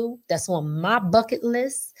to do. That's on my bucket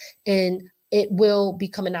list, and it will be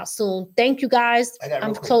coming out soon. Thank you, guys.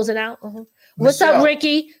 I'm closing out. What's up,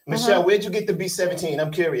 Ricky? Michelle, where'd you get the B-17?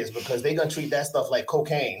 I'm curious, because they're going to treat that stuff like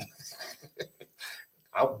cocaine.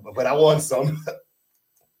 But I want some.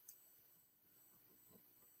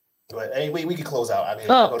 But anyway, we can close out. I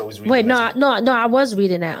mean, wait, no, I was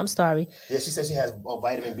reading that. I'm sorry. Yeah, she said she has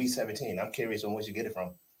vitamin B-17. I'm curious on where she get it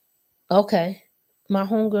from. Okay. My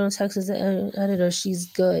homegirl in Texas editor,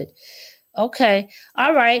 she's good. Okay.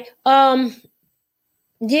 All right.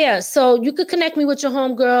 Yeah, so you could connect me with your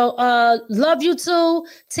homegirl. Love you too,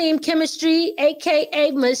 Team Chemistry,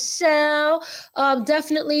 aka Michelle.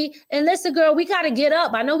 Definitely. And listen, girl, we gotta get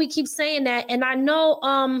up. I know we keep saying that, and I know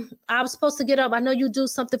I was supposed to get up. I know you do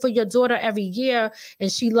something for your daughter every year,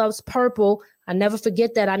 and she loves purple. I never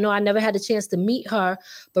forget that. I know I never had a chance to meet her,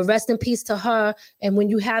 but rest in peace to her. And when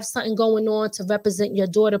you have something going on to represent your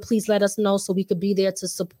daughter, please let us know so we could be there to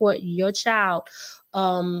support your child.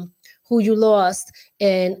 Who you lost.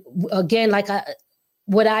 And again,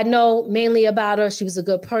 what I know mainly about her, she was a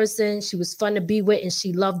good person. She was fun to be with, and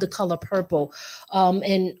she loved the color purple.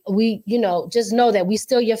 And we, just know that we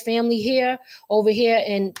still your family over here.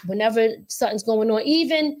 And whenever something's going on,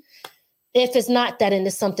 even if it's not that and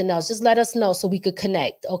it's something else, just let us know so we could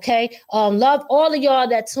connect. Okay. Love all of y'all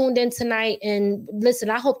that tuned in tonight. And listen,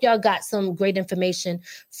 I hope y'all got some great information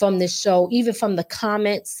from this show, even from the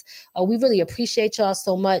comments. We really appreciate y'all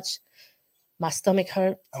so much. My stomach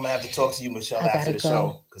hurt. I'm gonna have to talk to you, Michelle, after the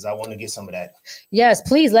show, because I want to get some of that. Yes,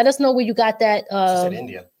 please let us know where you got that. She said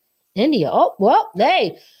India. India. Oh, well,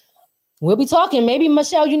 hey. We'll be talking. Maybe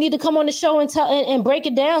Michelle, you need to come on the show and tell and break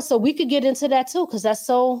it down so we could get into that too, because that's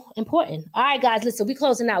so important. All right, guys, listen, we're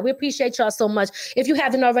closing out. We appreciate y'all so much. If you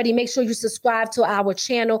haven't already, make sure you subscribe to our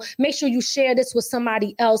channel. Make sure you share this with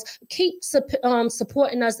somebody else. Keep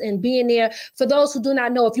supporting us and being there. For those who do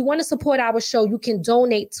not know, if you want to support our show, you can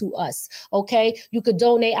donate to us. Okay, you could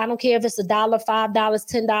donate. I don't care if it's $1, $5,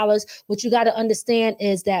 $10. What you got to understand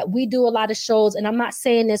is that we do a lot of shows, and I'm not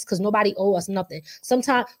saying this because nobody owes us nothing.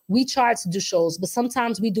 Sometimes we charge to do shows, but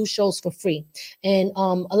sometimes we do shows for free. And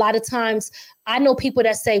a lot of times I know people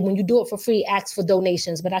that say when you do it for free, ask for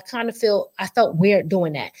donations, but I felt weird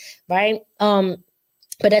doing that, right?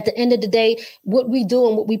 But at the end of the day, what we do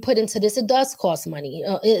and what we put into this, it does cost money.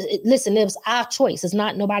 Listen, it was our choice. It's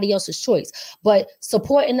not nobody else's choice. But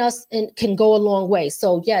supporting us can go a long way.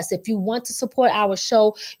 So yes, if you want to support our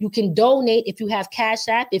show, you can donate. If you have Cash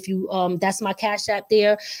App, if you that's my Cash App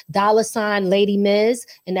there, $ Lady Miz,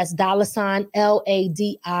 and that's $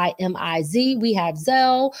 LADIMIZ. We have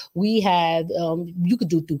Zelle. We have you could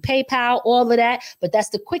do through PayPal, all of that. But that's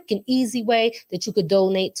the quick and easy way that you could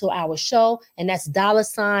donate to our show, and that's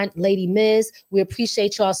 $ Lady Miz. We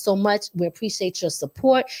appreciate y'all so much. We appreciate your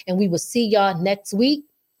support, and we will see y'all next week.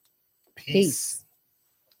 Peace.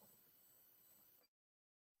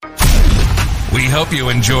 We hope you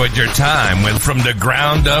enjoyed your time with From the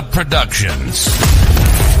Ground Up Productions.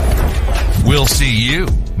 We'll see you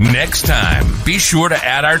next time. Be sure to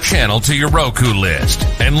add our channel to your Roku list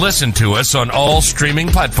and listen to us on all streaming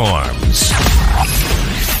platforms.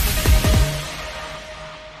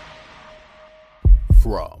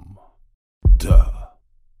 From the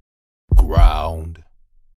ground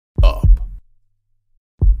up.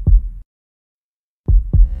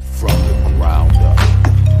 From the ground up.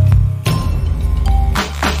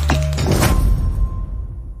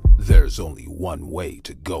 There's only one way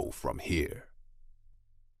to go from here.